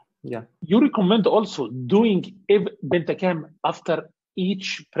year? Yeah. You recommend also doing pentacam after each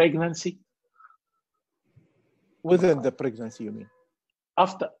pregnancy? Within the pregnancy, you mean?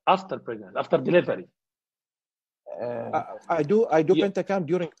 After pregnancy, after delivery. I do pentacam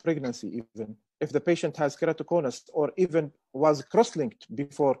during pregnancy, even if the patient has keratoconus or even was cross-linked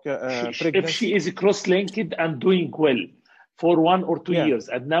before pregnancy. If she is cross-linked and doing well for 1 or 2 years,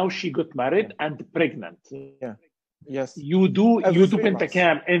 and now she got married and pregnant. Yes. You do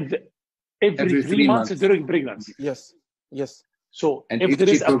pentacam every 3 months during pregnancy. Yes. So if there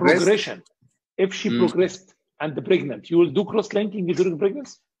is a progression, if she progressed and pregnant, you will do cross-linking during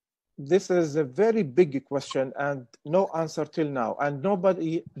pregnancy? This is a very big question and no answer till now, and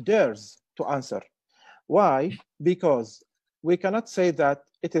nobody dares to answer. Why? Because we cannot say that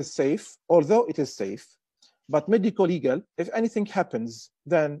it is safe, although it is safe, but medical legal, if anything happens,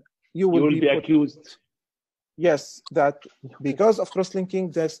 then you will be accused. Yes, that because of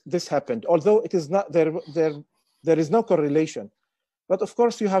cross-linking, this happened. Although it is not there is no correlation. But of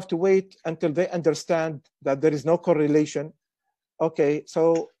course, you have to wait until they understand that there is no correlation. Okay,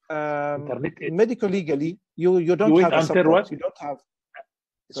 so medical legally, you don't have a support. What? You don't have.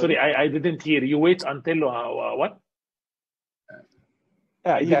 Sorry, I didn't hear. You wait until what?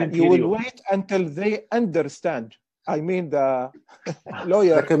 You will wait until they understand. I mean the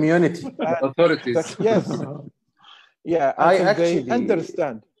lawyer, the community, authorities. Yes. Yeah, they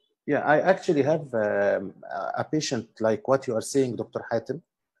understand. Yeah, I actually have a patient like what you are saying, Dr. Hatem.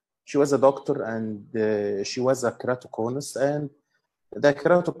 She was a doctor and she was a keratoconus, and the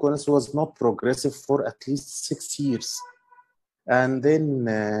keratoconus was not progressive for at least 6 years. And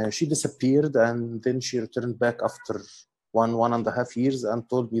then she disappeared, and then she returned back after 1.5 years and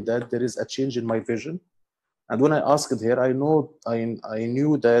told me that there is a change in my vision. And when I asked her, I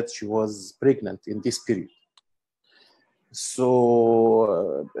knew that she was pregnant in this period.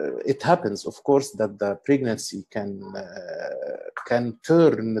 So it happens, of course, that the pregnancy can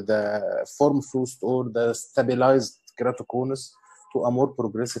turn the form fluced or the stabilized keratoconus to a more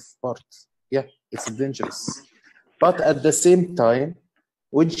progressive part. Yeah, it's dangerous. But at the same time,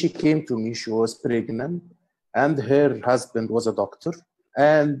 when she came to me, she was pregnant, and her husband was a doctor,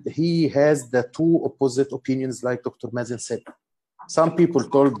 and he has the two opposite opinions, like Dr. Mazen said. Some people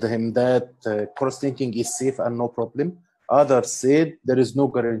told him that cross-linking is safe and no problem. Others said there is no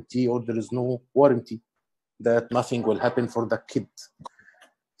guarantee or there is no warranty that nothing will happen for the kid.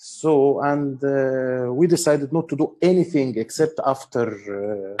 So, and we decided not to do anything except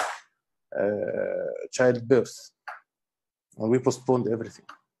after childbirth. And we postponed everything.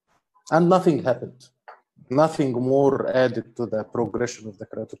 And nothing happened. Nothing more added to the progression of the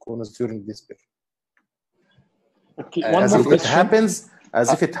keratoconus during this period. Okay, as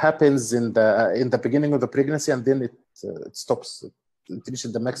if it happens in the beginning of the pregnancy, and then it stops. It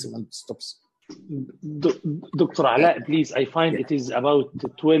reaches the maximum, it stops. Dr. Ala, please, I find it is about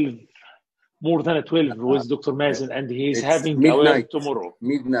 12, more than 12 with Dr. Mazen, and he is having midnight tomorrow.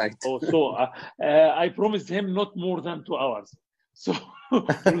 Midnight. So I promised him not more than 2 hours. So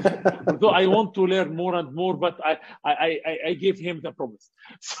although I want to learn more and more, but I gave him the promise.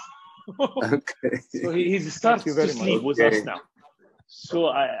 Okay. So he starts to sleep with us now.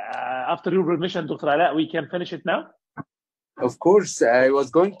 So after your permission, Dr. Ala, we can finish it now? Of course, I was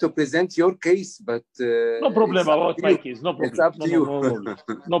going to present your case, but no problem about my case. No problem. It's up to you.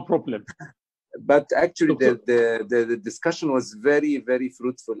 No problem. But actually, the discussion was very, very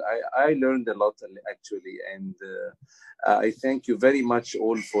fruitful. I learned a lot, actually, and I thank you very much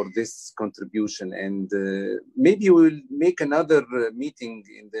all for this contribution. And maybe we'll make another meeting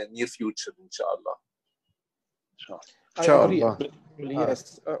in the near future, inshallah. Inshallah. Yes.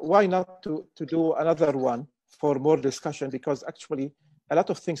 Why not to do another one for more discussion? Because actually, a lot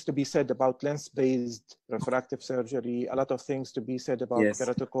of things to be said about lens-based refractive surgery, a lot of things to be said about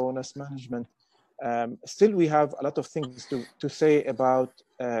keratoconus management. Still, we have a lot of things to say about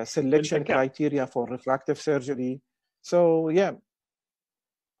selection criteria for refractive surgery. So, yeah.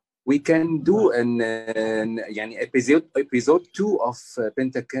 We can do an episode 2 of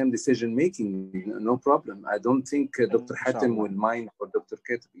Pentacam decision making. No problem. I don't think Dr. Hatem will mind, or Dr.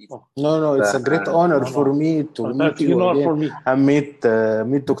 Katib either. No, it's a great honor for me to meet you again. I meet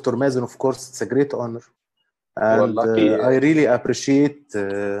Dr. Mazen, of course. It's a great honor. And I really appreciate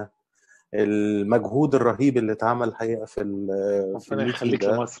المجهود الرهيب اللي اتعمل الحقيقه في ربنا يخليك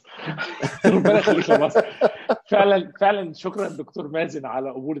لمصر. ربنا يخليك لمصر. فعلا شكرا دكتور مازن على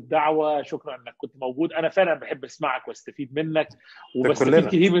قبول الدعوه، شكرا انك كنت موجود. انا فعلا بحب اسمعك واستفيد منك، وبستفيد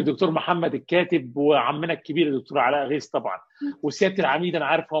كتير من الدكتور محمد الكاتب وعمنا الكبير الدكتور علاء غيث طبعا، وسياده العميد انا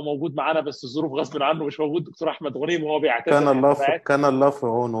عارف هو موجود معانا بس الظروف غصب عنه مش موجود. دكتور احمد غنيم وهو بيعتذر. كان الله في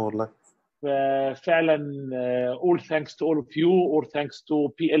عونه والله. فعلا all thanks to all of you, or thanks to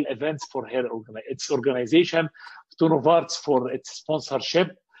PL Events for its organization, to Novartis for its sponsorship,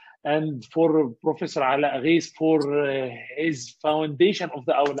 and for Professor Ala Aghiz for his foundation of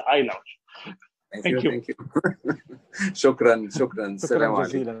the Eye Lounge. Thank you. شكرا. السلام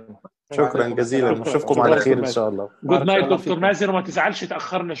عليكم. شكرا جزيلا. نشوفكم على خير ان شاء الله. جود نايت دكتور مازن، وما تزعلش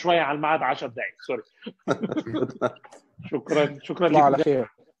تاخرنا شويه على الميعاد 10 دقائق. سوري. شكرا لك. على خير.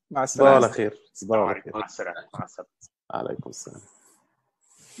 مع السلامة. على خير. مع السلامة. عليكم السلام.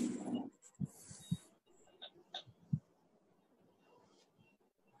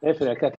 اقفل يا كاتب.